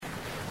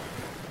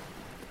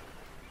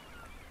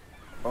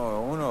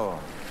Oh, uno,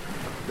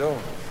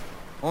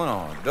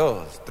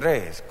 dos,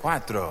 tres,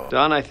 cuatro.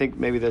 Don, I think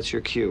maybe that's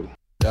your cue.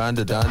 What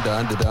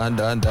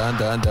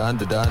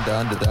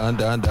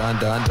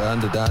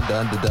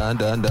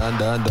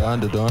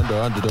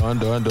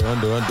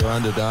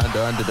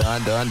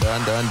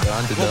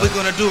we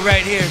gonna do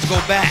right here is go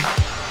back.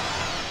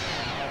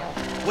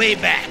 Way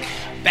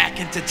back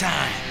into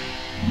time.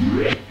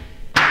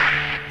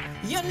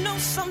 You know,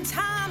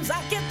 sometimes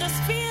I get this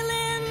feeling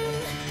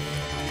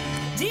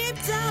deep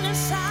down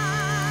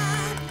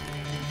inside,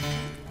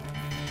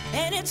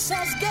 and it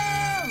says,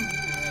 girl,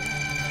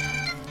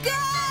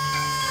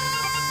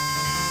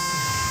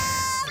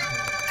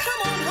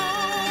 come on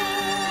home.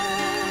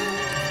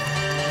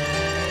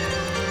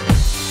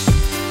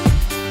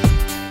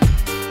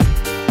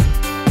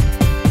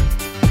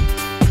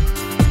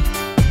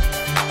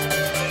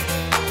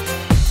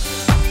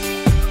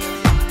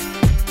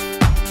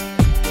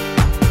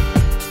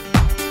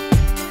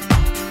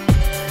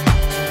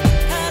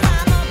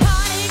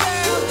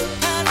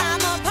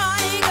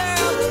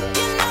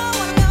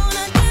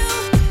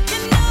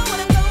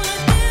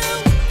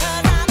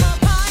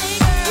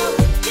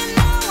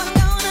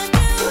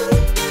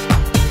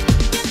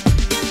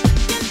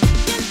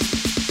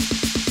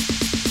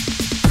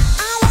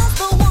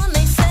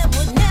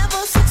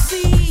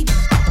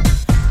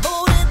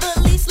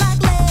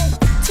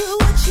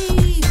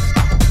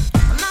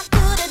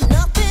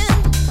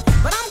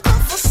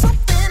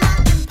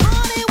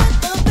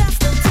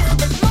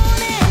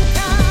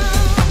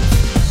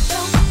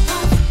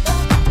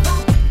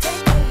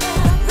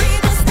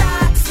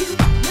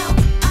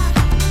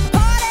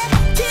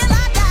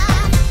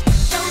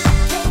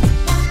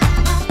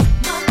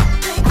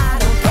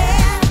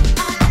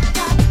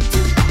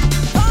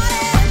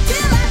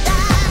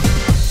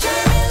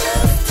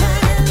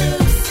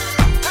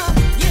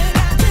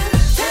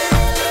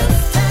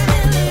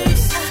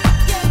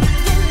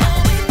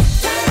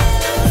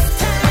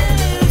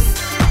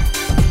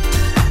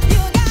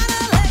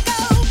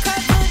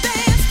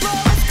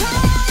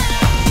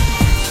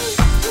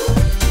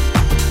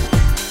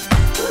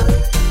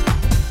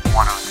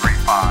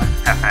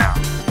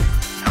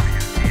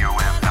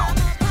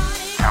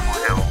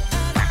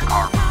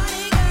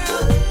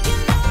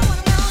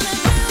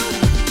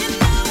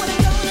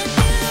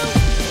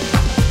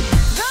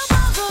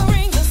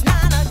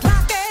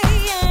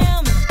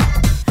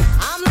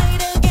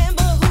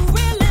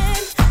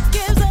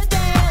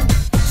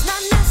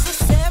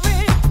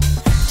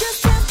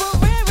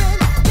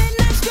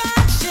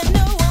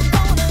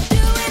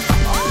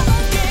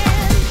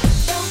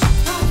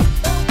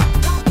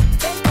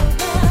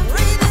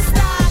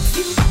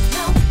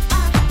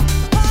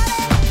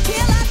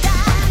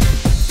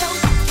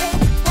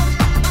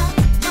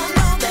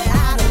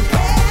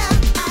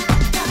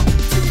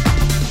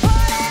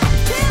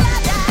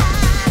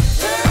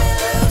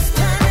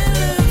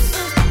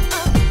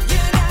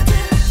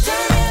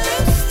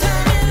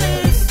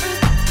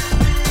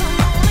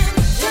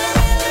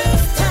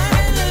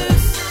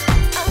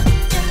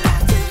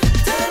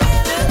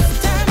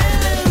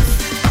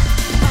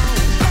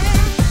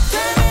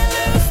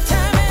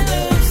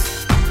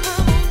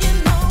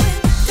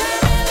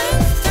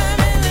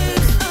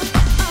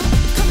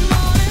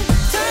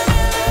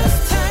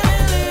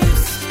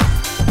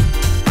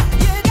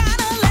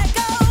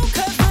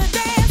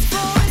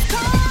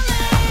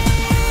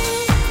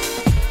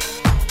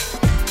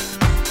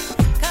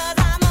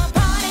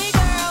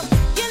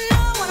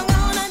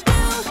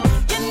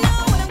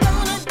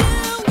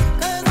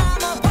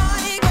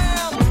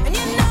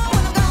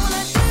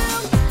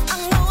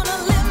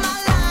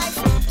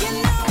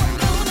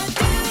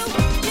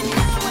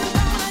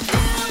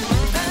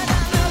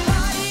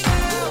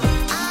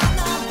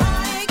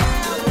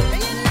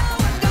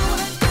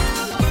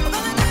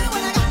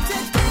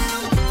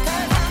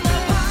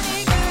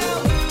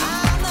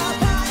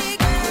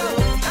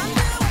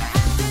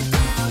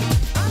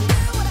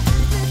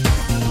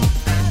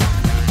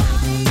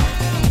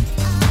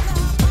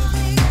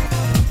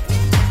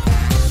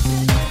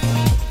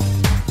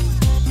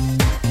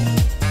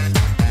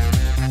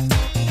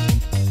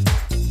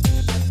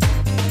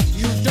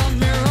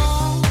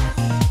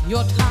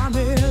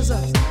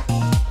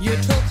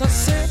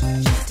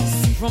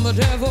 From the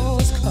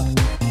devil's cut,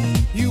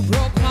 you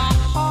broke my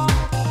heart.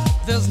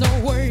 There's no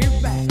way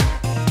back.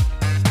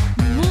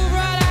 Move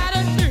right out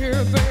of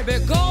here,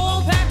 baby. Go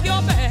on, pack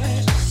your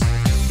bags.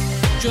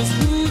 Just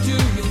who do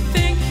you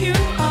think you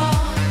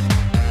are?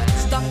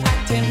 Stop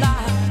acting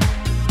like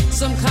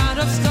some kind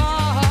of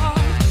star.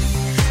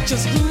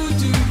 Just who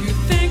do you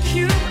think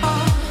you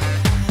are?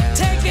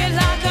 Take it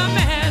like a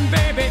man,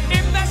 baby,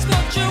 if that's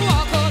what you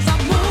are. 'Cause I'm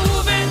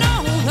moving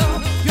on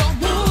up. You're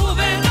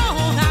moving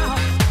on out.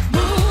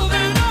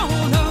 Moving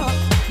on up.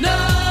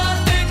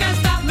 Nothing can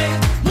stop me.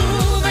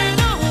 Moving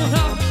on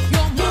up.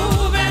 You're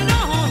moving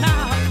on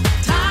out.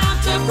 Time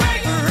to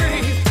break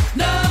free.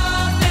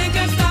 Nothing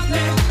can stop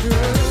me.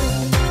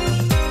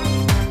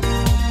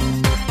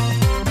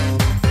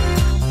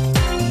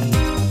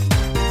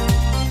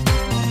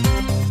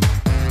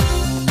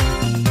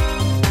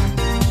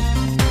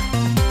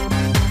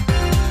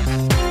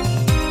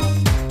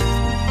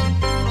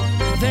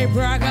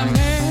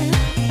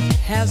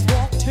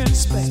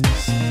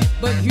 space,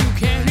 but you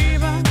can't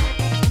even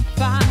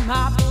find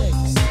my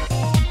place.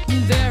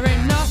 There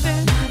ain't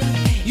nothing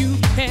you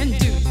can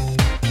do,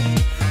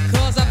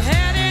 'cause I've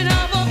had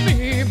enough of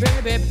me,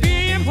 baby,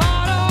 being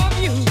part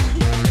of you.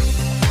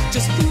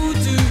 Just who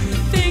do you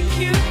think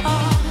you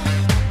are?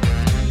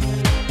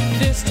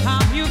 This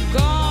time you've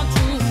gone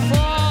too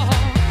far.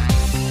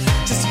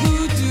 Just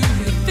who do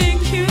you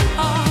think you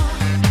are?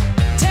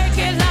 Take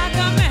it like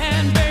a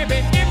man, baby,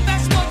 if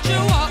that's what you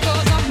are.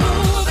 'Cause I'm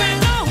moving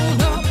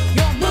on up,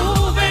 you're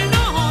moving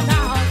on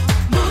out,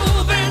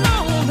 moving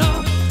on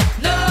up.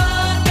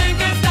 Nothing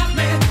can stop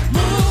me.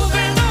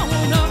 Moving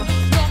on up,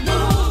 you're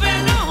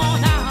moving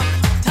on out.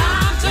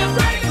 Time to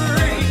break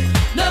free.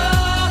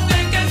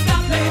 Nothing can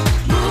stop me.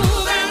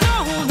 Moving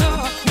on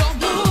up, you're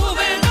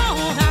moving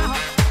on out,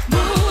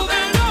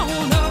 moving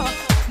on up.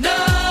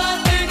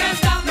 Nothing can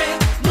stop me.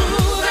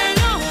 Moving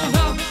on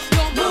up,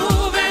 you're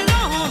moving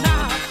on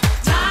out.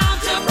 Time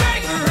to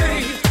break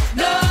free.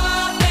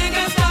 Nothing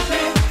can stop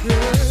me.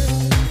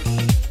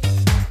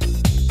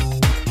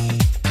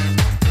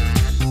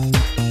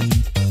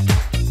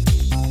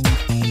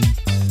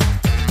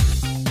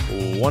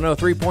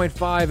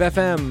 103.5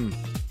 FM,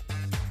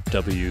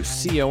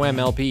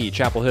 WCOMLP,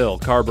 Chapel Hill,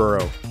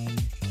 Carborough.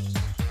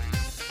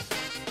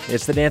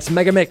 It's the Dance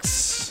Mega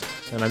Mix,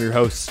 and I'm your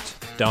host,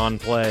 Don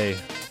Play.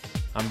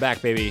 I'm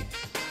back, baby.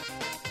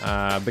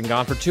 I've been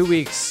gone for 2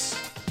 weeks.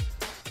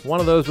 One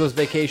of those was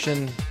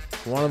vacation.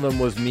 One of them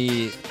was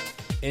me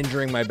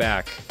injuring my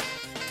back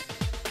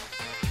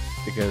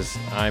because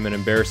I'm an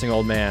embarrassing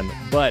old man.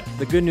 But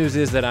the good news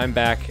is that I'm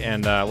back,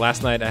 and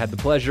last night I had the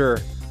pleasure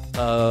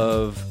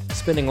of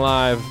spinning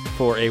live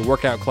for a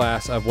workout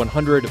class of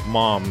 100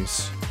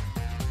 moms.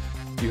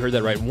 You heard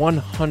that right,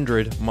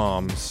 100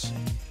 moms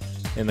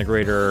in the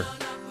greater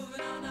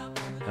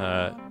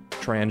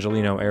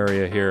Triangelino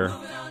area here.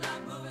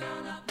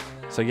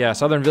 So yeah,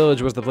 Southern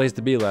Village was the place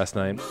to be last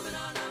night.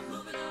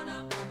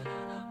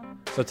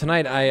 So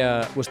tonight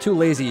I was too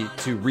lazy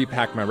to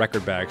repack my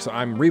record bag, so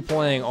I'm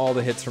replaying all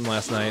the hits from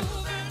last night.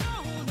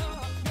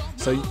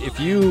 So if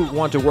you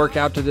want to work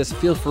out to this,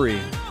 feel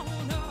free.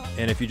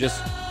 And if you just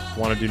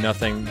want to do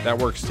nothing, that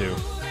works too.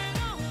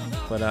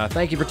 But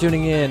thank you for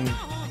tuning in.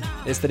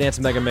 It's the Dance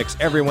Mega Mix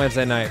every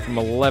Wednesday night from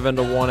 11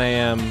 to 1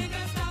 a.m.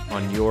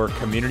 on your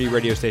community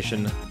radio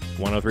station,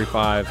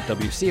 103.5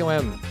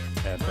 WCOM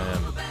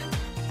FM.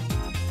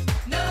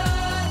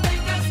 Nothing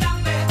can stop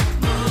me.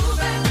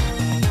 Moving,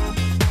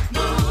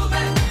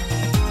 moving.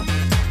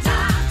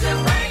 Time to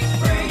break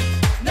free.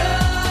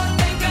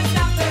 Nothing can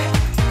stop me.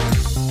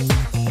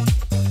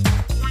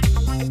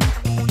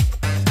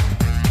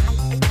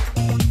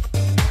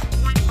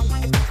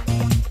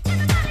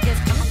 Yes,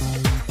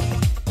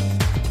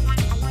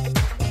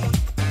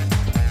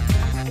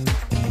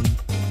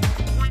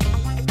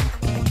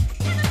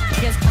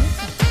 yes,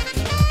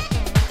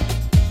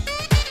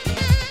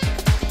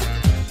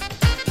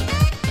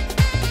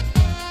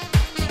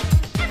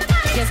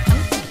 yes.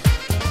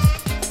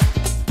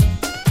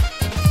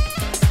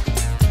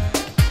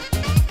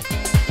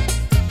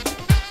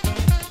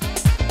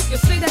 You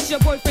say that's your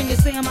boyfriend, you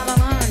say I'm out of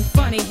line.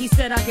 Funny, he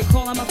said I could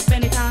call him up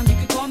anytime. You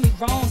could call me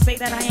wrong, say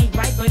that I ain't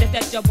right. But if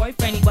that's your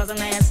boyfriend, he wasn't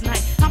last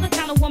night. I'm the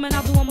kind of woman,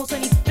 I'll do almost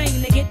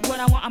anything to get what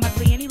I want. I might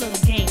play any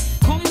little game.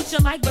 Call me what you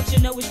like, but you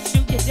know it's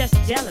true, you're just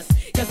jealous.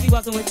 Cause he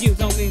wasn't with you,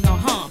 don't mean no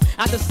harm.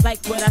 I just like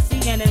what I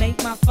see, and it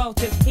ain't my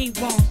fault if he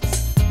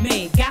wants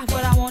me. Got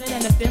what I wanted,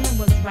 and the feeling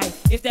was right.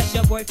 If that's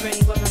your boyfriend,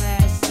 he wasn't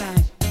last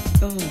night.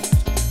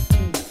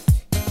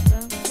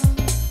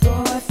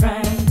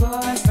 Boyfriend,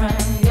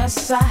 boyfriend,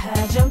 yes, I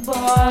had your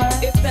boy.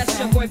 If that's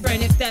your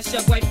boyfriend, if that's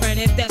your boyfriend,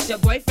 if that's your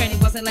boyfriend, he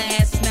wasn't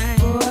last night.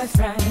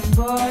 Boyfriend,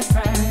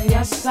 boyfriend,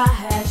 yes, I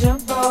had your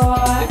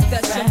boy. If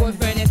that's your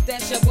boyfriend, if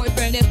that's your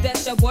boyfriend, if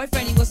that's your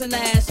boyfriend, he wasn't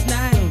last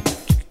night.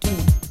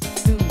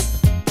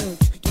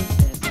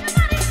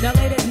 Now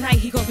late at night,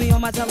 he calls me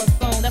on my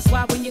telephone. That's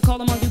why when you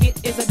call him, all you get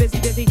is a busy,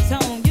 busy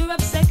tone. You're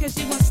upset cause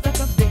you want stuck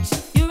up bitch.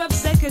 You're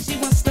upset cause you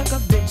want stuck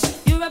up bitch.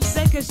 You're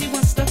upset cause you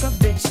want stuck up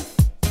bitch.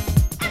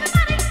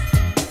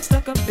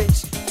 Stuck up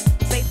bitch.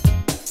 Say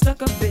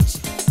stuck up bitch.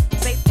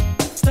 Say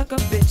stuck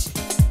up bitch.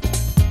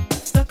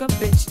 Stuck up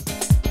bitch.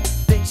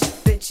 Bitch,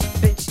 bitch,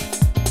 bitch.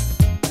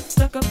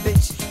 Stuck up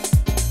bitch.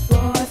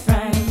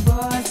 Boyfriend,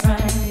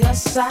 boyfriend,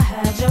 yes, I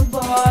had your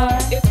boy.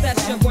 If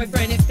that's your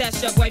boyfriend, if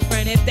that's your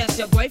boyfriend, if that's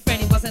your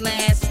boyfriend, he wasn't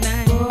last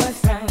night.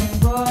 Boyfriend,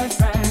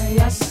 boyfriend,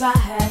 yes, I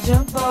had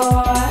your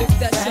boy. If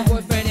that's your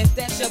boyfriend, if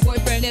that's your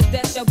boyfriend, if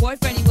that's your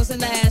boyfriend, he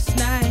wasn't last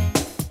night.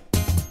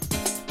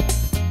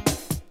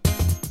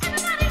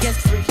 Yes,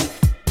 freaky.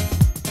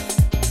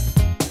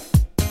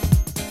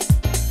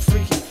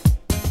 Freaky.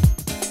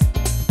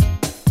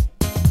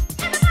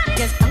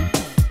 Yes,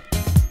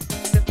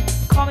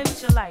 call me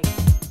what you like.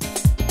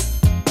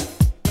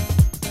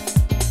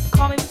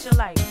 Call me what you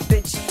like,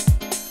 bitch.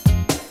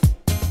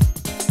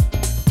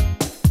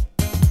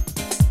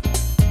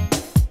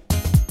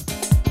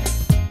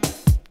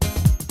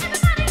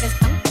 Yes,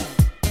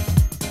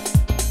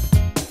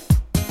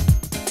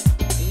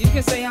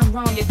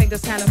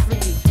 that's kinda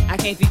freaky. I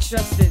can't be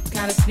trusted,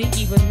 kinda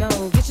sneaky, but no.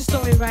 Get your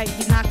story right,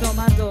 he knocked on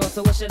my door,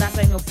 so what should I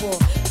say no for?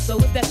 So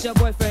if that's your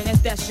boyfriend,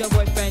 if that's your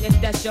boyfriend, if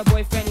that's your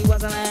boyfriend, he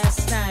wasn't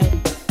last night.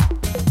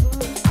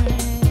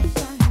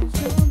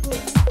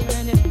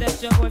 If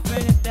that's your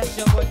boyfriend, if that's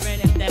your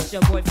boyfriend, if that's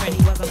your boyfriend,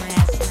 he wasn't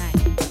last night.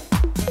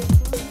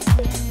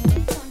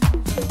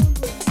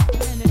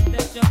 If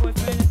that's your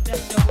boyfriend, if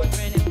that's your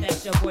boyfriend, if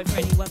that's your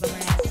boyfriend, he wasn't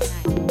last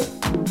night.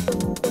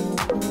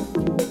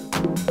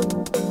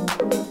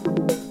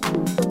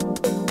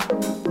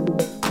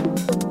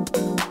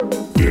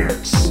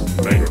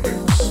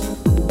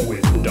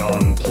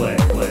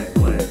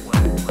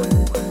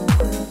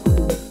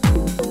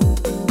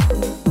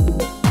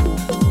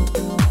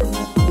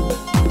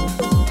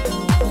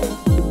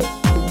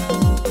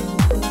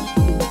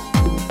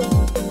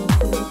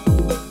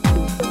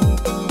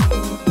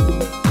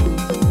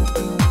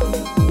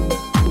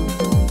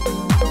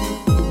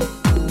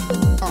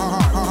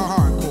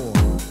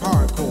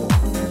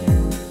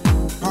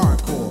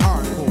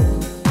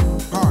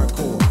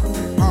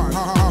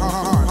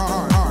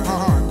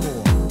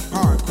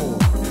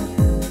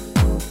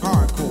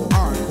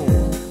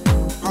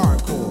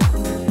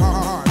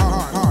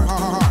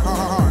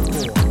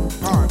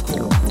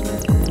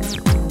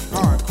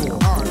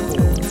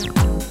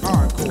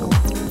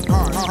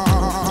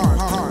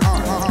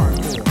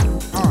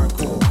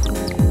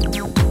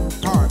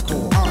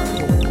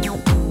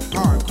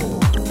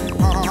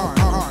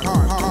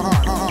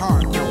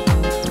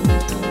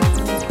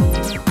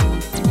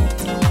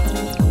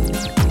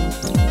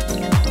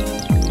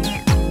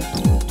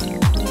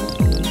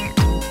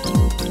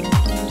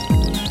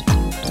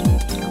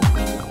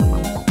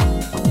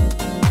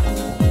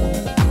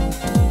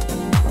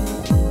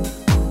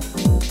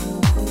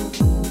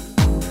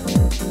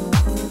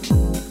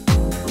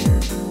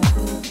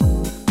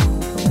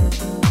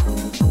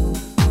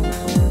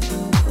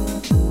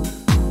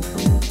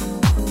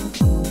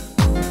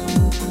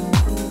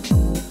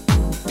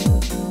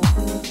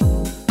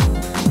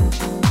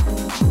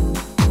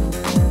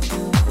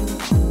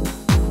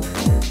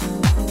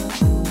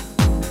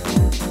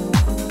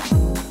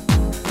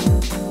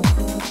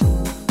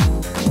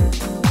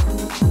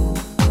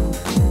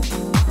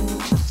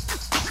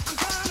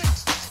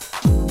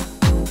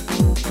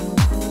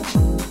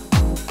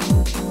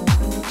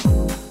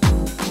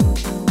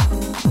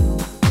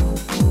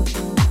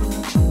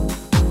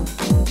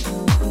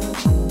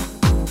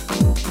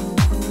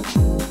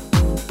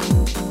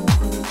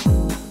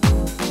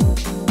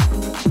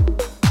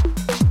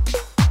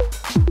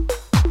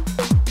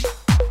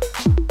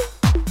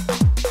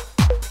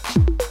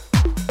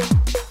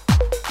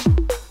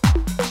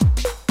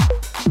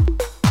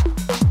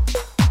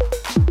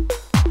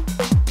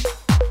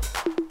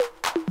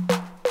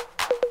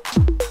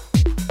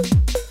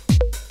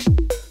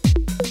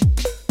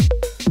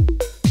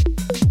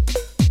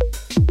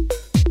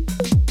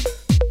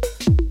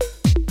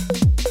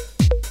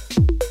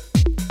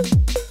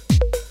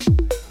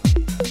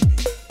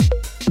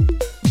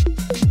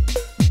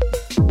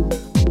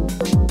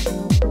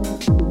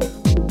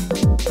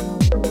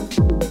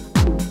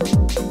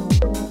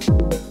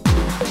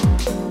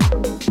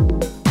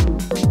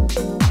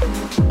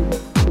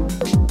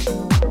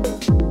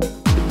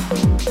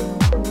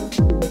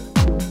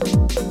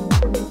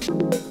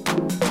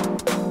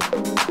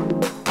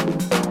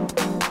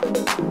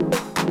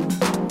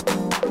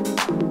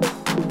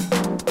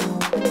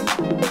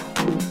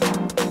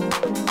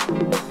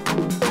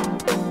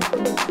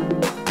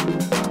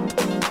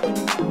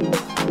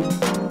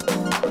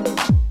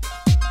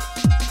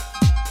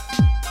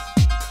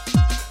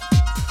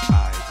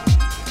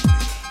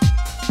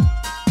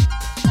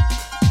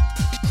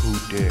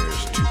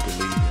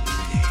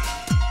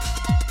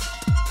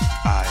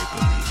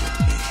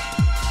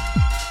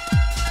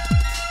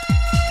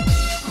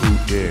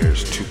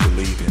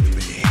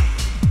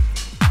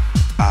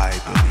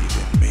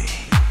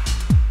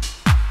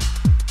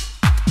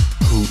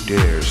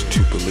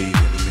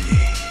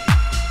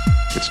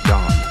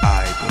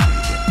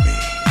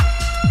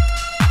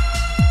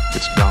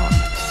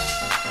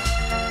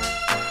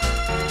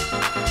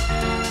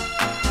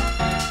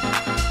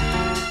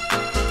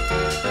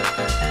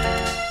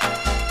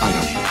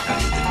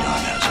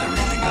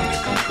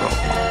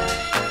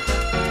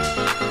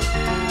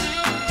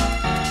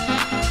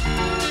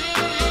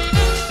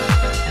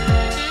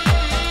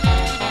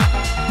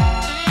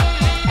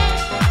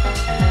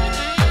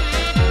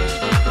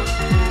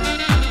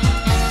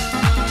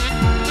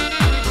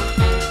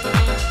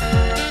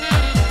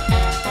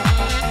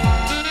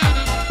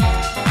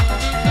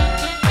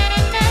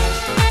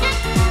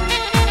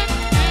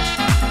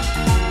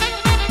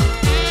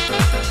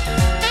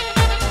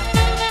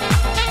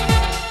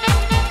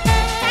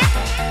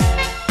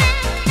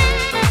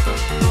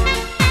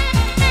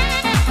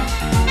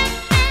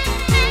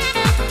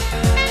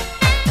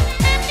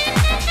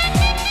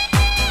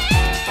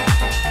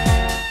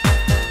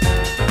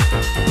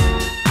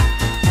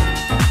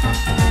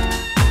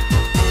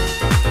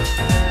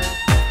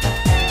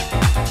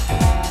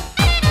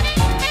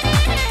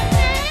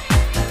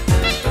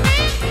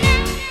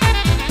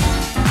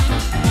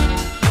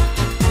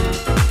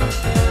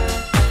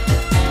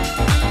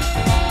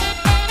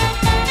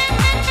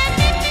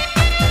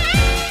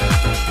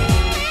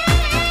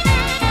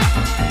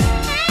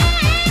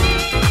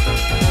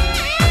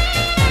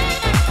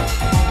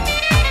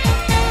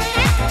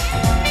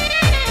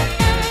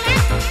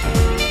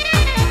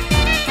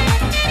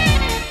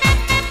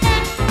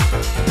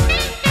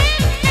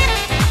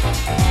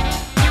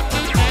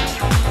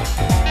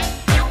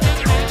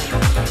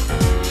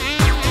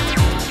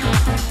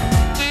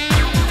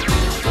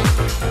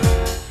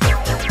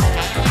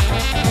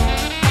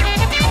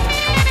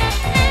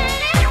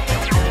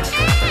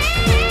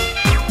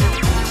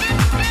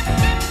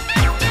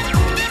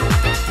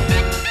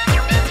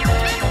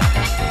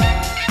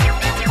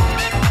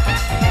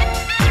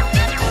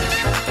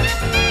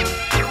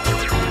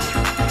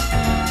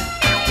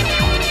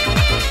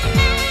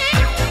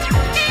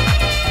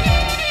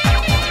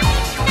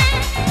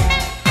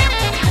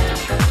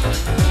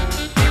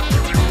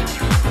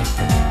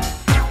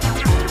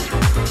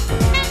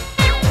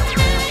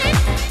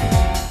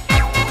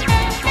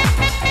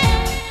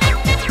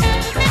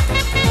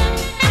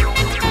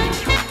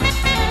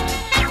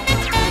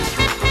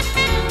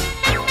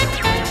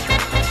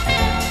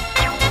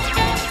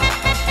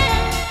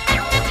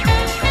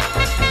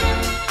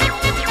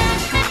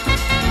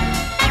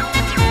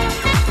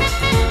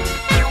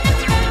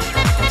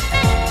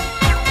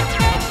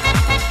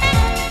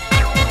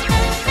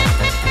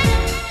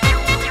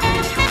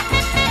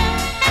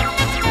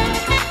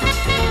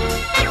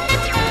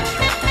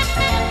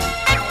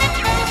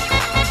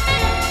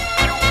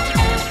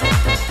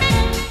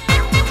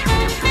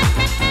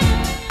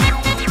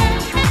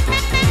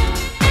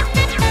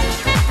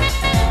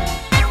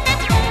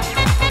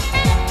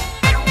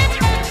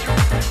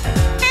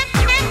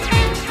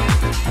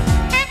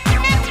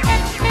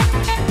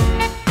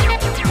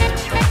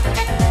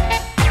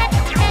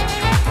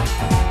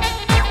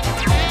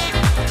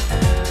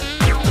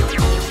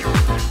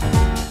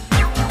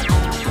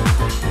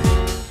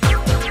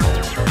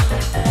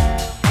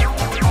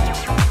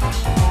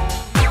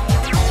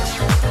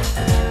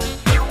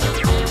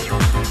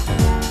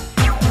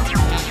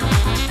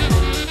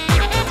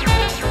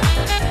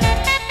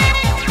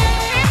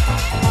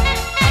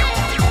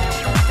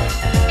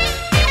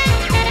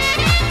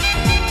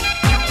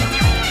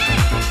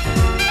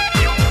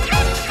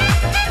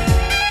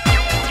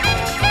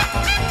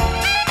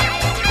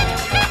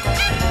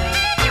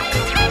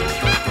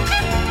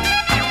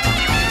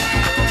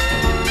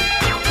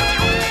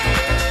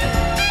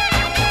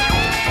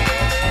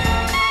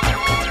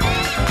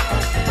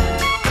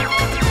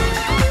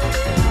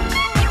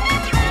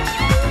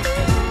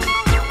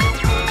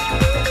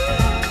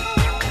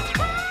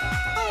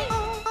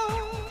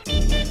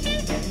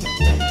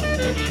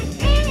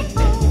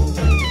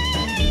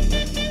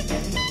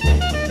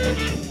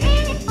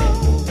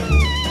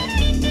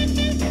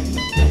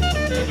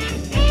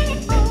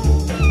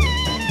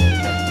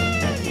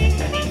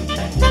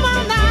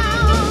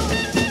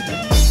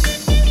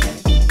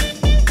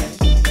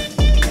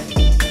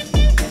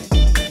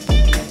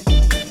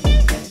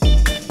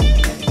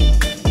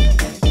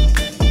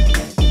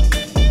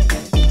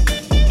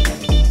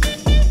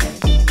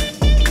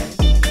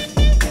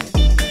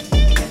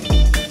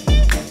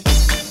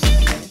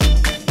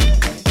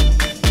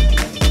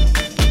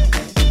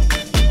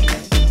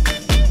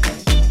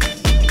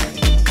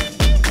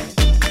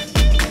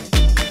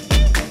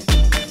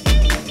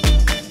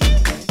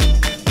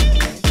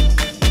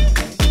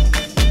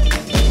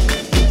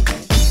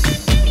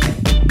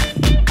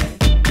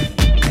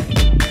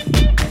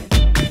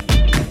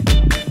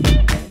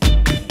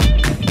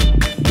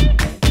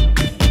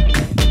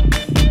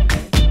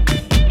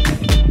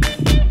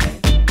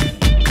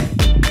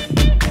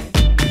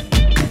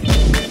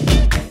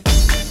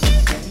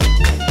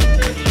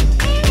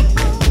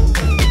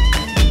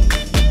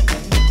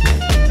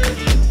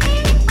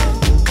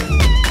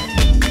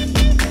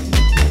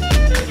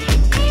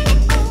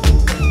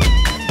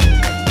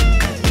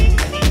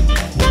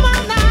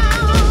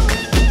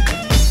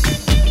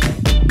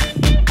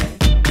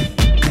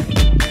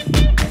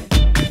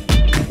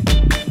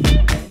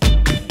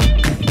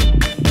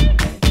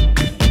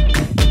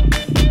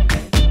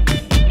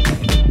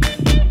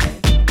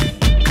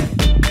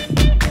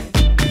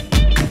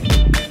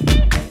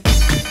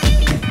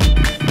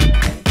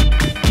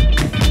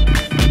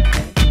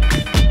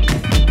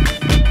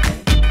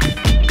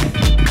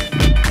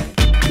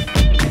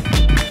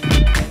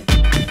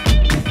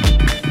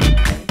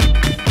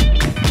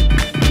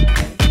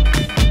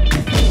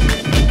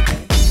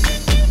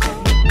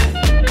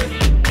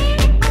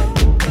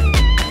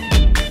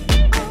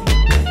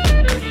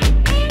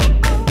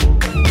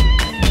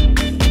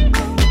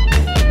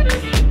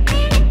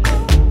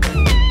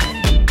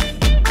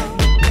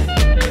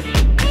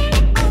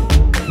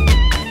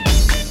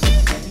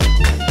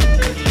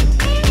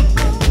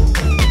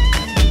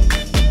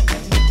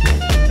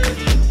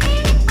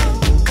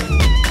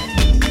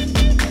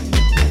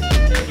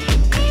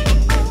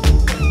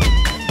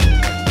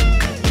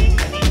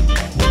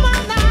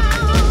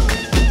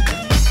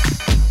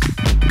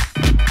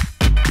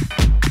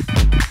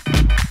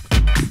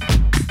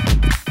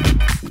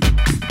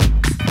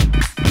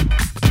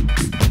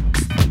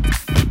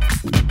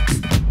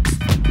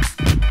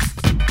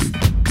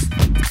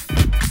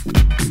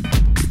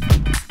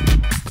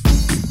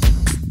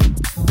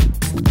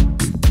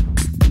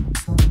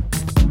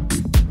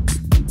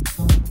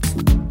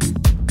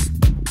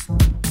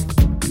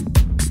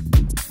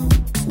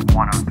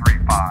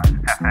 103.5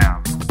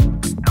 FM,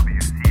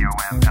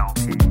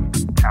 WCOMLP,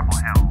 Chapel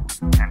Hill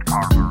and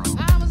Carrboro.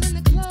 I was in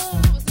the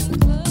club,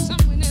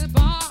 somewhere near the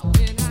bar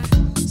when I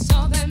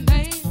saw that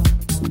man.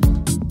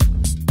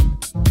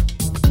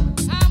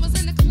 I was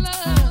in the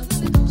club,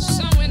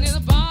 somewhere near the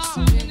bar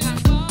when I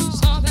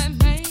saw that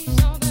man.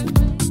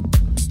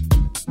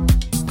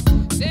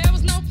 There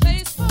was no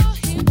place for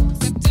him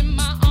except in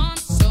my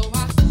arms, so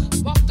I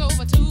walked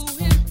over to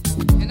him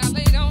and I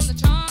laid on the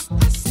charm.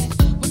 I said,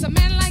 with a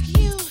man like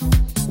you,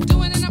 do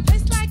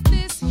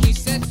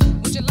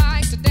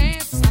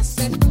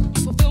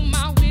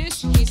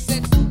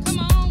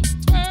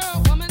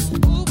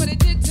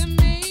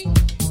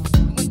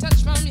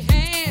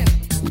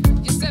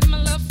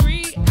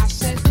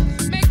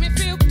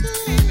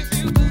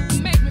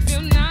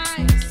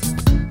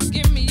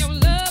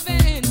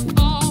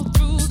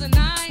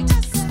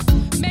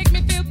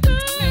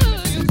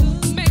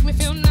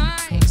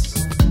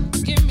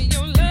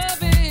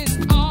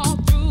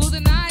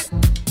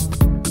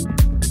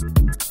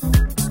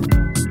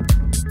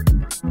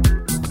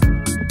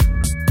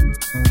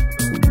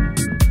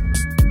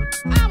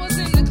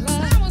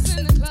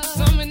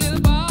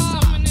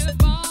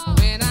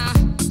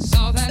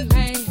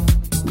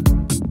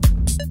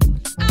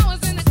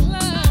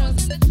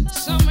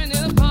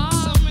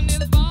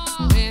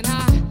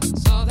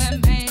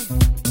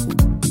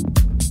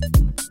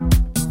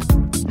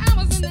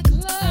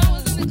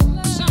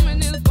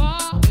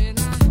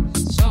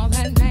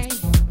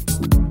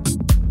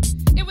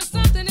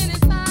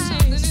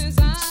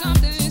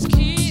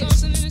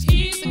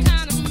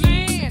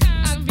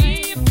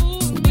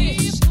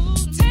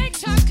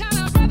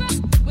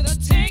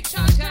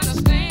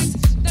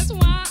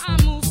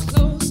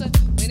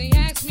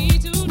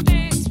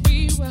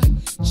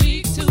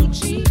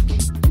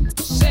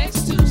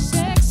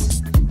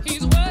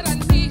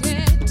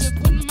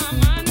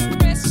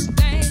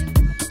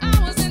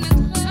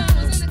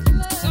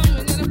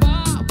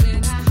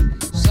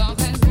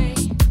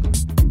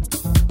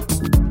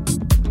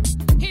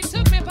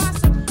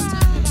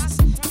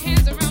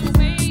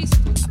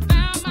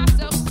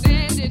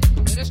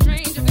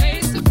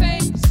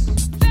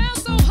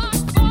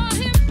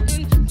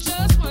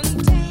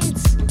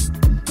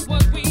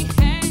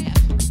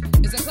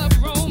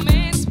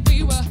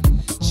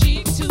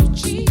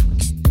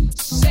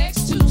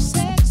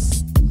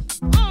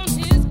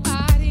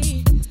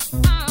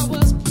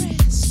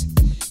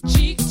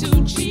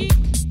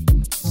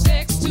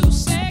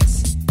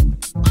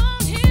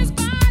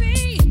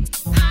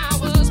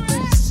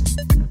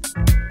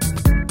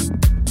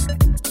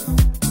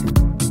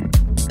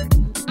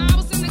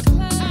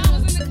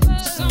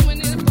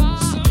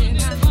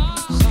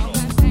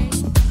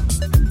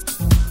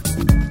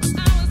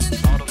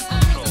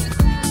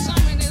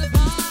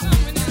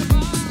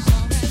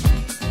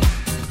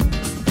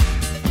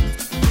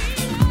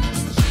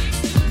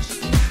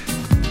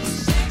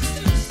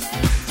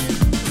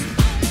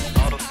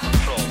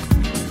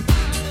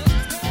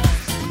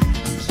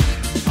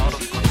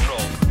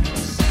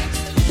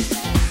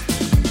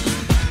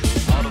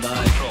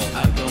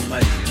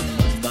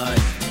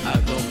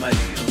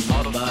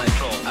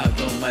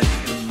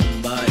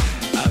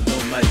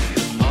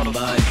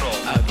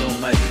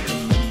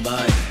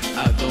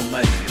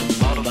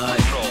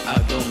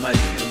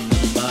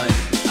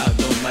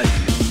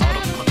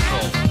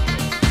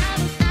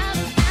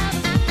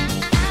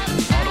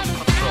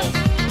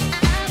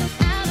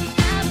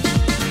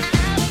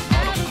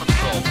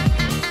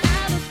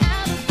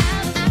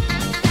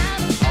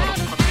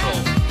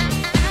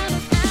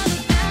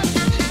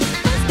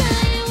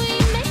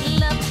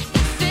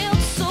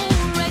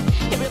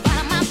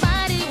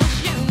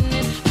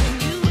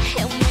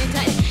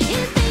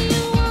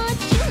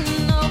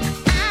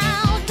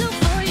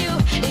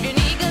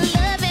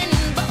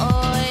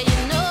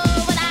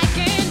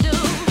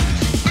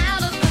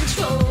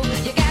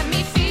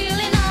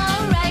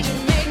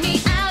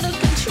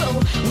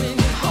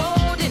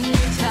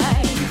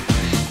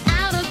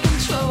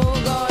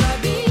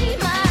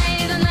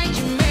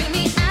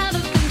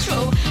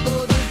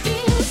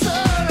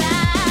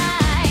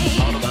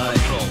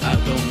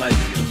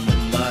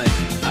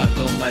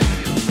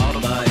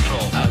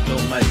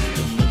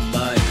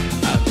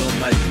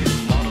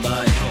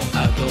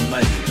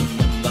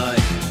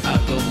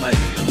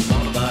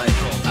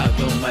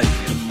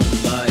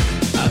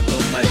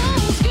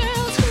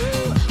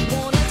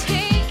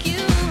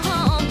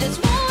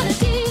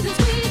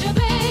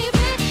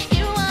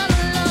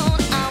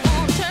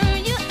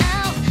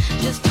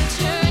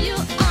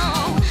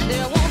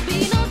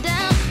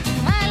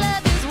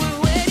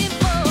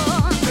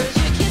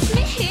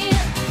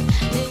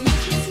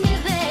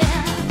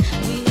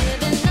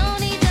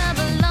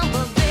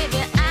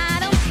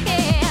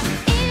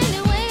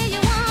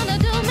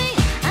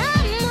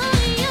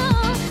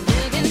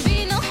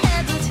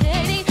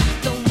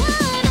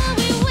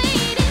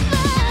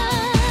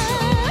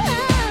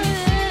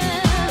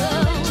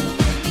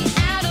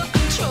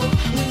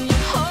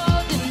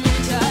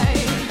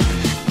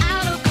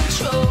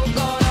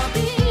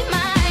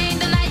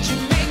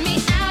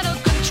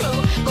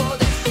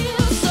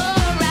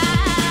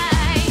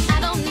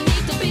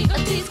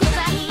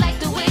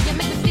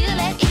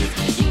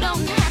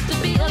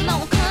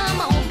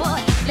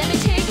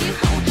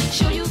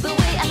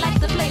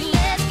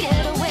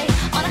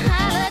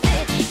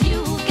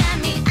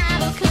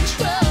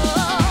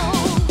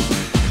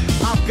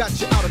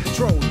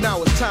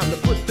time to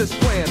put this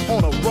plan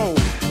on a roll.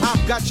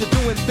 I've got you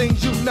doing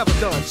things you've never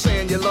done,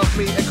 saying you love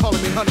me and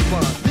calling me honey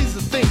bun. These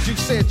are things you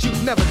said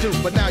you'd never do,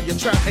 but now you're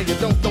trapped and you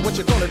don't know what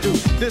you're gonna do.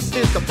 This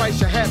is the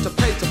price you had to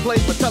pay to play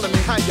for telling me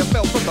how you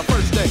felt from the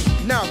first day.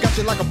 Now I've got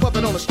you like a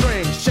puppet on a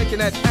string, shaking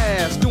that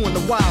ass, doing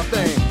the wild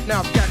thing.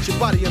 Now I've got your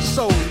body and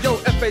soul. Yo,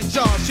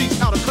 FHR,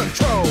 she's out of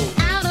control.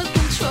 Out of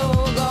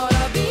control,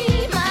 gotta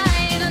be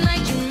mine.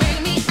 Tonight you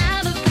make me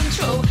out of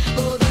control.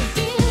 Oh, the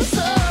feels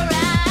so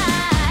right.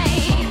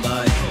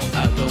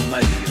 I go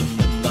my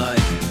Mumbai,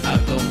 I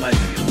go my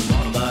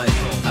Mumbai,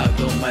 I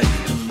go my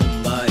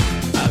Mumbai,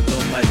 I go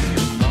my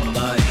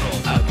Mumbai,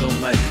 I go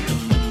my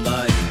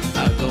Mumbai,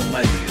 I go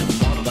my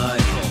Mumbai,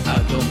 I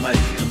go my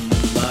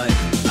Mumbai,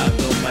 I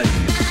go my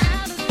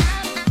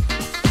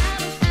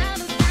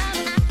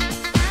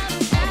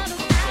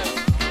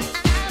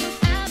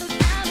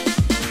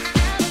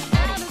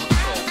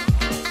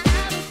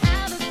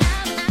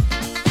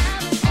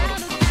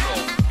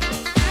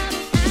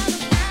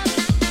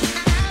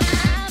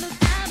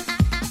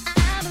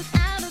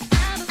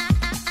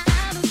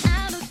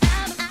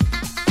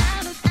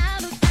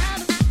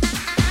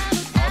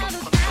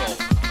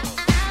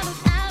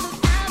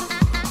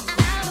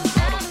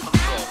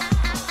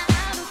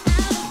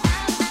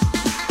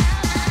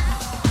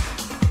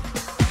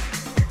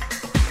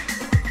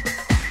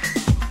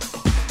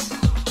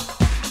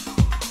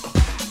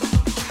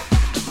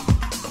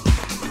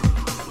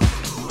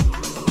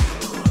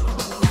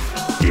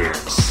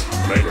It's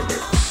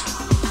Megamix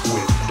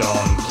with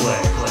Don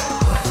Play.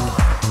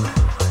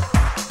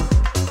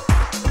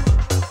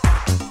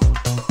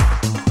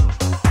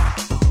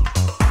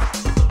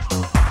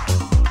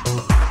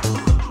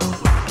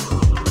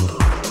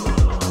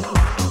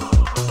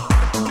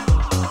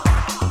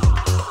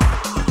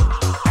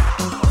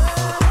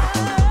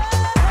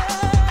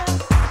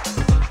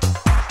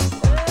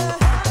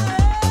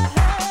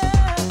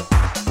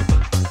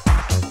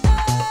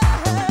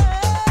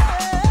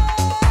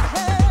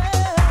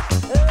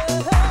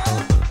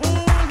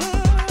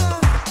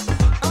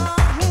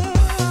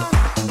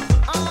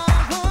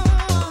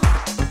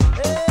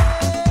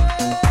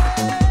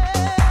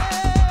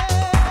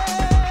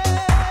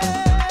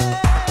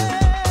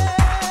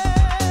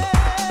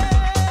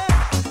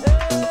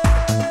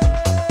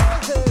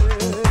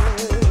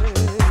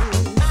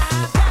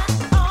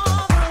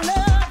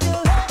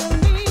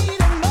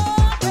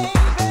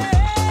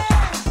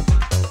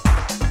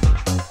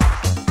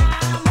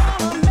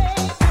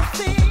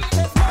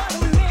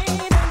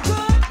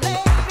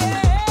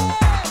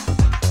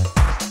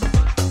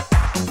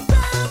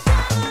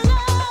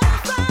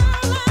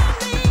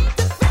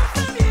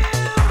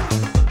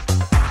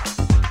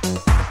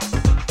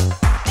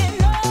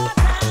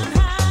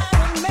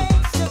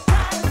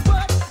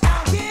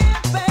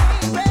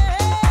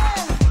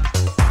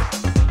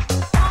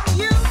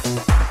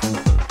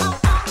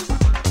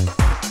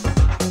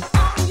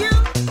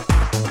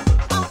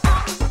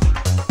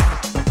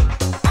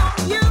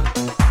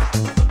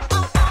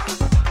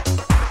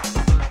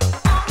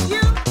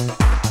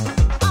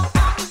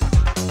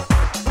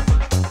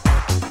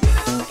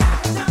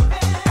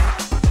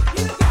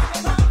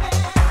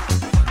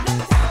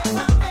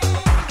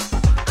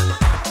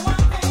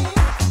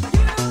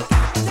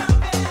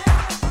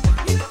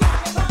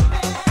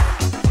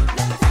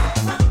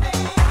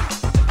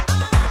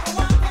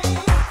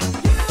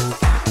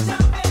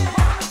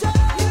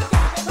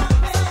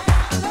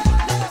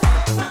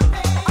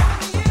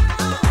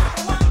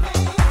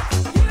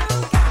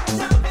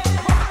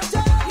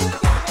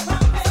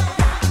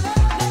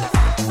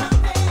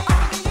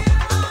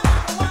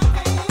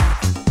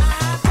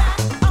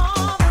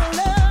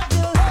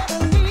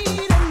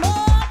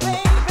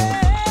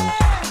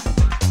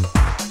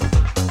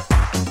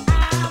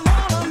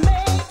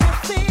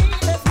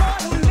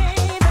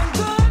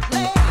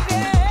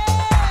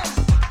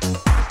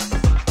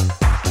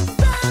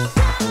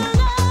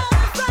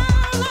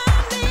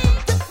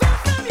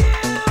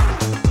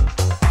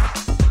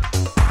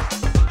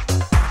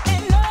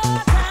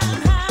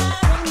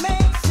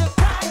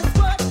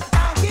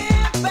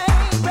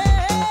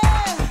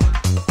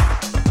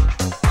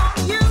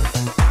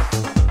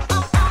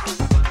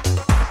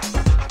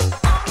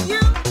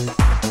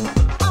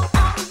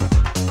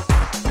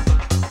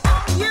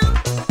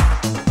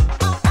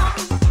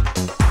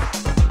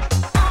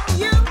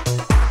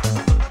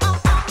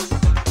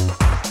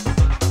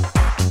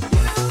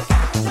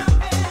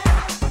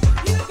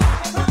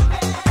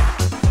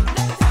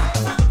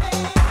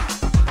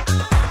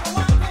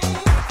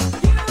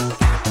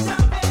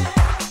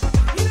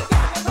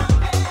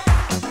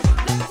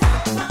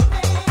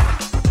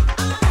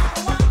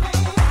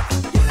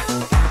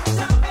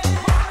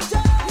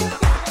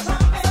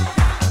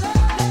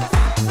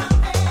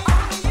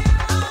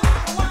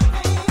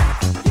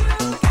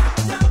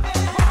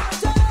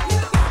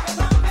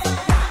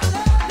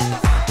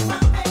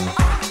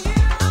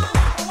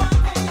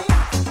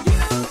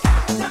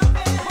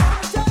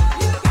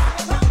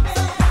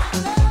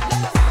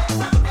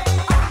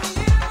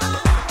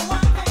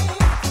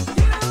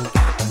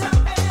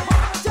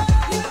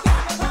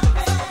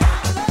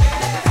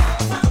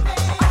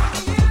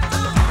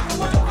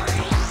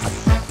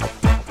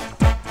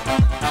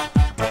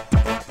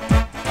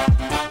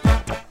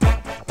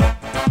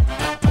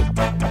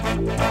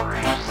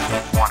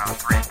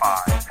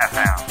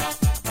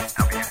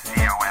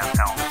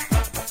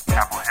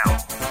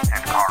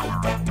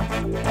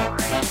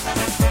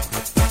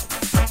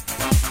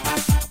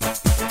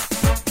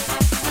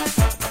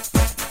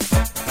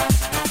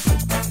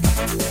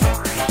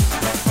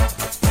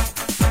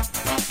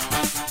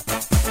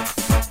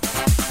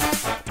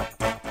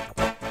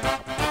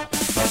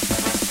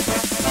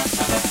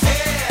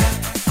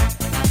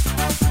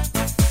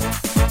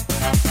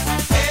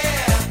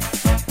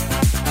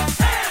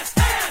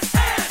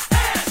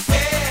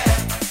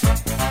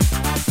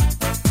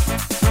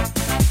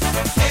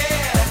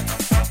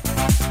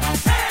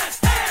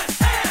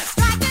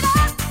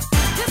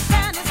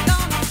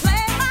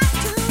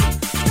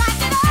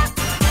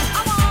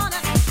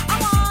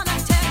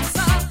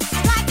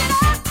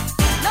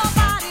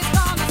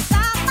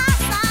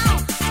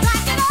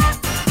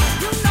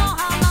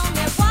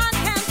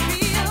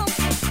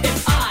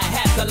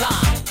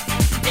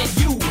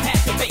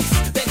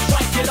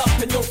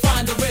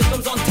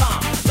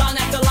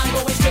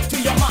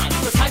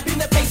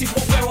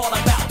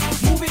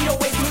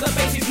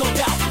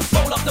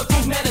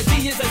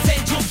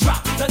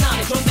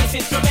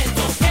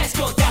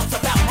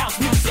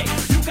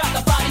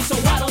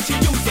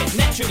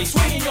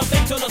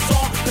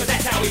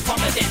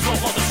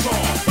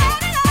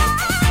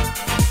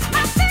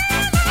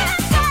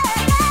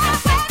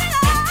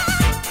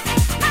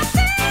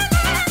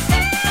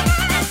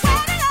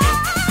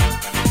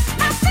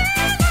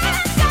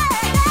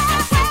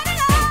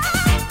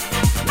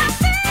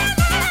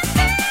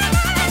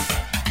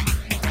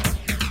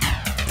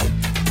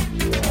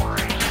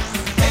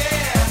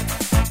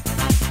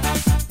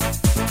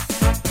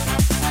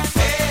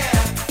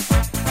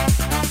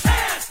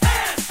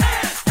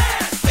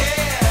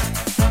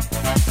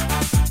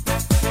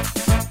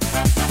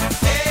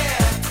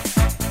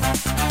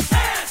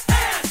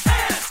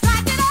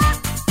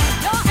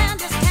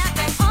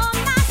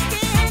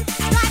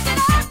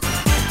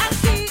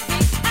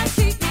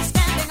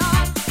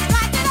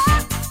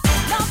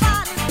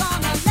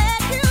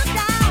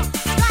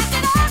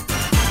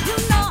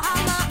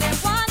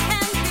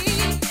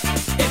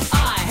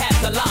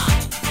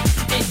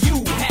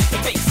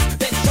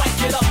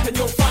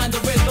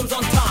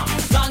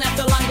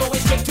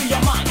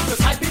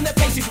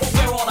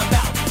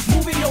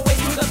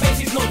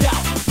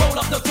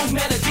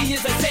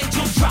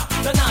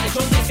 the knowledge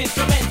on this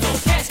instrumental.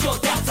 Cast your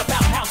doubts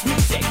about house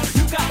music.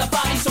 You got the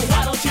body, so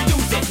why don't you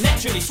use it?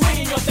 Naturally,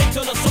 swinging your thing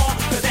to the song,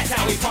 cause that's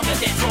how we pump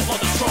the dance floor for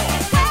the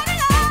strong.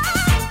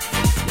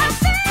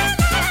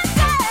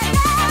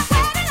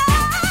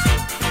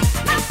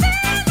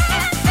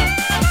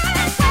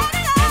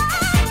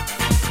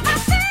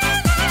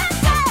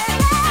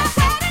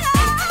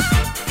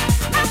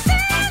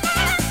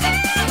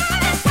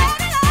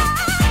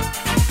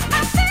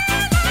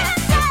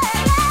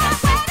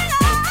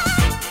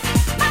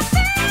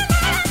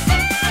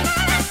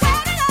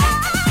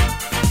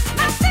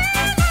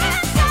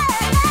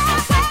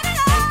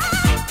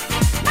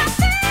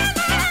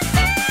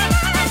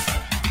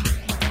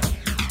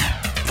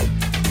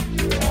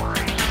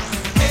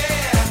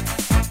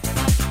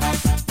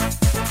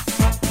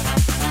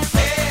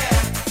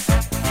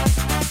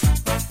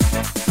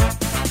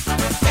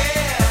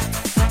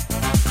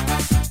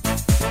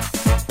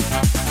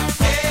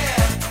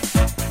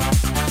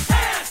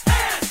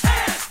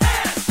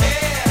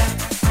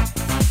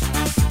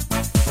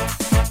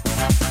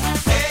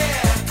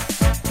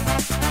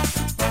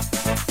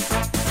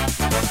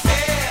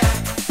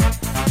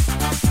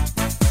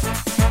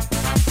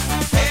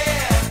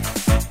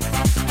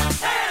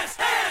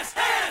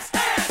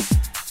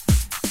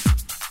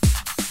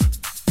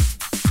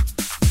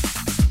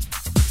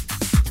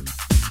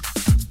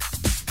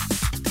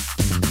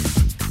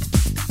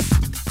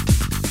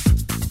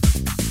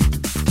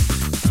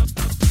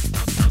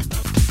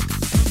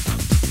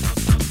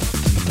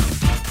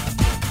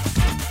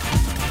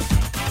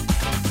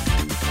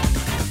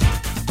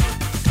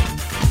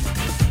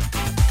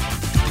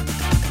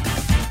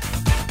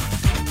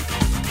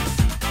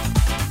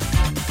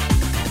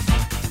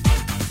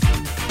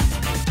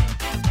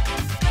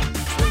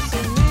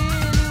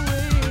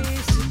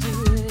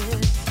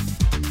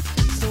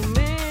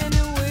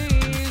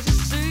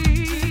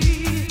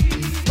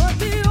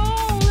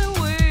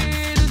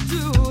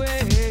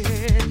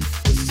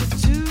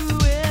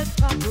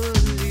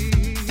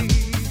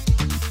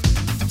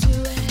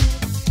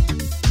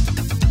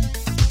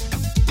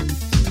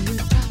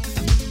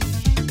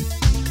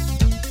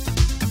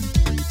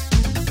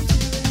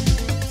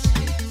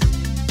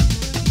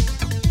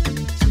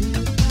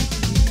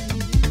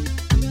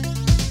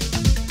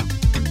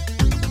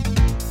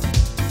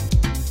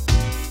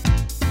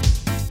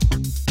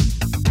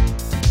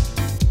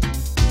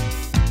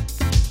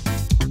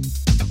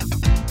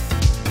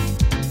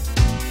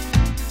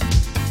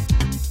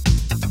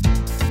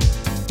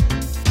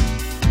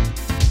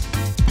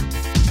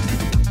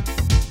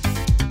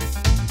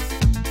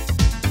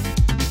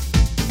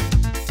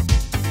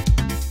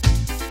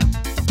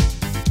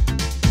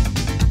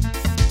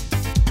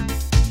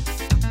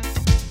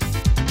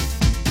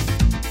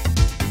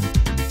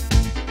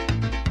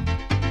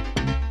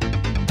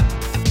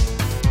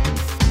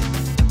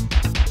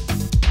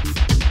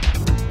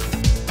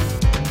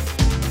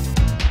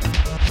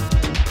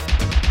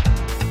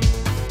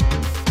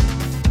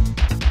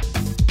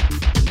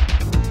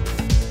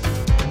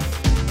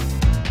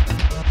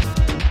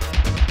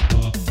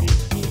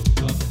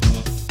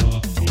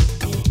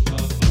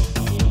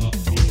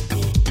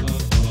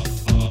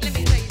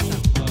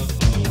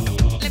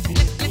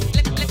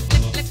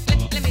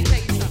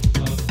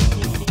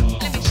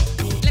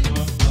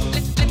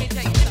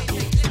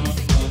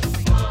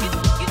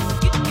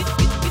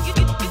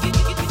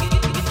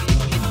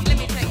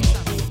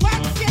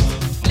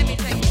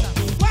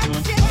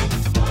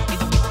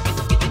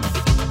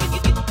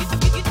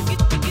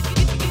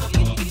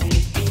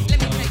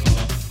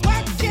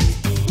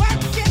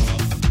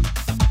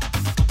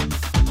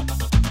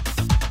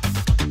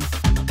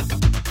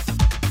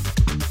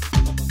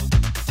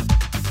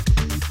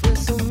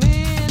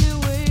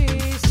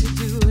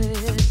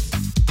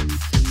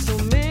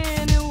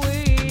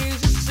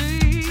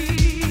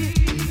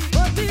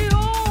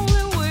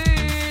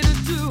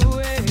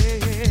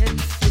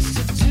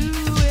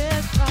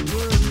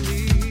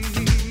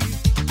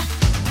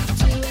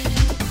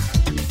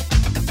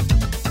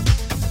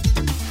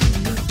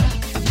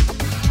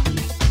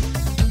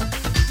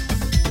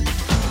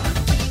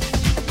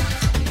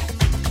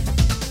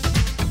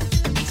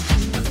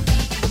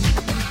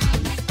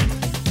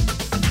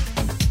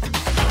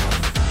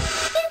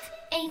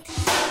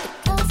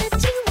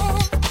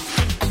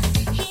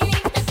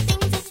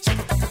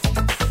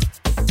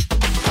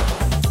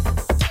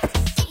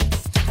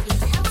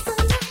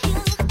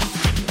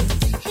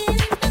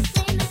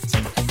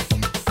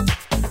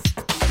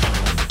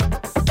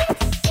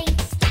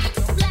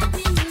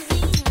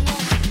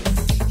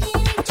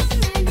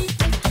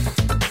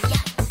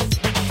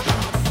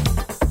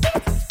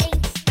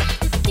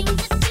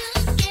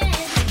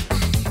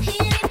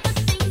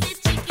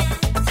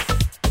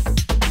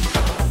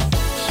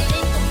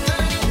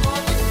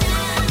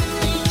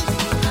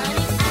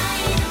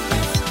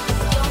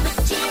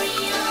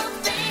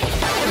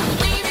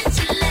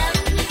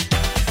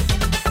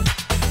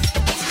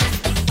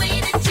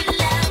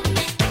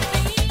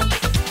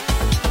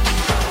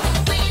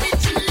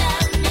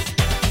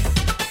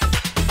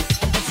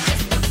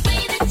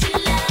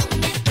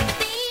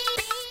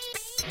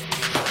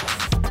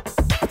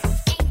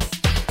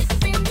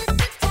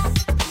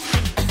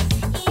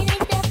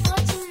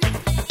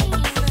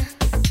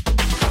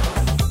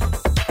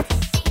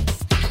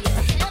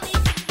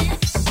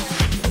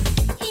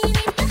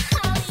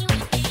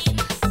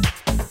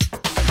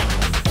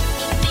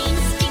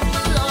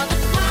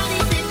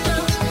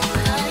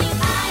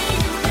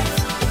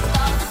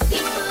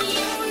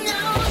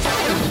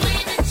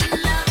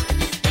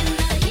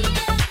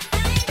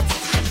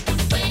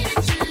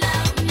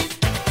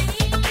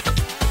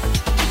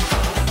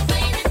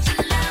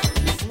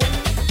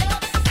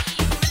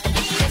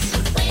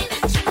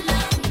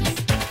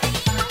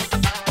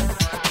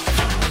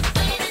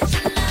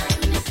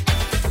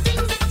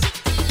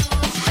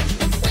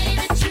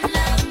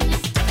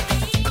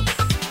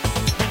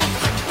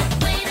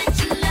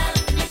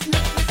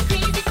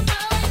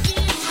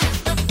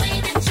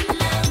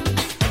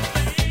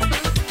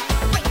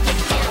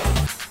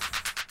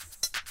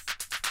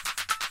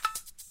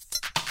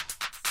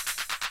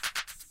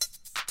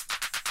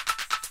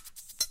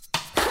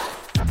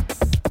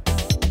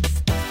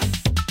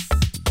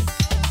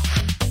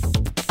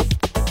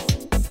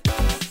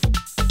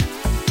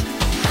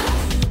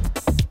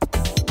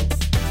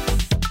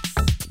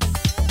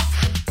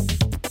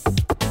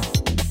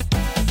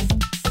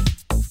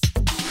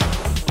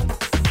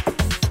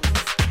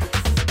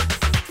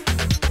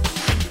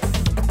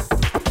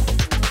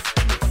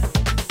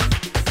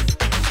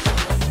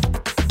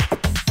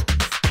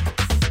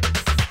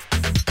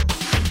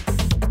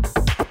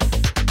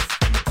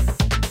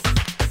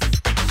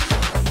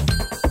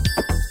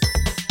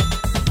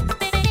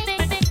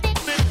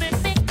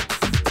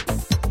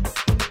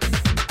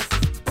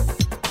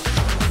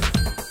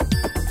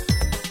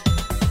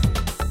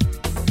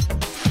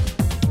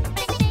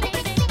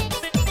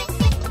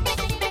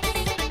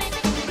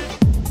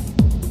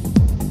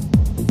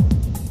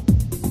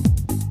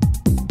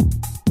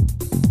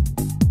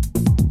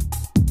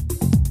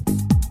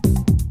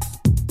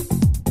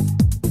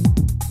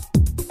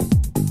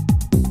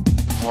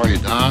 for you,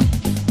 Don.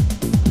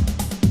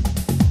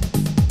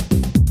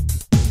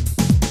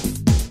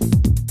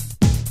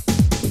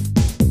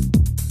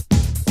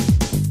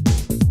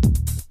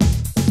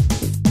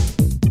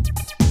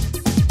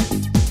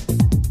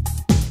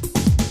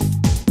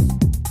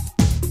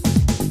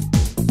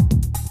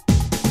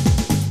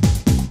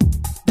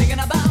 Thinking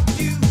about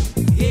you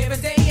every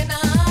day and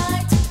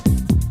night.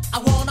 I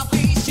wanna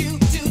please you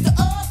to the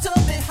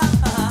ultimate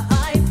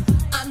height.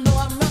 I know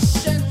I'm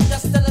rushing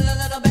just a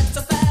little bit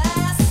too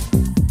fast.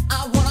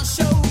 I wanna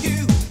show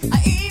you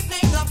an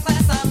evening of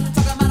class. I'm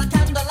talking about a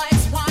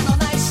candlelight, wine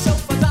on ice,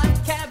 chauffeur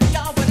drive,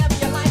 caviar, whatever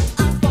you like.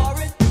 I'm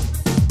for it.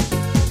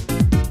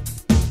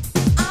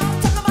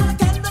 I'm talking about a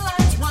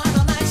candlelight, wine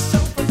on ice,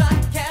 chauffeur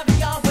drive,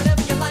 caviar,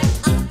 whatever you like.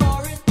 I'm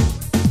for it.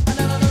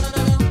 No, no, no, no,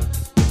 no, no.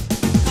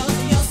 'Cause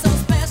you're so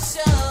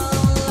special,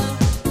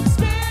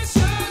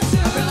 special,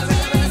 really,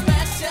 really, really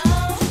special.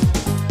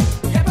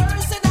 Your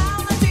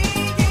personality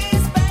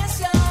is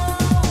special,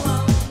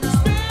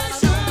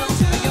 special.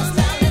 Your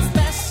style is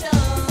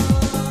special,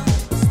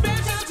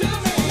 special to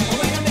me.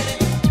 Wait a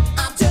minute,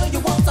 I'll tell you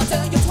once, I'll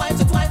tell you twice,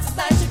 or twice as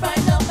nice. You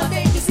find out my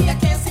name, you see, I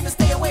can't seem to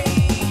stay away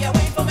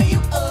from you.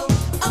 Oh,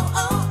 oh,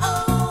 oh,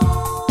 oh.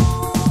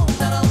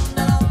 No, no,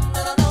 no,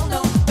 no, no, no,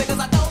 no, because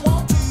I don't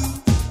want to.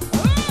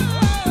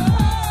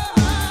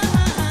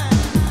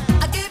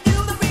 I give you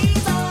the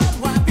reason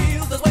why I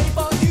feel this way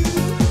for you.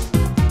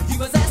 You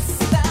possess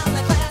style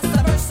and class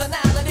and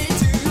personality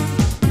too.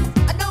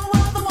 I know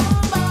other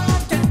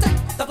woman can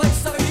take the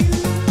place of you.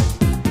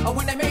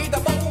 When they made the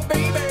mold,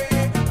 baby,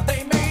 they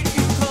made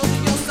you 'cause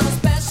you're so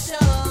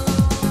special.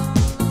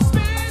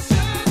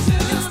 Special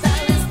too. Your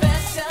style is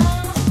special.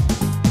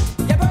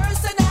 Your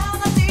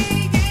personality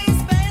is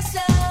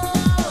special.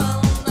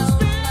 No,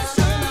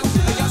 special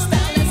too. Your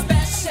style is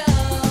special.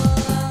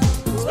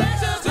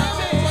 Special to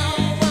me.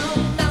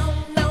 No,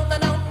 no,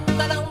 no, no,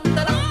 no, no,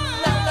 no,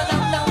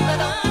 no, no,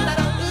 no,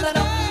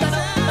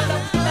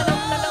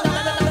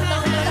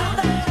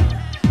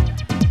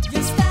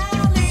 your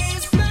style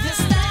is, your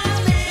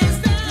style is, your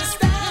style is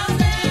special.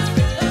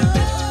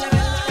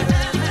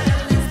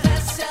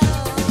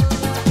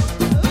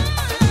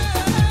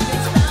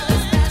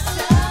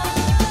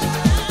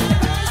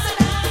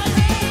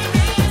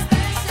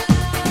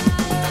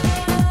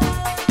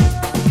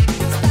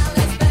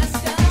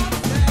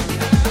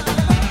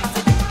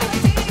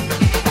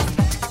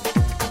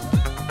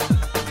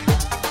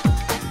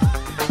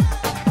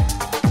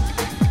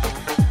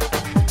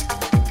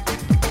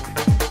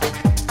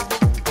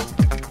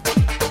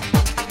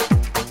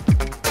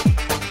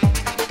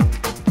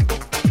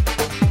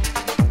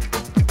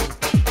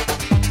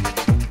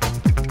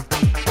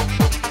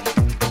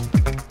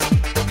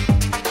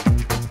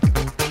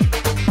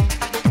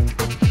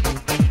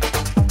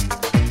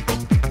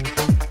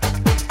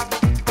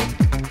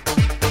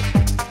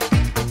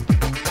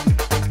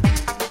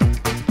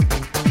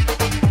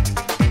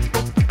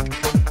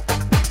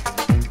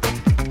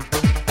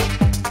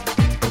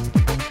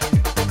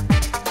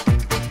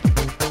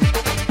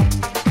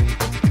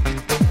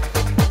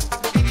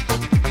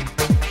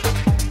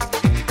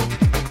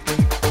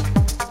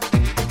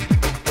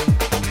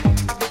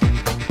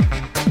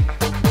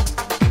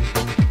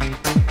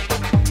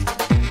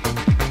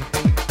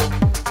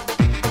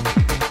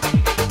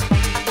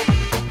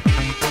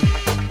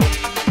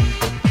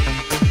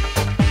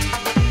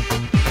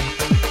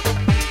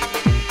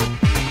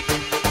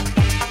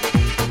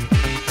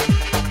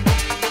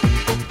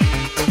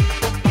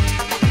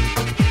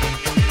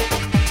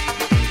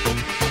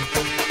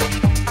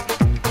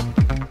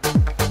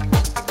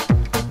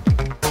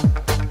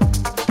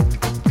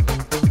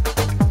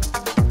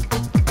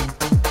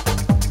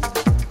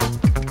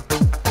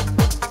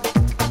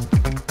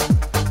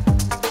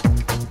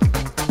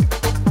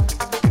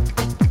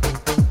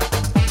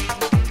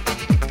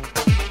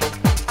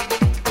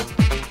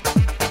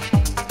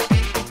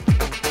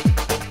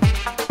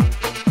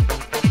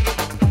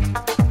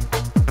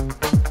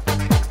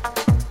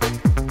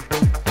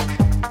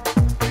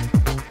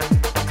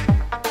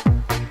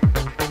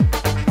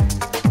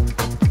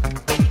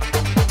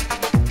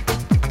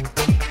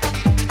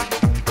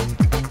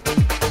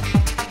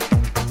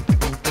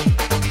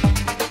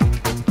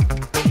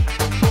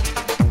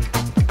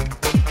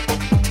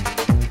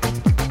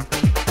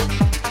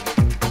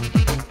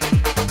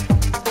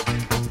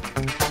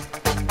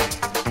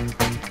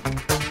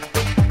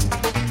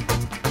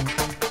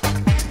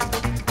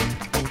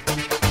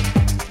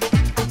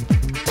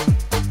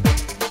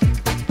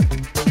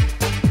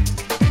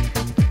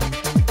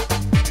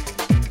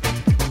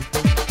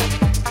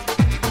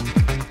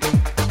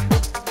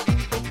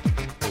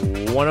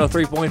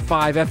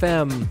 .5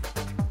 FM,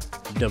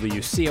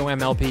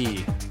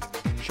 WCOMLP,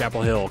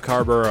 Chapel Hill,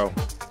 Carborough.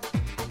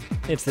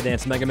 It's the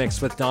Dance Mega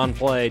Mix with Don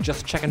Play.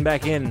 Just checking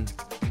back in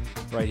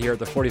right here at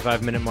the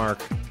 45-minute mark.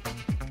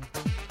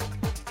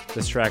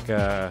 This track,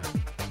 a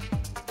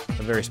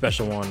very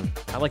special one.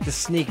 I like to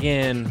sneak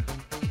in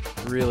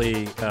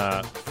really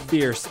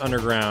fierce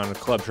underground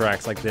club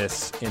tracks like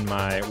this in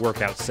my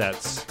workout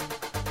sets.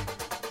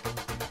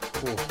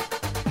 Ooh.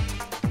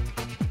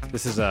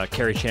 This is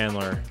Kerry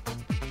Chandler,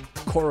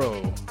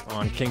 Coro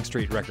on King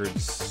Street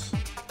Records.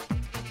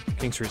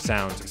 King Street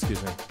Sounds,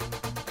 excuse me.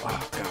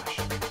 Oh, gosh.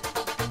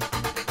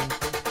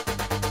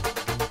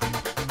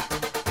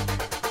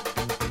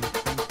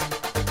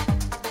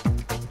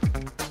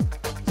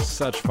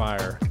 Such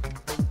fire.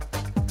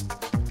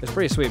 It's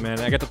pretty sweet,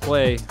 man. I get to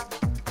play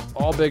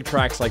all big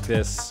tracks like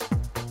this.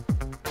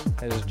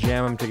 I just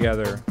jam them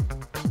together.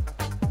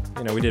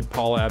 You know, we did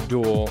Paula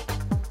Abdul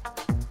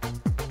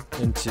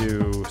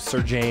into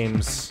Sir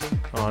James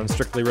on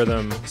Strictly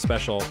Rhythm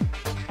Special.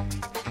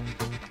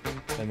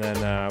 And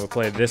then we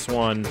played this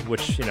one,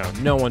 which, you know,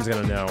 no one's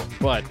going to know.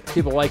 But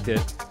people liked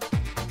it.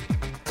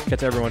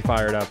 Gets everyone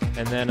fired up.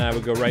 And then I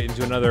would go right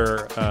into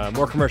another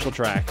more commercial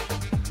track,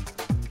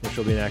 which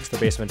will be next, the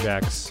Basement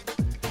Jacks.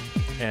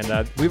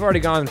 And we've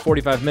already gone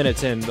 45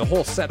 minutes in. The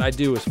whole set I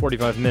do is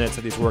 45 minutes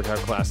at these workout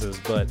classes,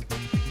 but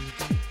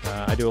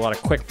I do a lot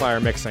of quick fire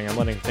mixing. I'm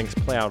letting things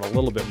play out a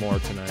little bit more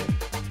tonight.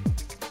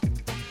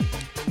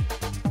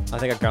 I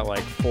think I've got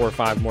like 4 or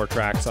 5 more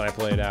tracks that I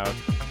played out.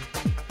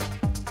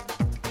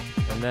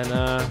 And then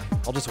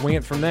I'll just wing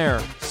it from there.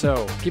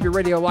 So keep your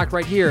radio locked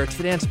right here. It's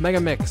the Dance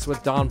Mega Mix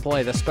with Don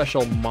Play, the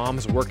special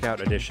Mom's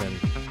Workout Edition,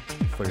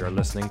 for your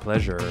listening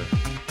pleasure.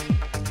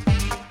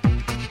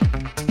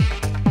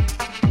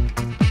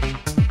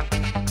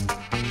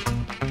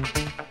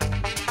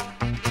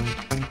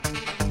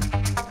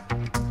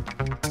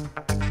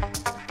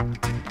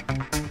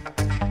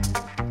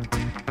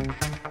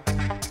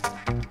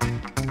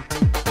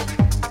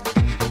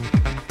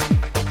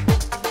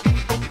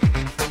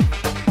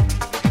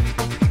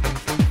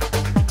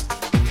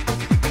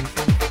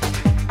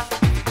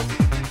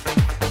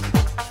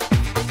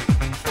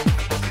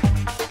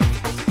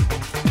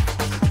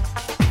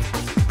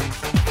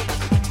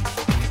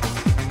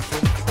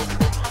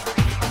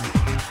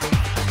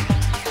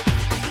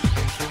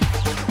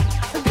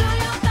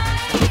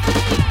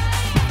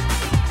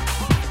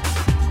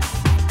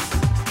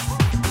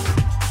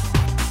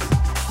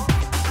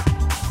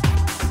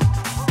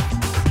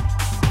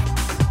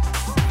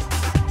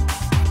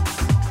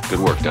 Good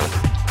work, Don.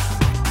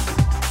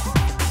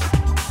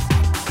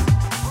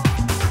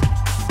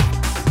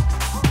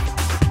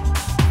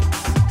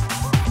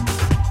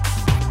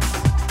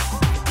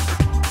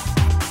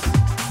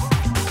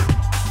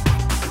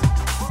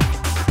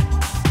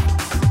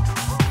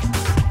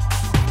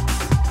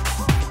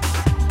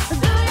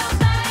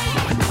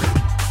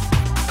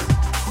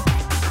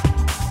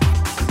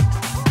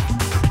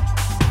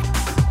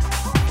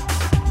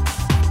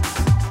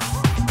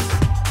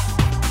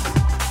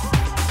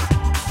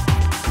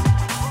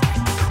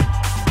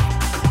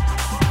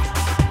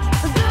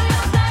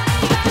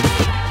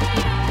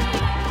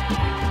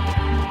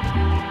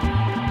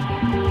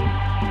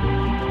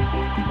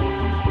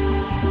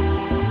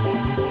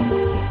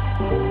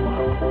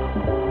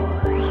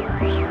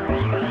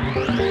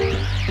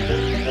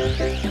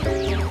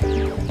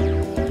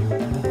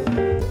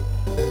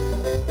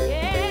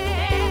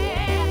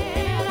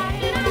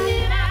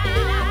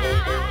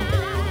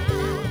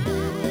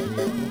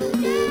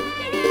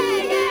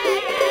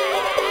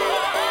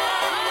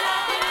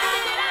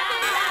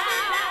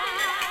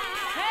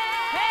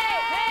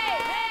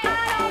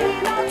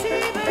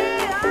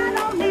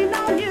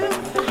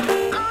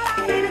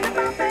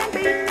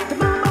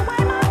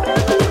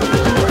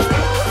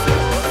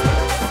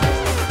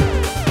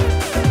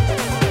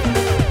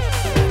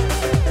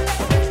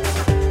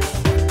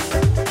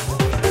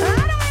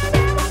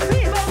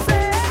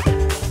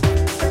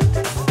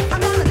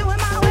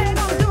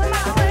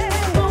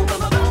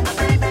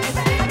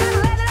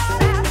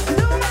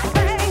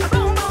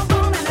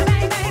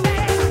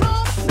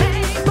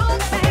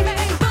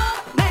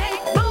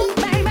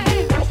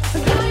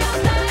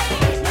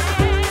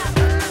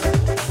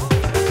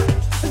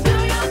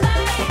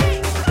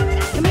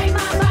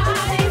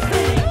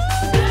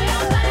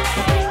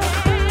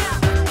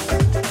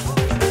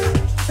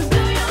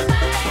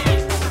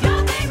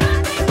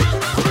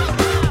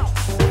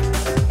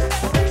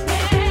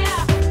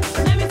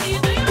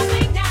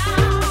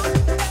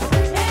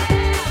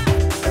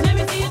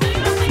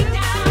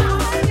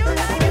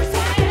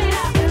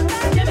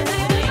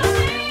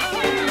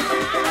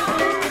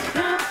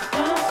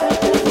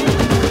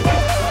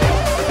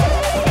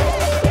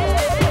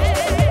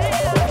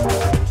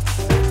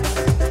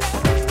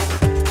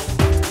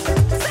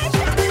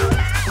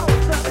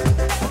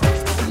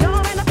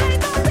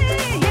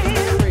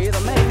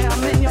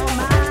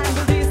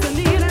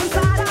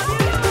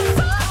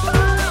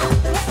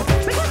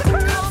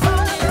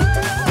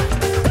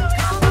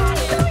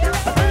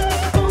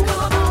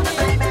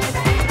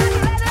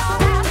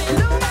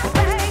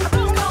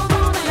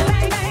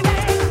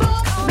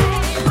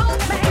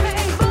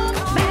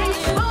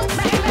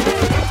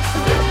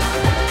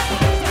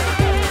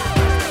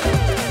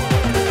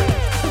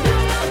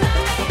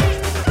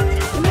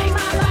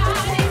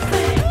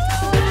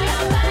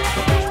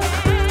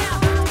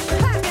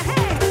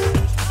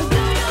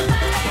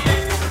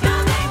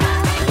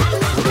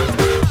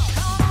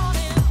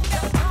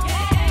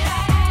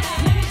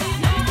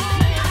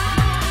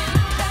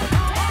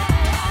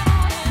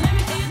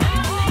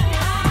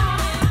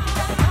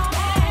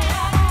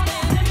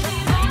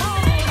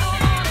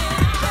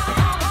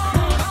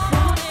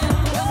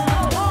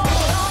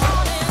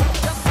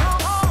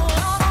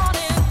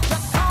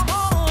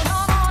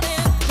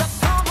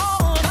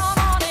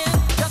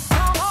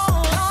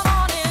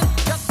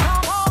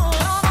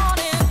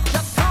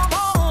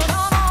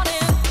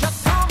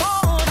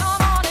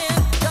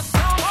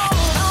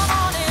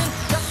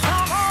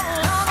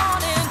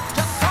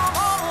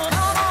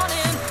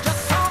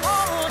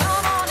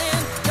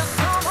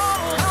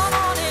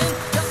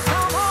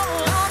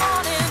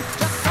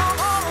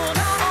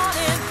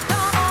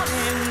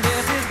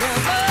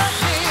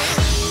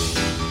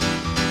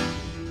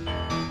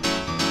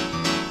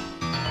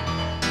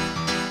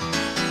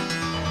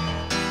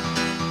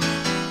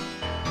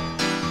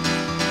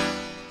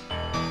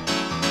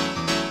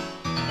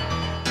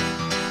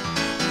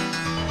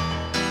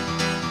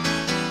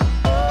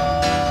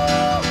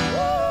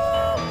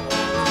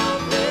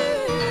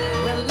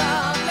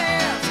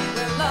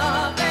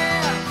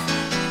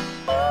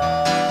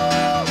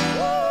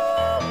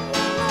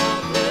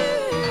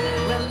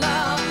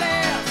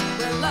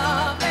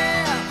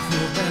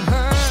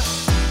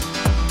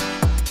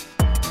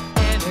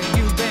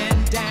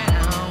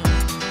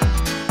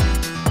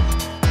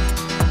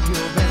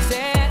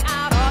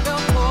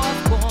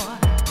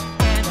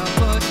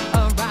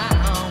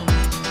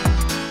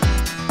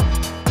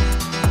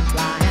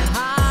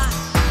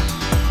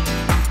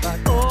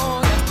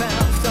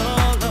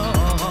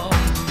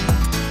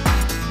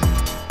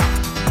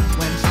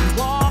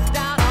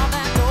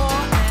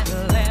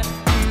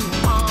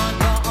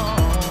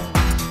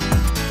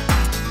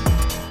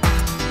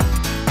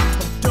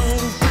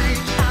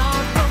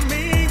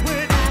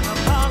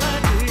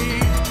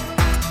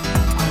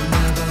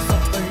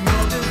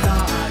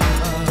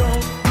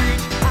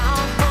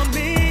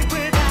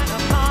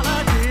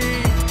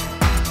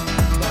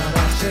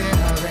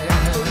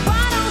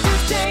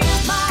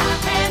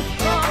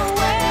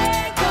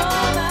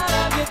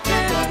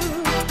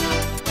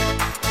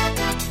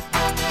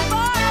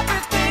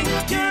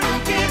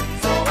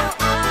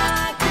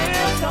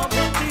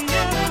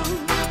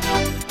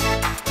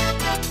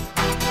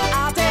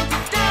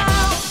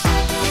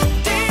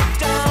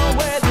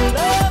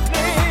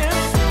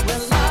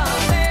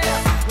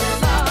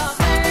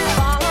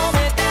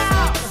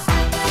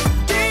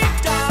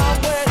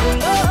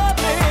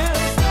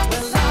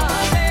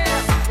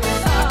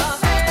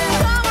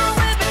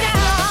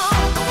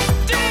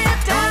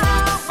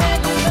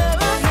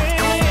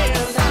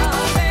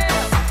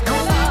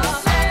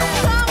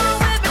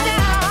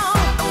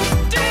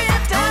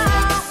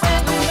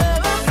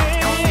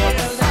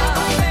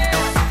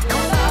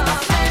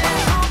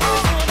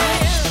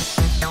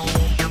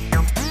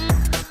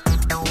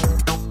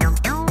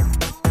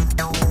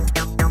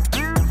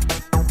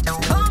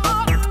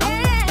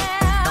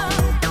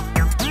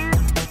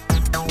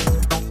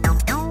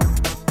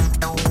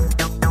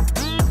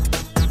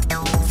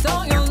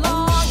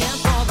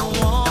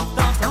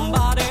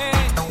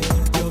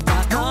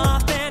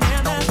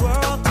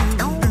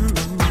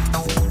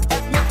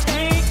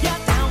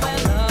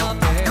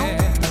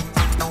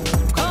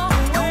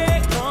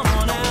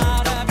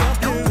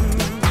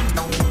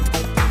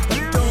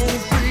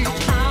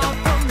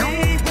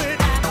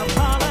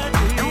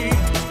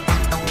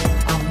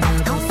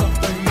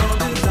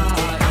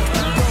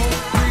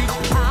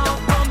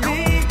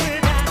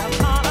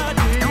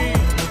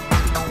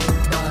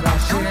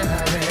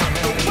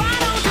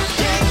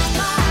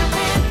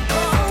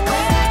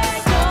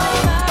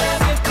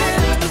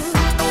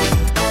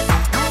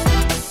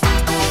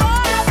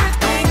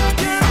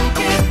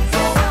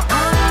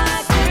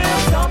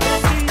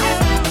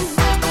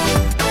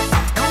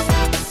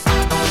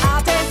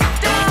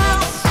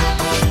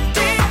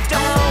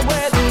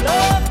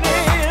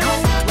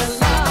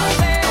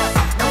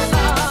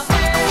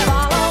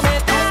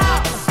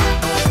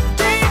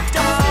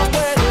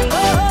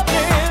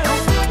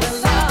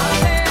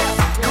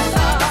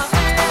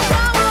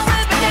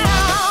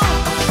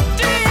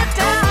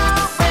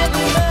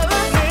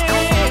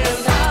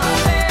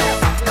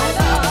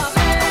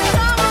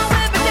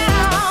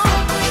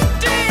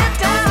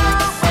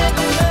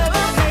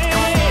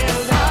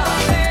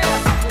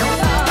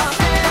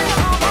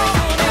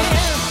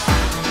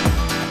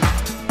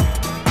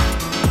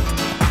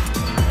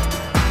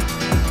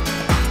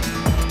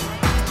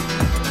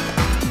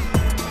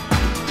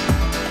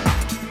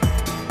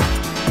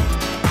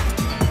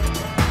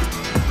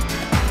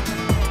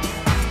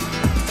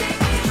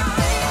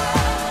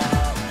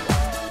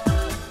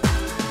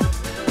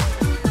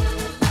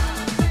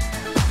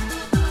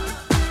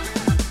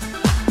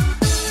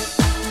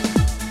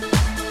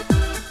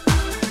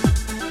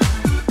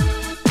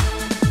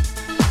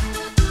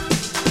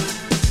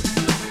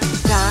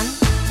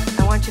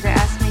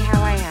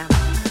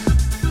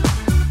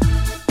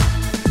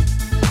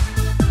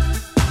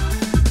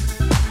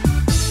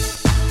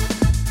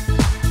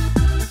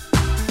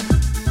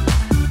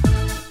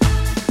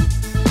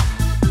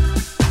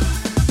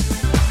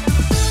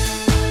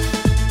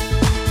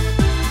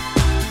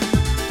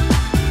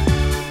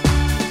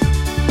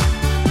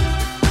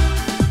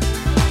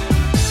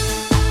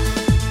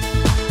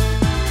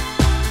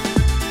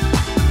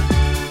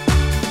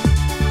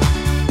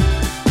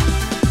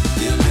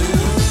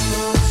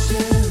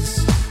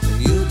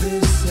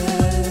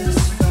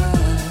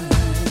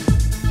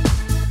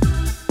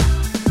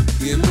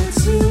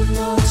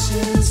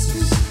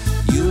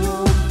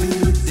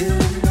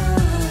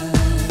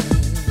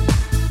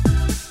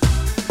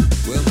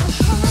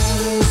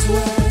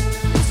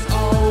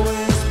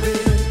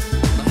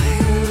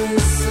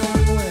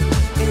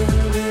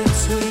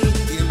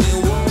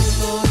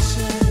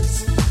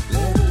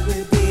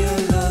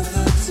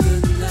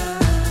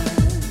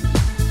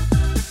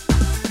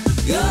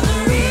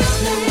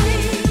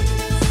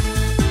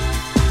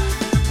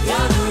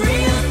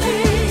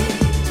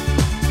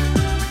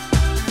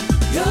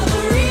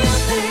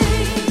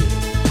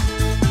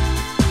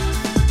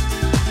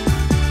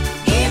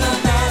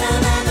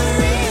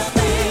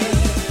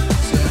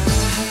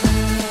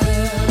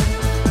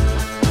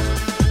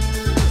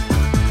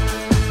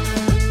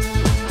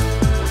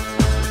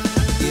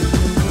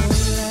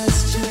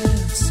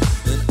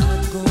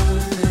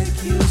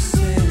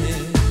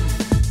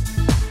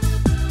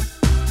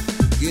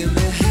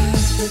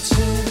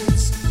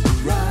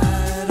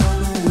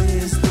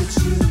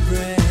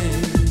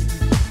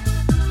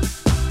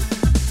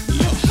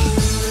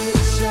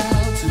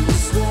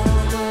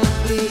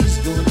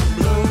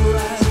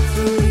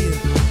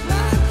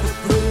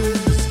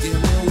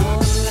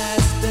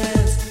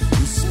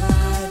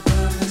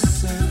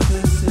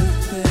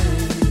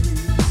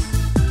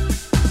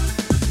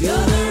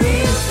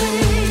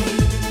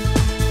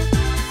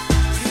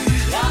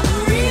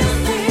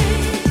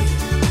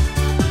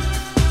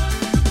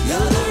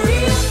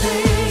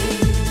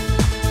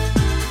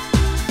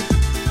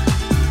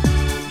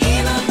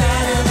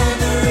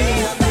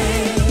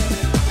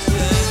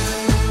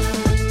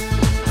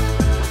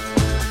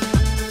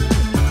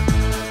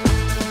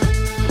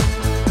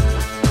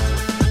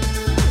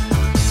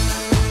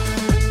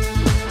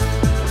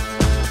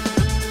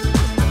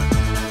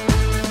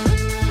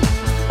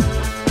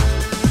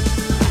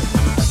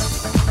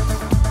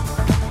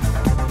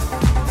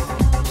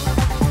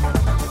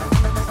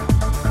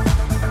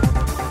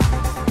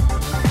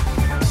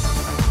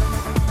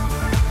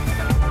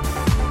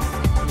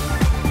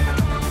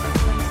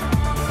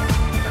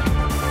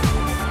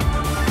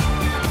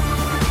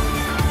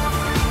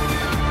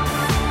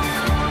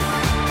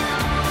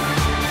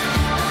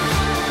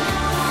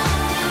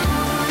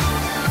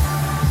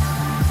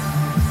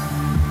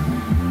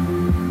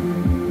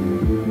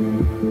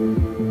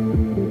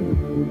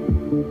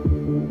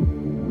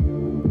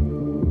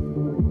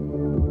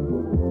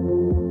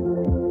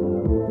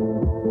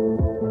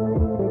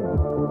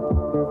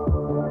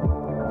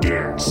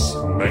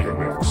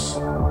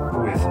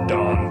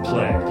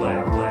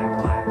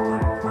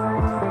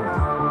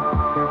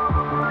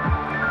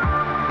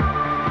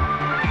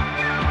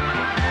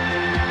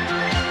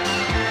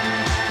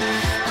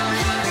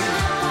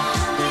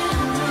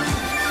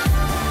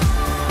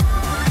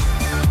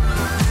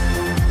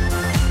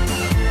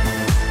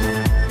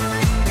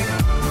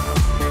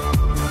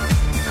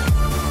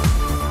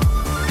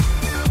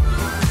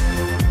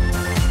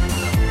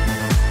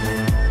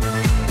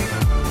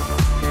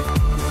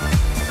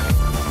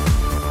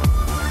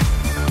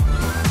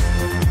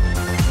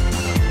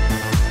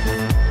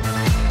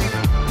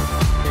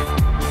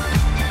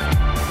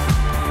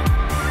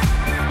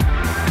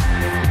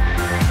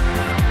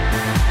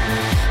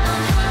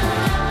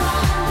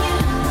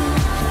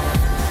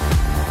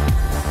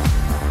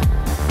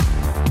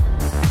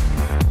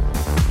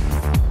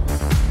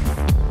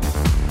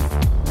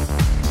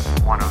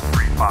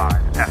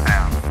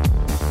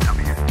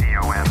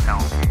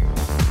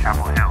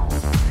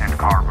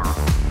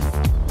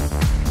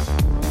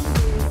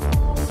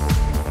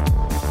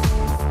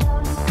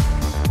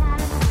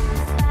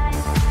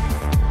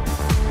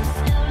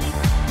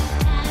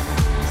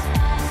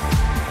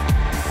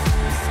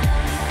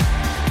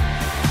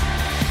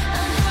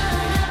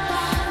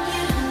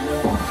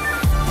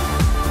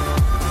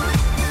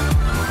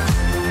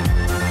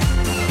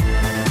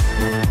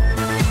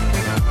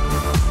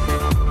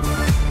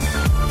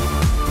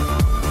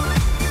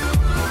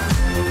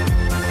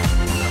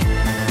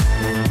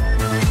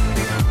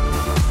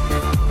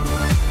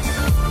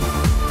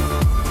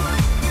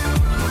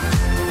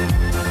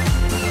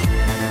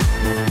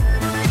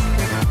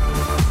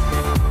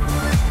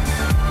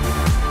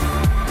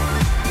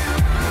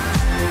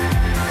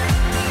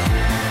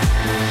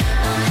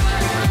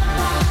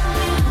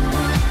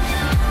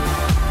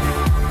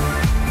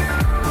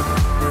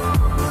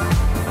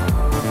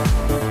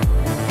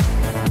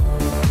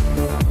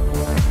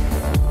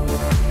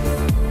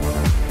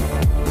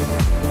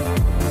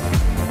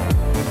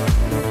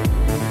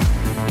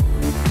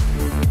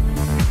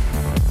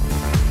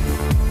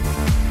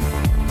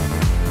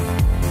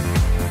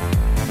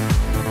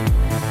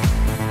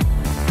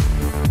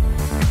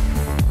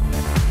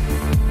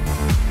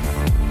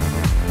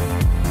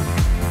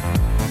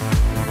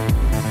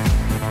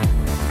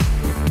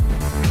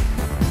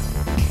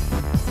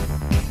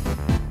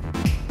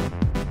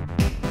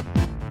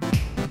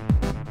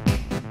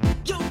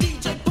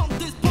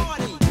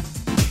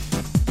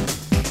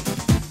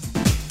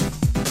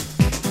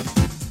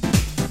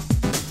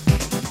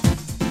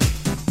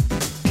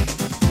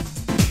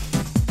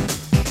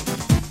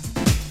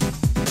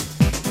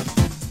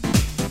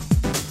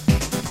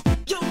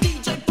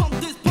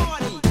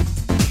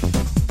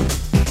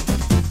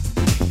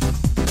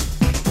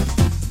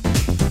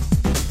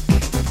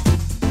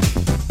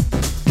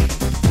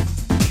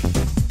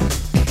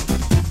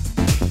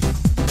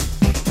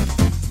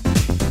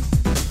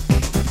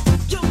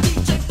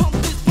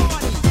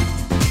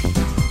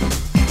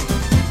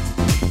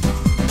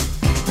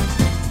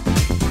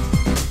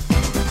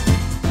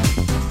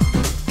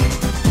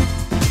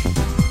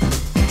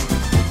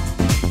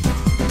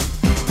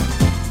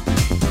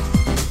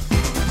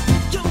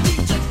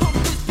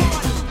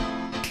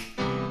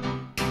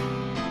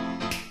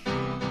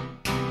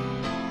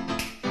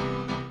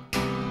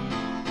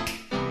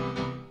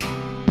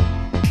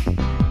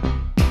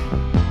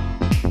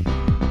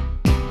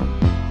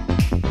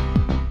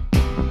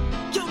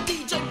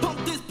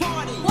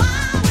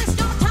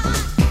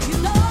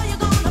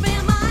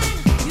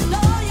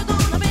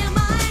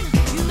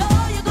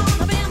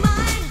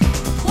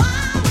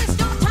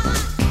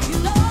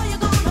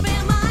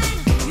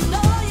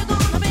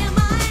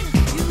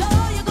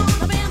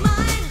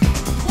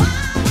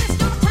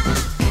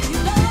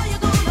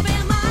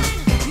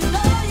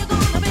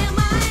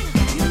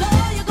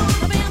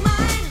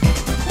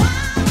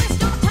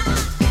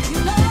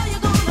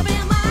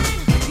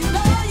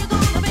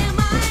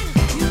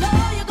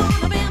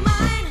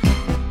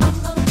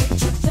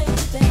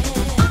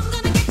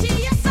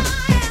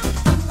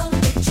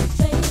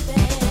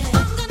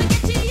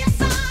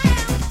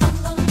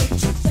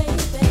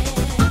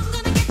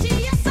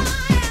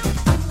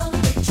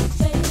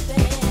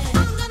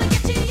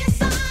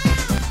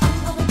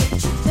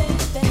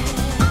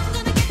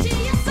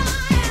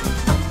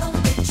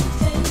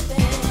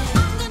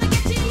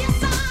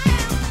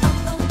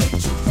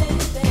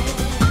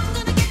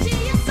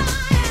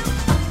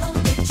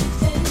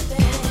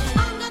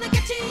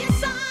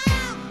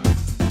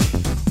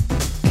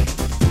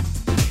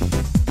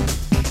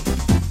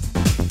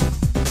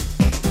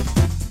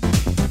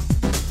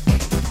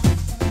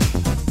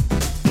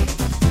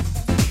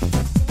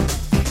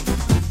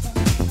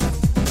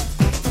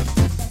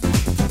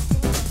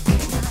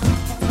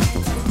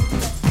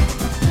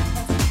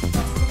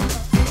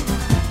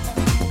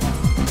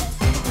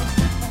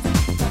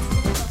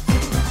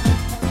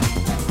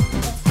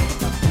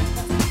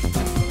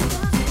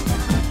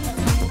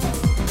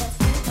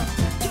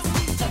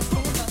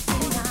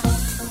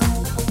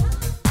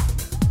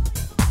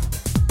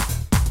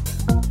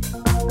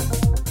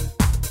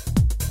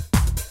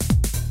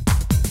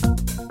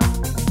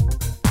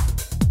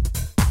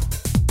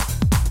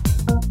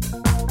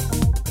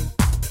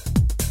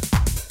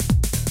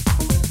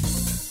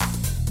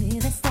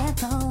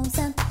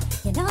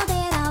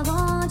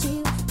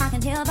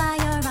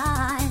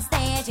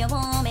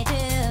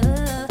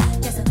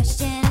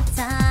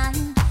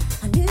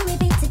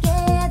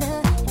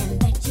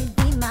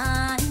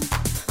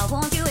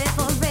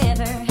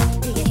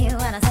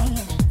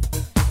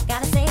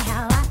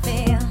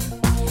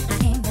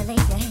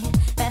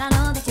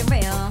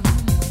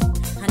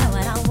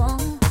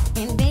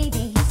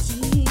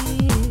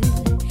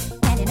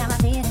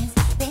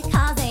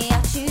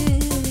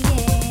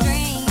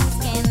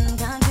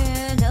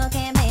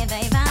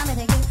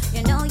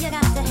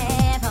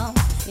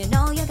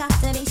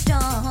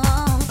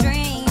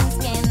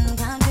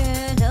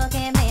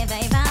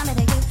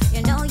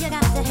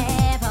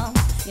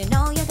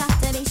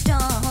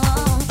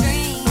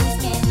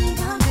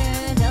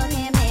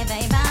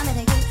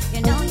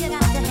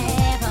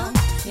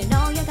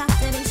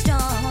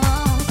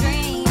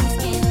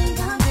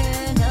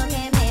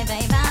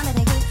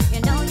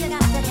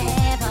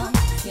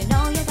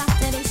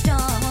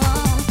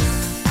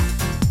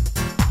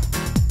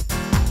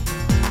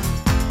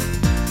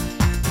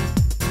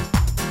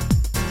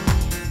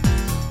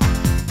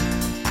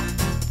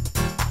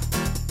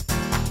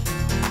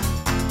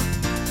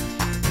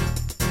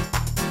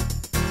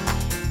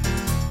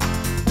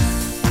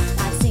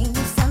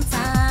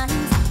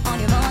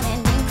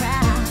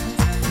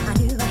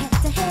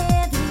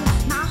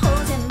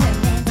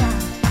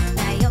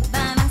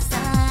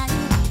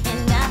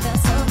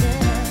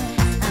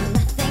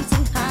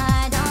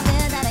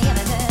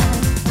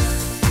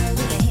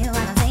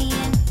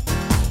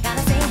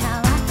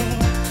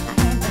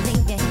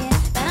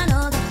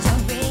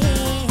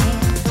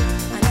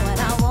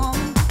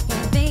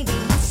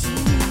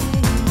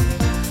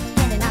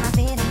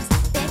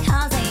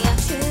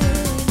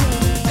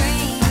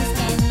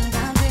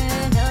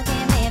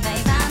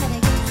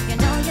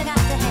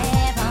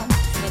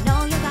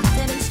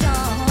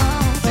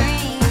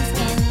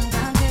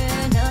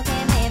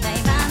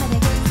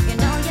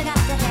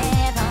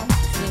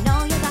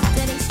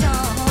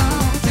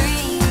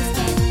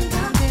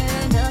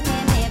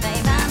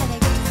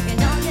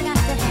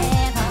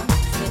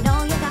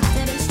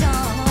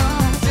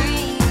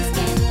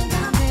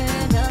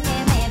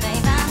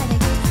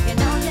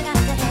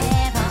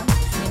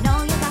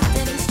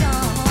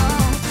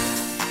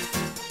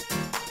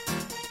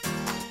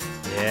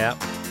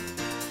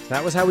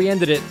 That was how we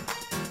ended it.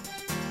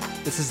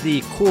 This is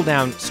the cool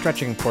down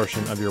stretching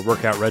portion of your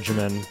workout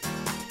regimen.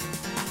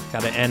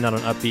 Got to end on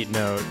an upbeat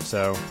note,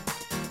 so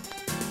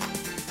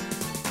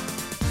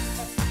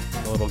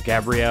a little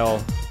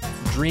Gabrielle.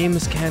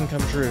 Dreams can come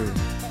true.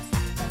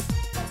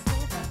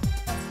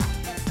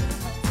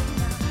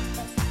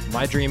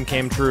 My dream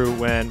came true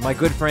when my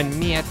good friend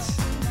Miet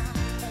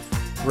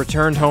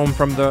returned home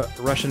from the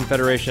Russian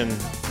Federation.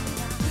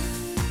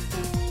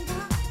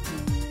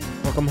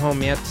 Welcome home,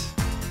 Miet.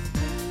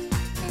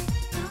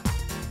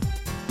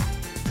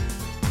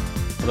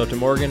 Hello to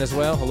Morgan as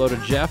well. Hello to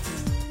Jeff.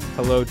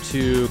 Hello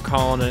to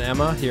Colin and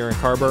Emma here in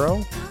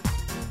Carborough.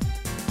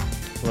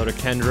 Hello to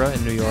Kendra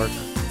in New York.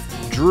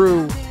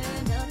 Drew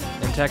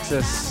in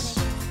Texas.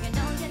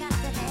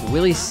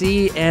 Willie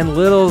C and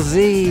Little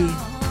Z.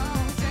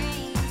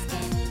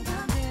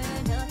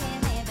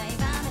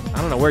 I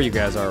don't know where you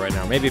guys are right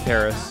now. Maybe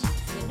Paris.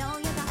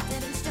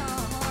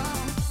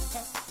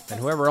 And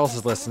whoever else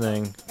is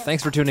listening,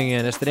 thanks for tuning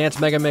in. It's the Dance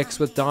Mega Mix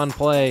with Don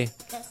Play.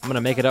 I'm going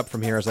to make it up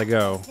from here as I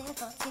go.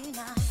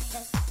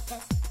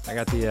 I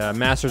got the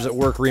Masters at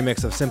Work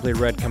remix of Simply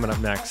Red coming up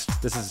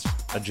next. This is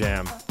a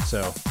jam.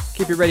 So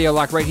keep your radio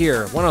locked right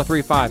here.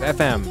 103.5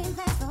 FM.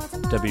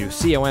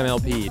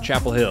 WCOMLP,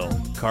 Chapel Hill,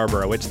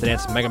 Carborough. It's the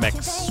Dance Mega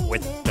Mix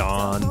with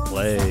Don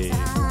Play.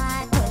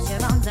 Put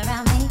your arms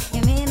around me,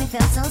 you made me feel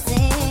so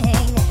sick.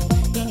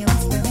 Can you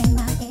whisper in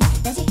my ear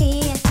that you're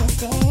here to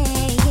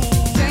stay?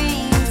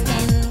 Dreams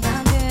can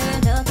come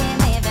true, look at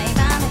me, babe,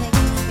 I'm with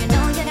you. You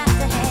know you got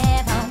to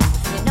have hope,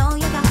 you know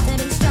you got to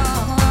be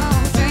strong.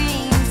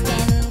 Dreams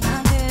can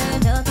come true,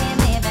 look at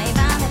me, babe,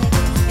 I'm with you.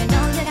 You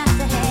know you got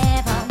to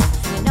have hope,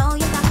 you know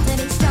you got to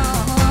be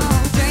strong.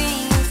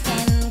 Dreams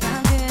can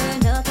come true,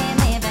 look at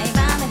me, babe,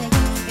 I'm with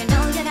you. You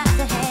know you got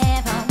to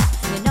have hope,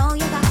 you know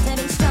you got to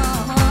be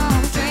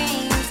strong.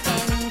 Dreams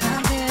can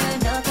come true,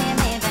 look at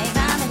me, babe,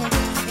 I'm with you.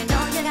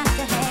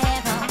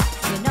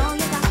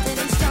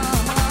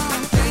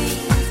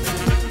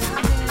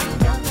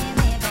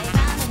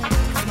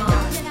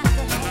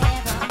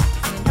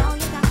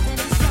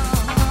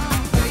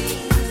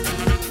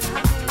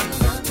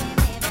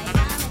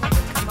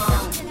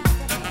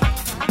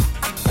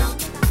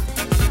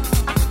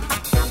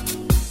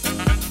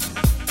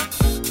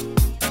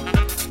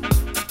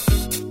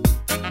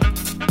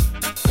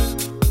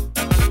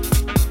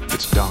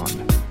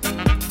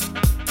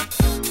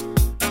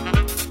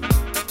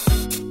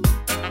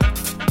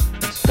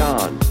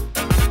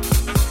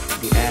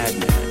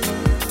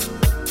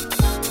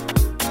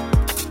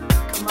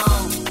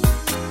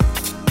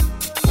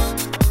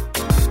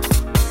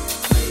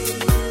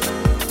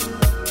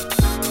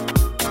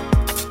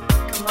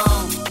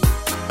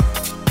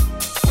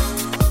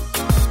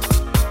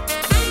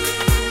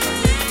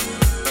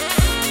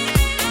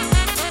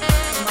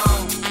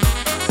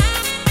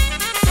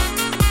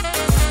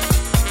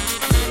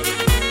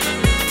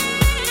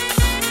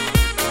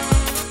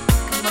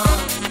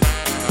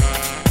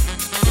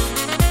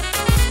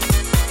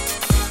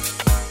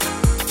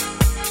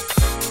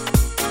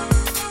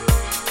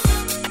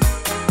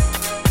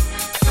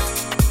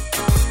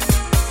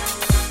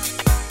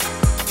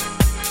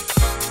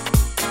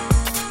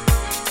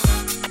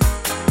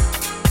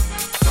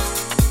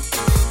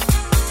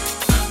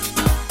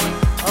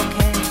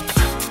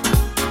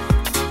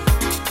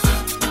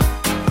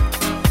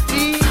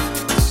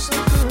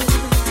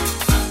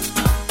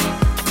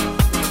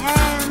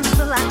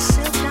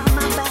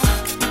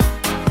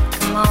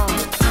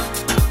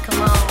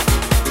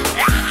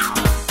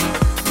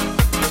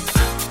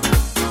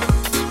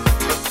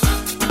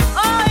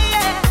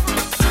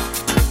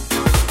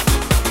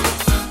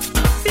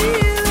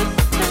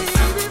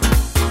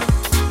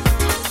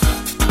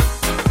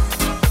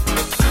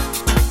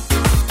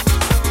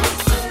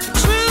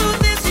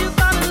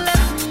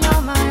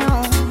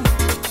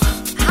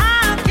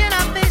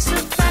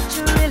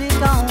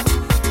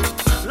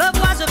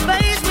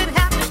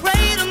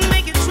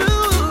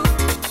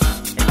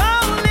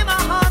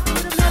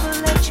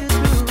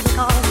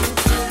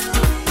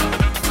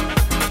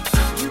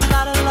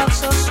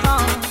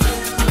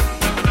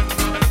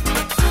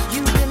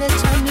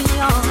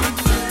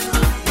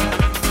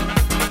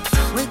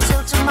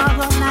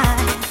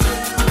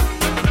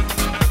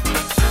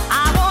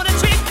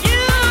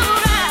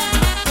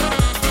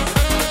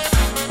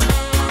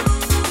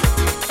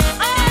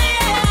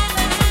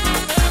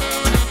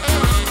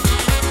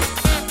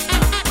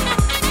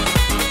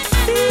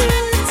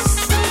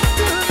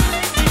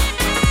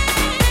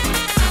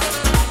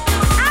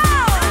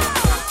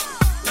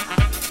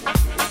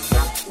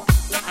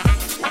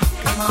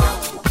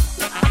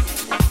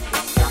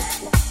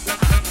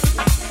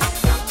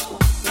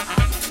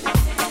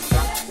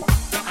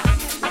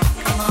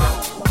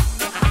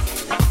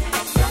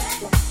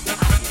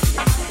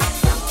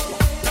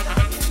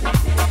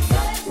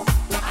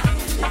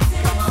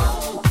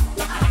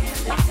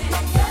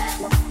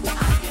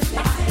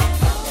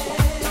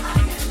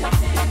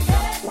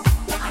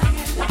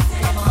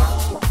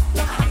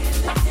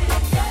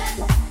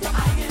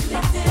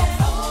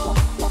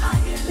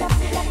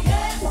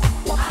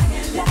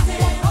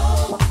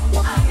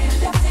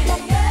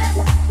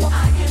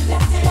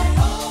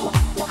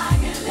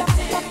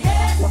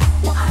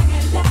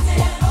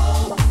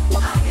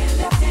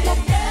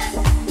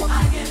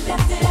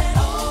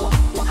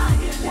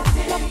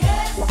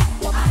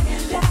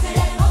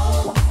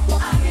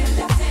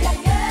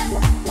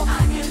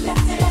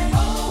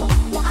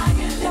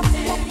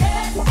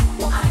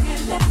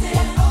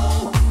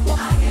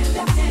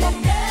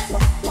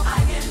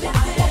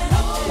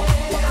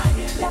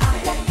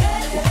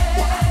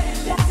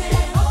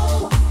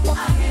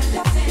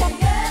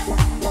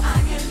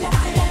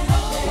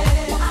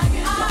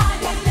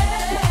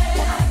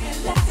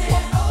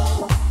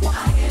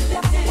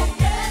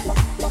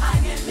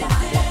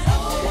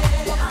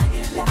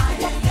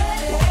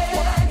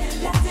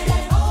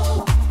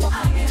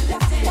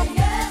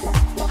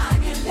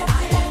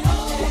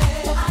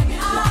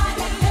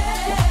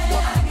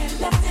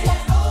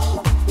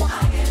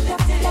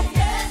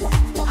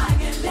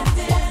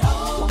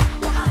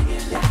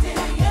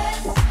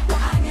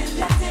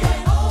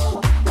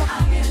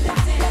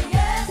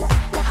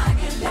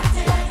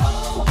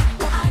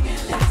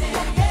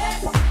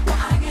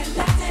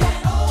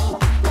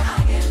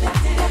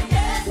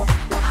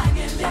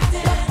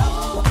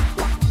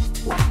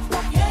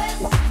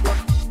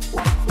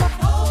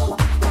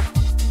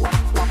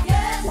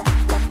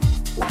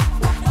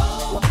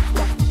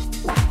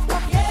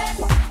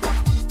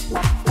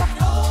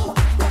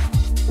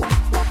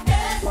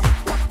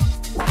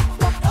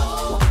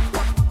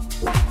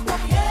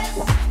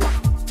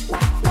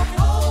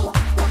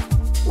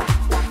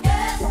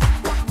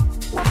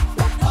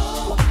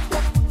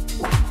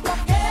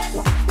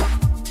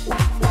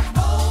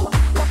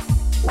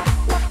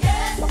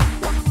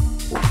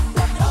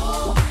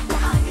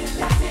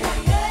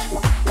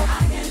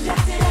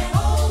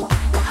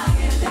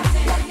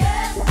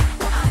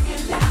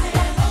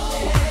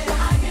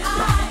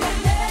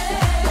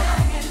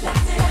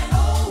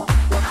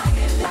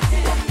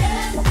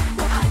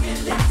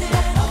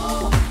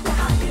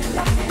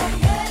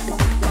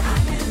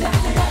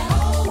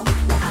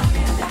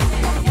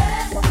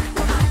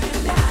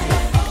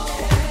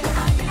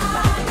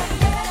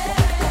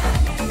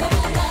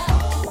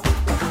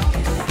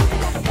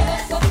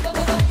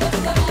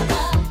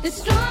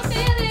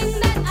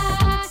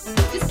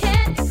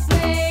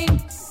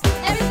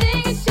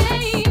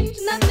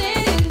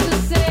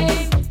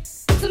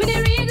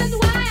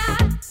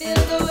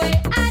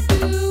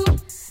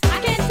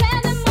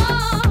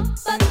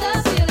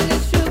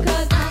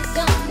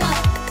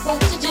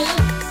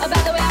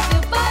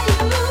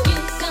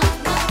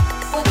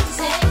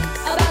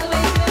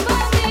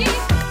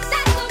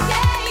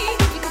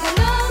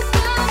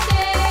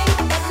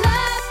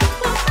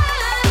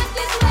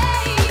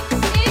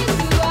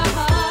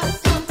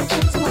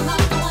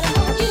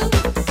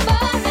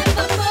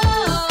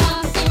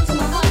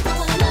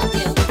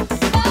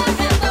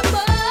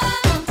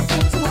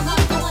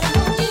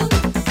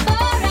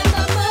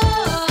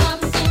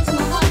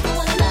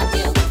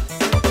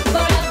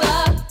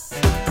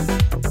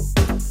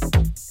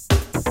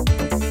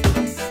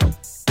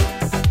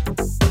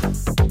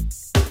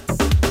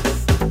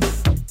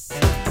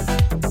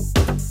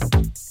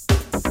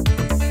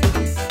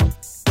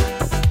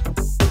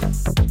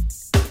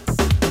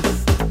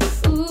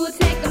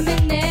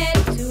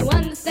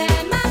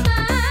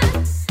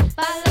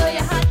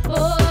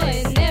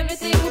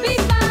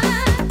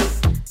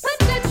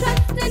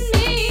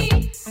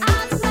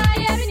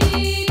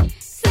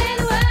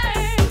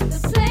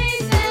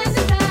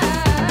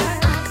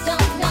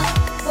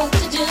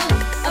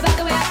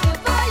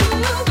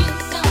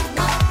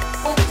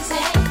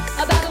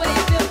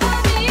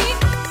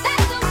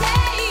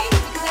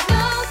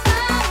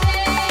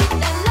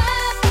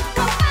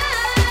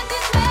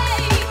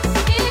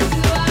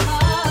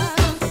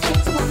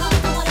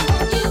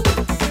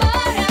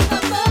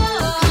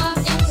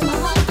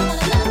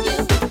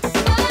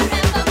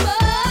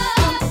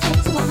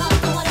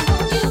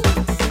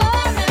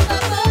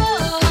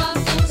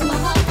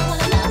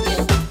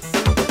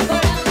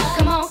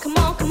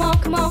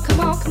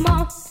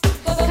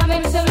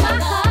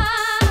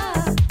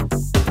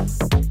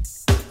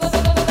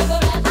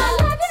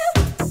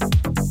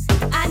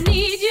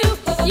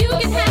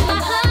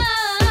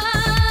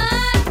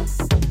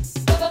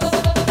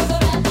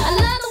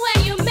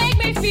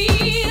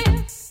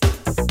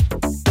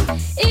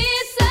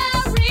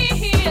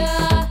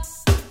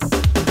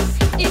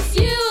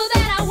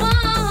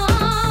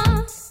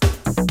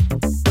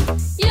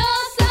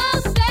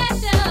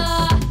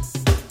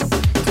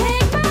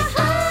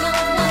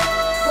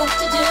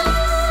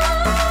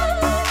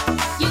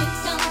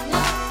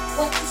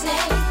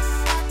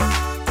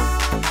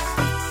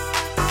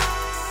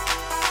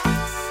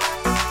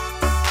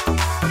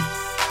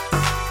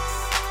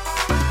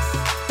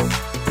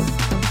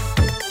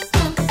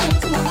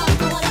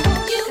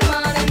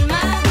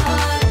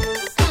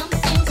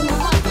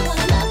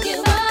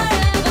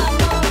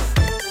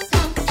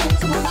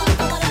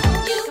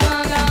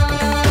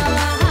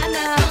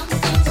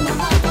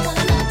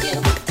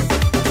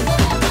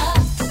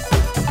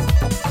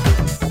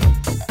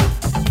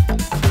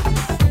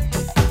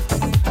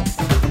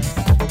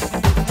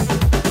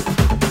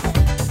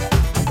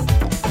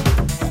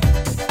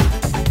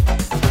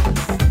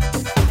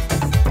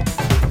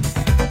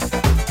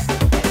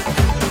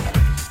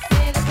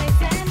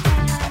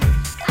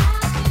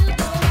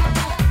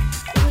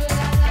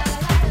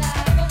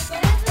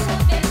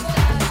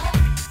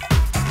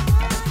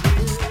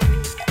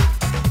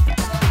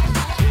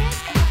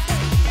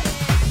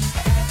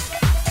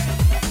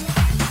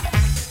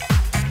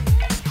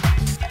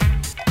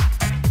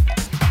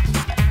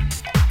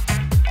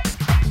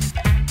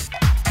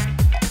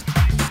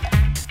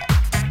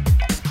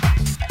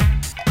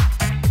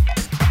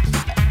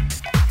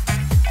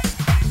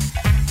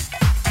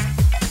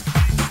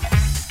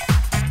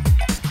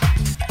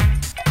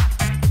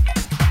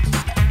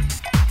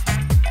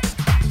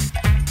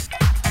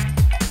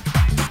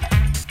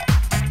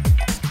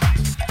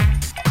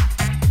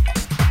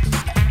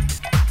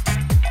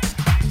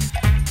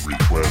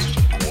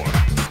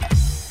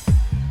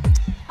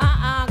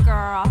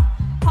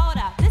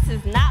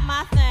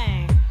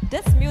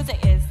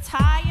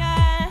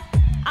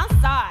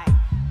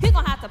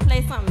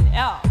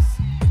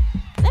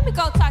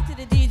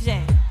 to the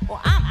DJ, or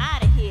I'm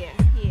out of here.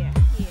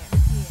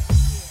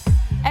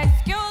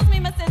 Excuse me,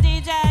 Mr.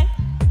 DJ.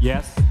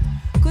 Yes?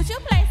 Could you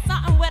play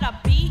something with a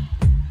beat?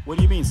 What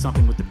do you mean,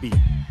 something with the beat?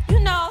 You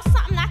know,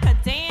 something I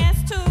could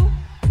dance to.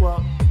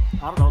 Well,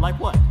 I don't know, like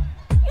what?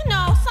 You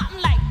know,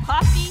 something like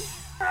Puffy.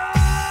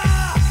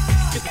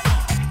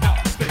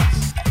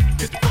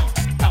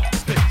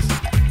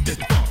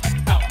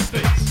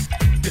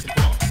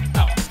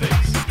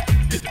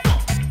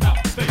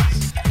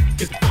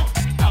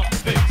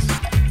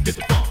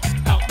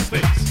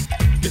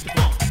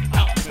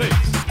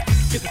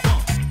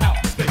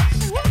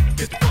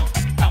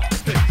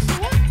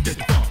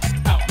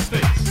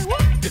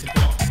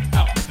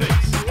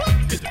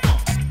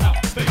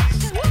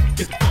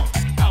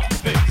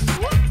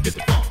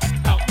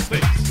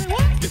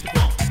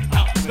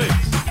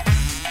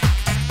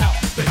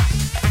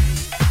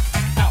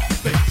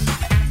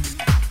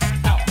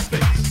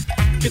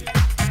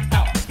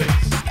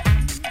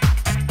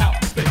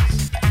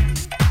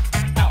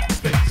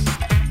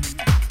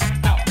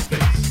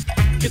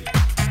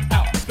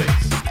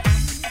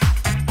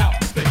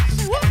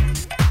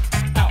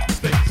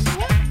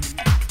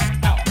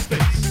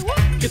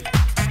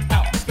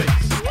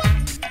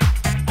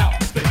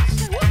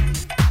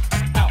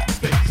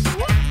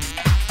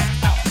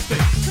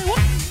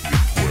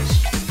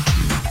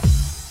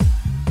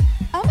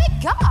 Oh my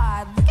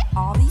god, look at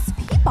all these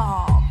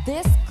people.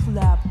 This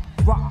club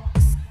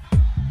rocks.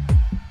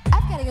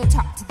 I've gotta go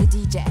talk to the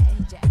DJ.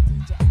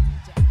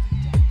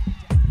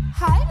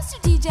 Hi, Mr.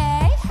 DJ,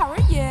 how are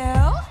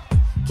you?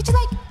 Could you,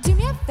 do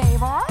me a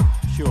favor?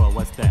 Sure,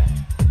 what's that?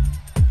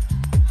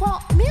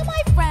 Well, me and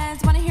my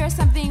friends want to hear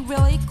something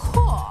really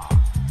cool.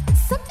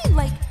 Something,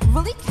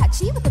 really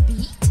catchy with a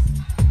beat.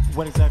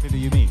 What exactly do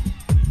you mean?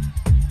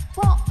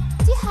 Well,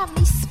 do you have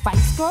any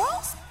Spice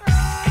Girls?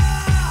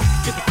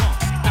 Get the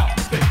funk out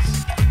the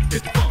face.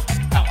 Get the funk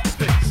out the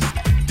face.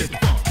 Get the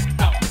funk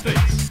out the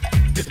face.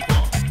 Get the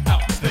funk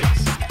out the face.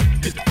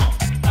 Get the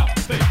funk out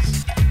the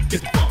face.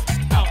 Get the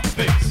funk out the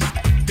face.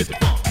 Get the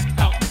funk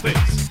out the face.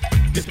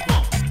 Get the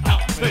funk out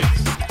the face. Get the funk out the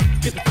face.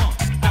 Get the funk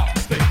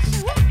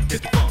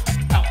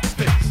out the face. Get the funk out the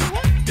face.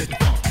 Get the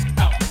funk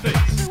out the face. Get the funk out the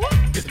face.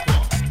 Get the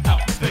funk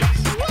out the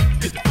face. Get the funk out the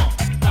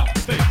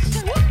face.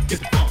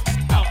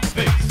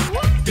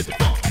 Get the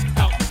funk out the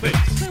face.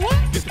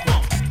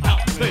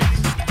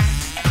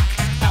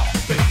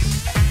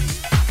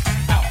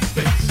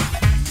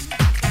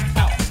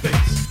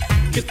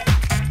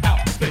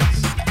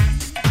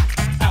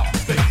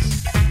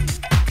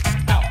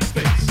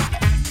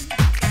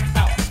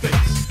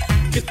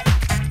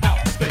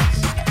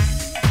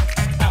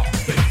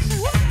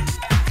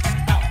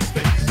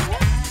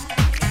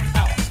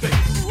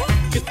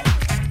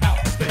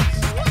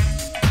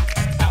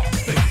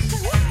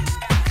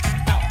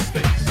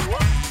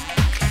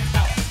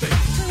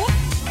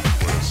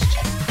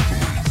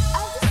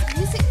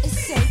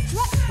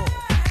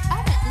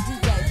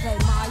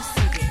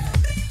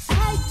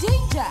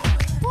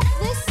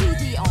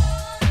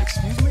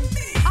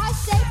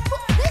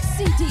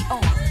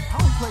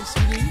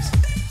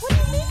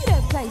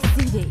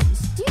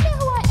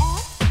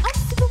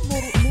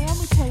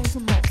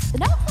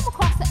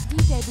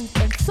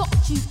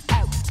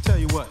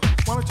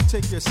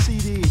 Take your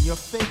CD and your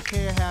fake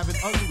hair having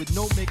ugly with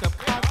no makeup,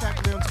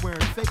 contact limbs wearing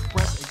fake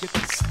breasts and get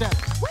the step.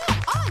 Well,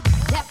 I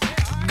never.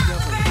 You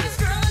never will.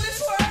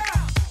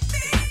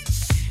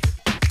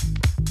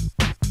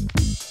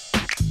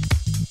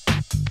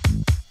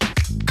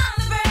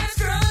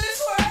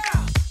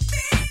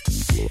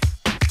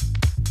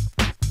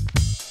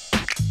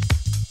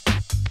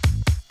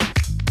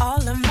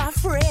 All of my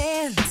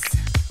friends,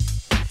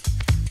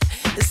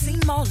 they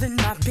seem all in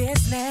my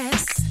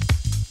business.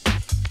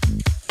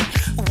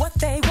 What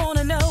they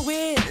wanna know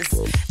is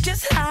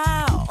just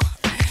how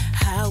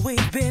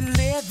we've been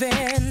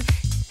living.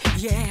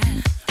 Yeah,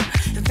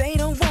 they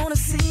don't wanna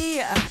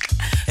see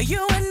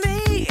you and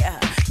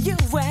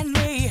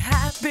me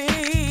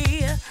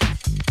happy.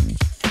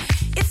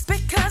 It's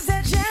because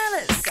they're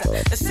jealous,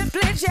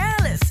 simply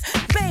jealous,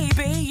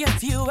 baby.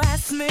 If you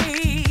ask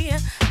me,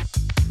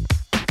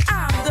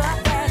 I'm the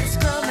baddest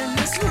girl in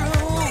this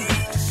room,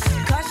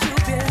 'cause you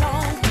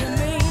belong to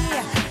me,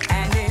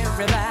 and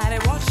everybody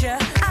wants you.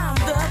 I'm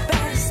the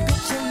baddest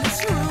bitch in this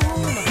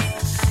room,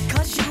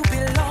 'cause you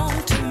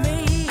belong to me.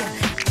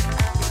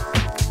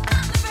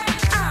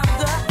 I'm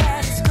the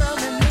baddest girl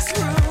in this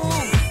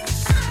room.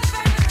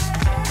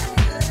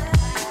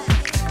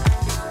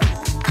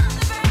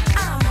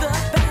 I'm the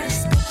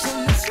baddest bitch in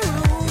this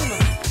room.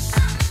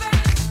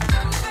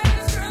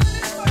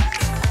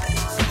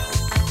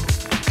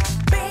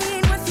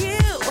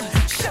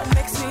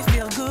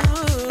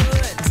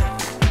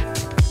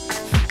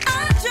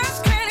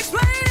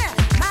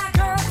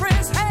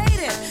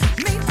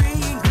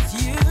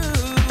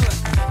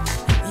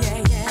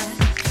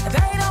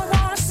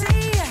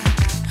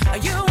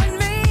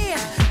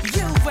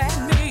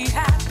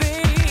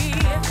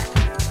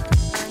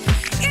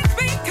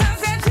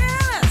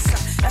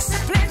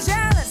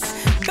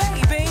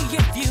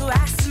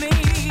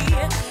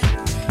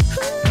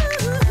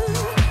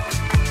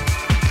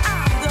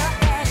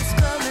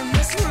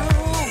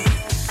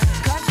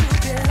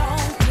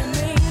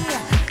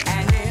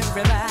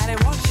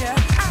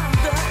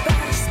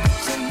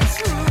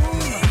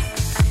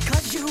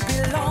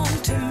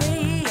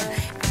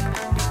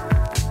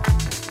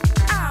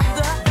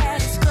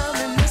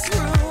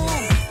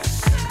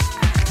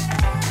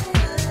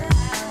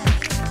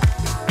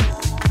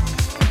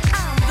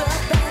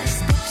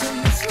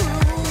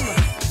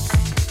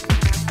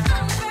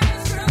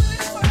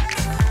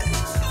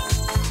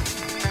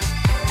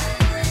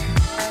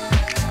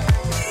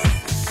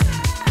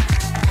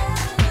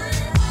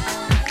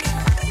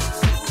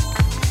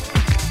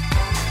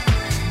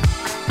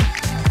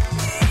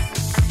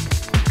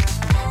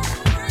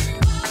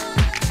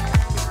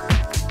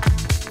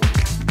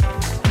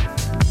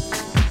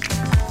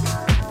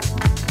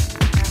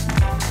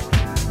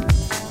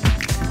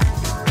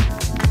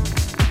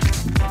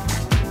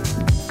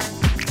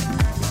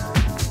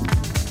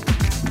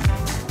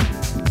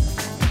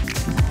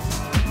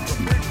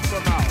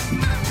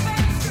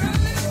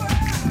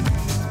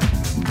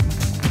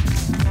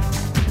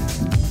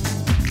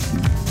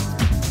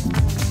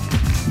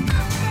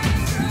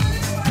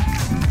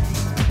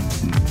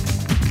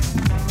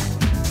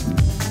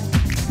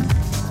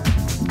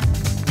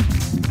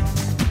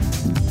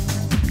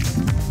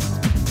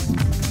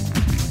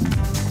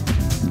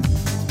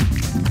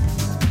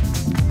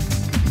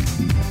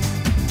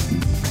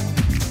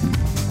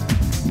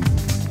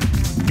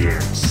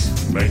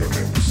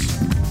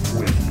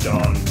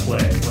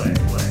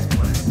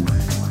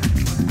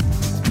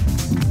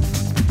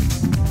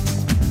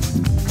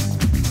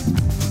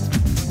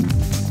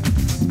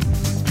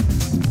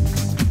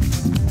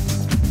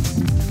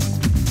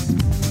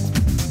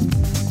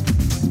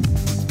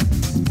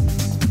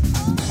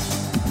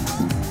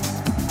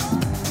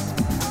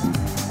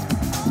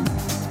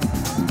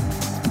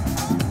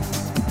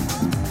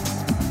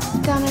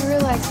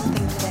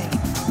 something today.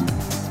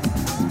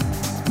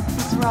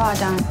 It's raw,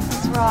 Don.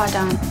 It's raw,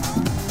 Don.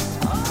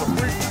 The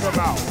freaks come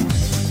out.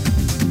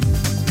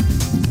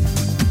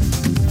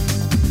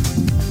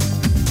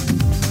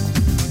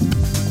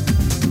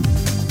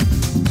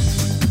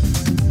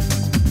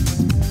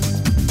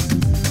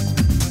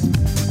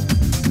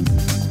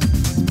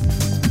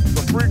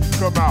 The freaks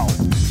come out.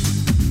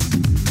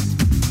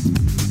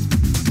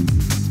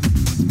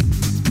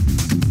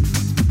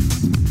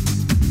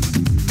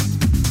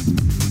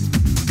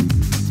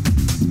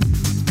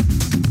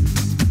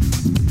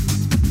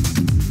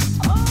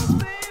 Oh,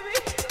 baby.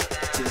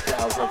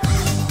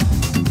 2000.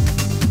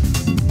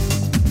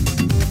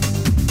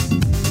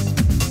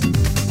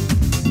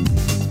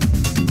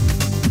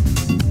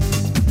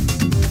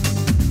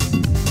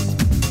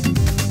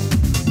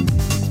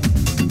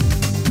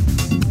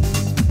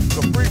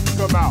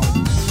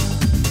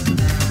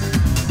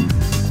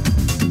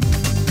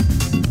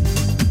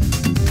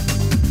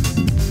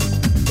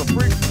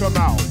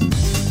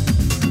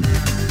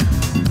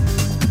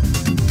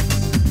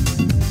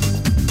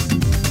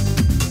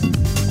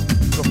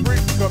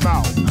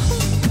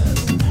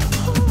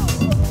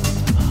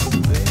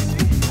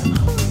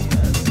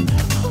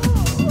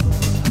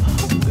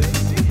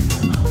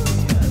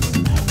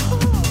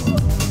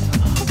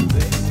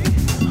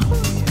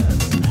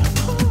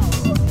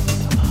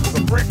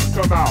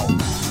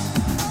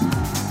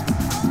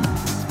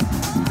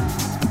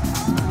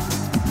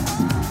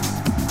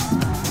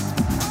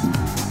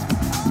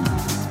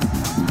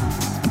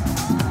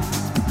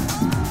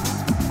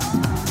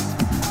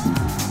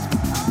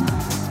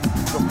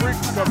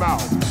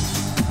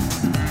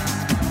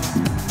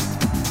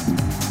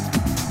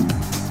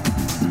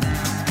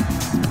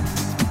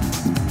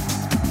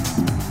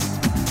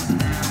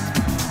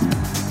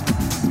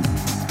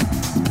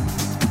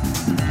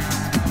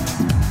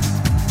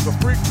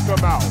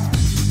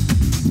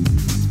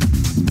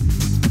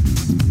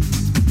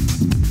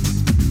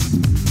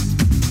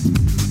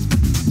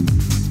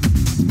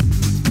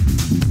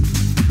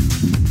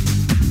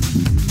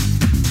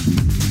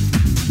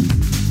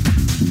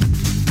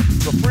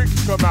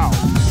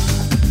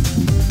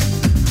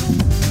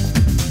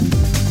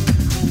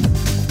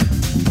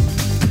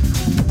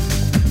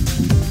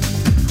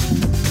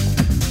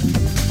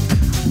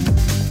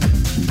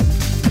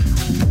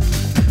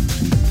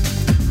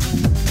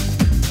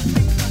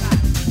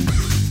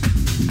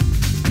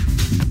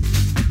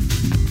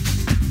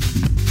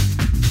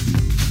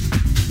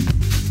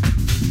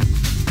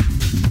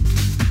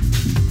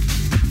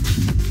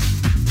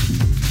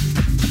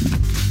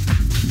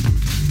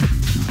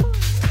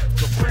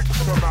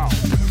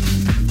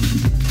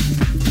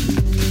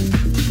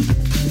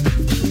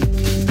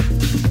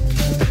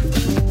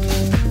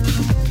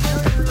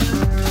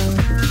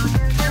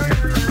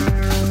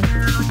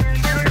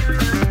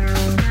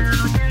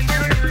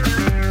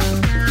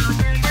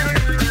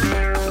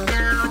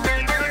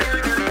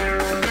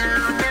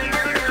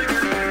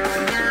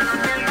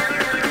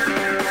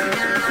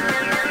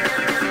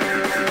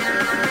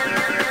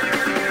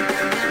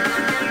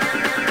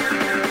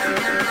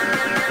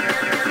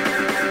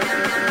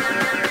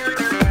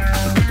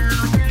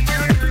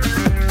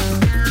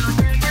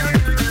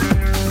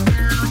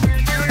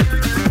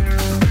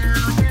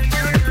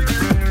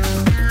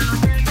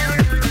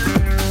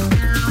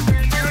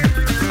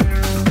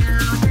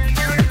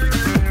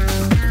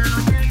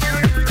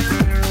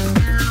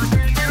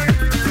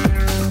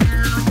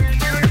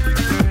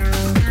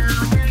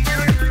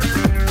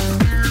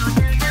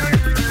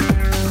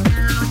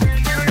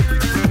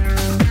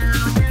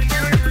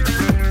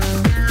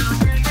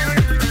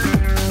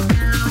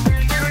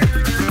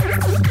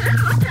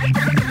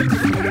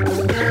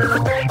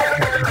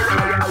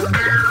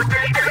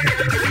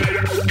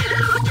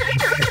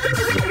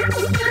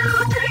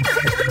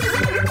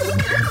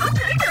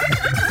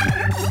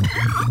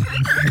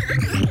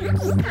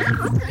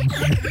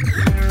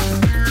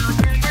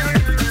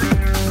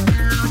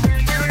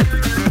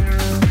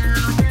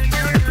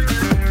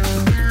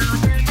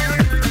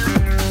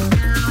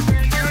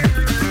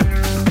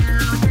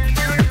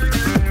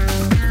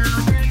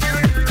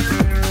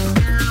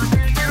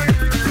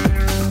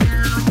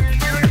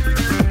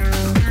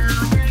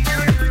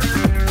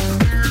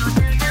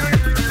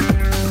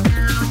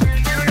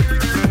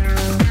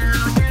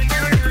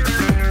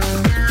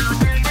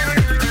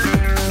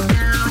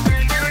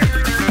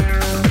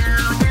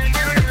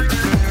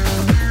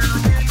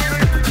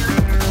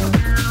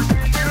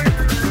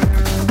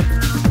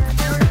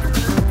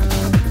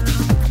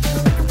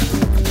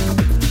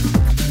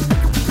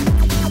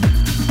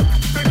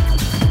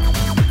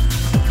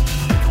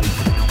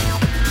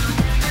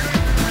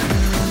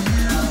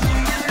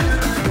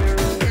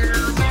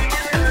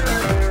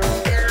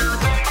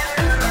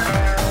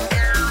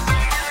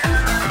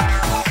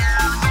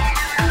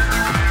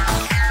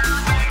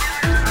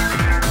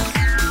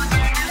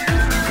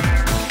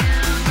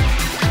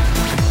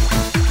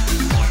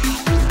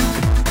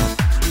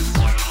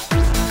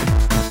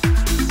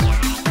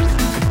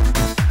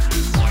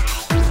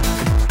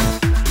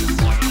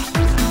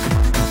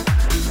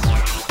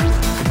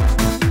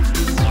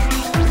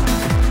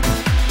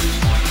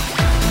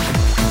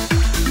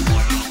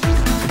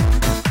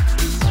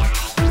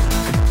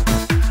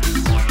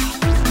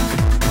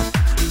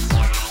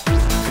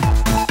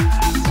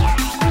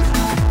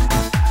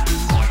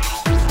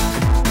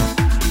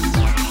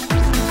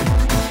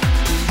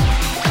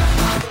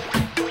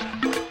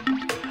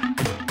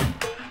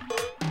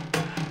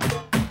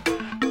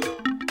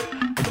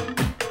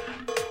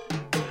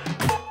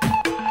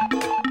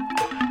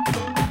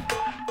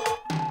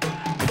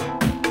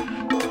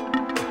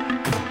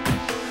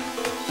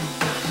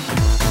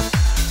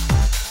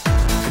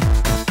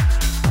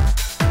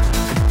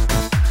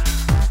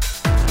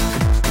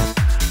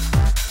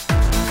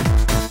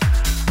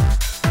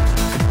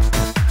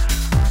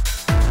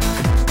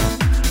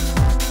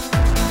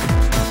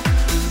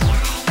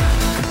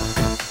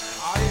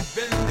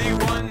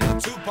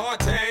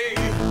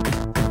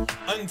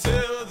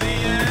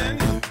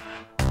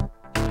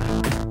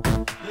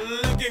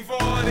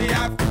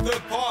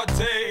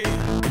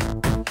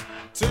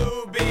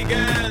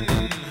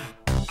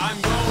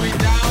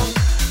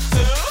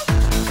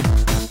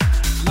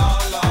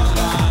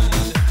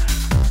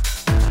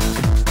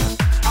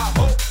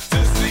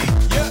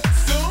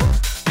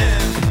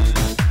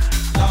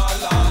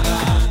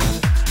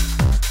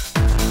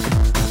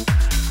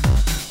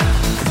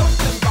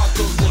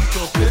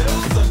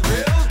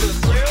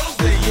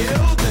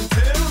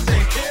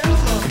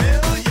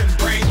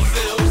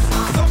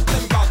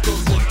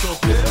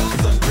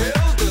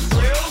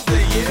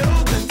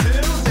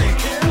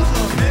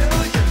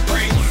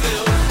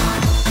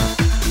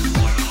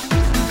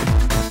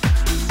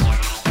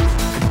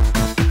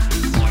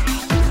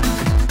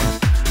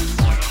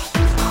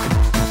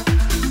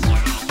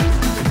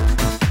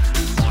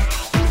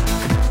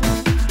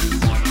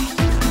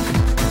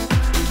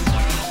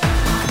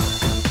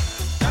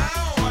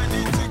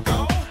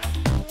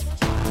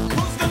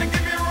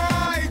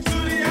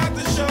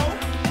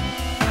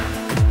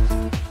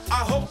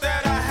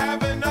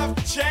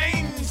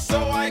 change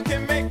so I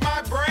can make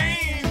my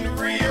brain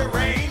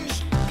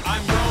rearrange.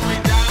 I'm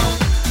going down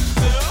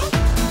to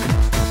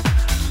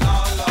La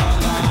La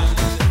Land.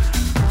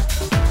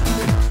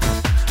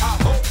 I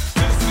hope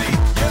to see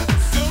you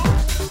soon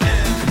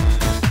in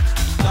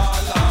La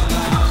La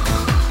Land.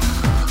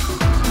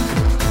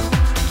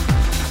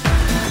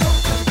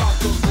 Something about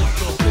those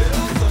little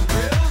pills,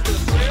 unreal, the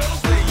thrills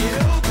they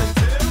yield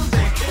until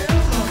they kill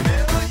a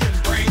million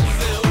brain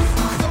cells.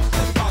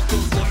 Something about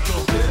those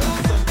little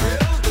pills,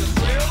 unreal, the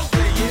thrills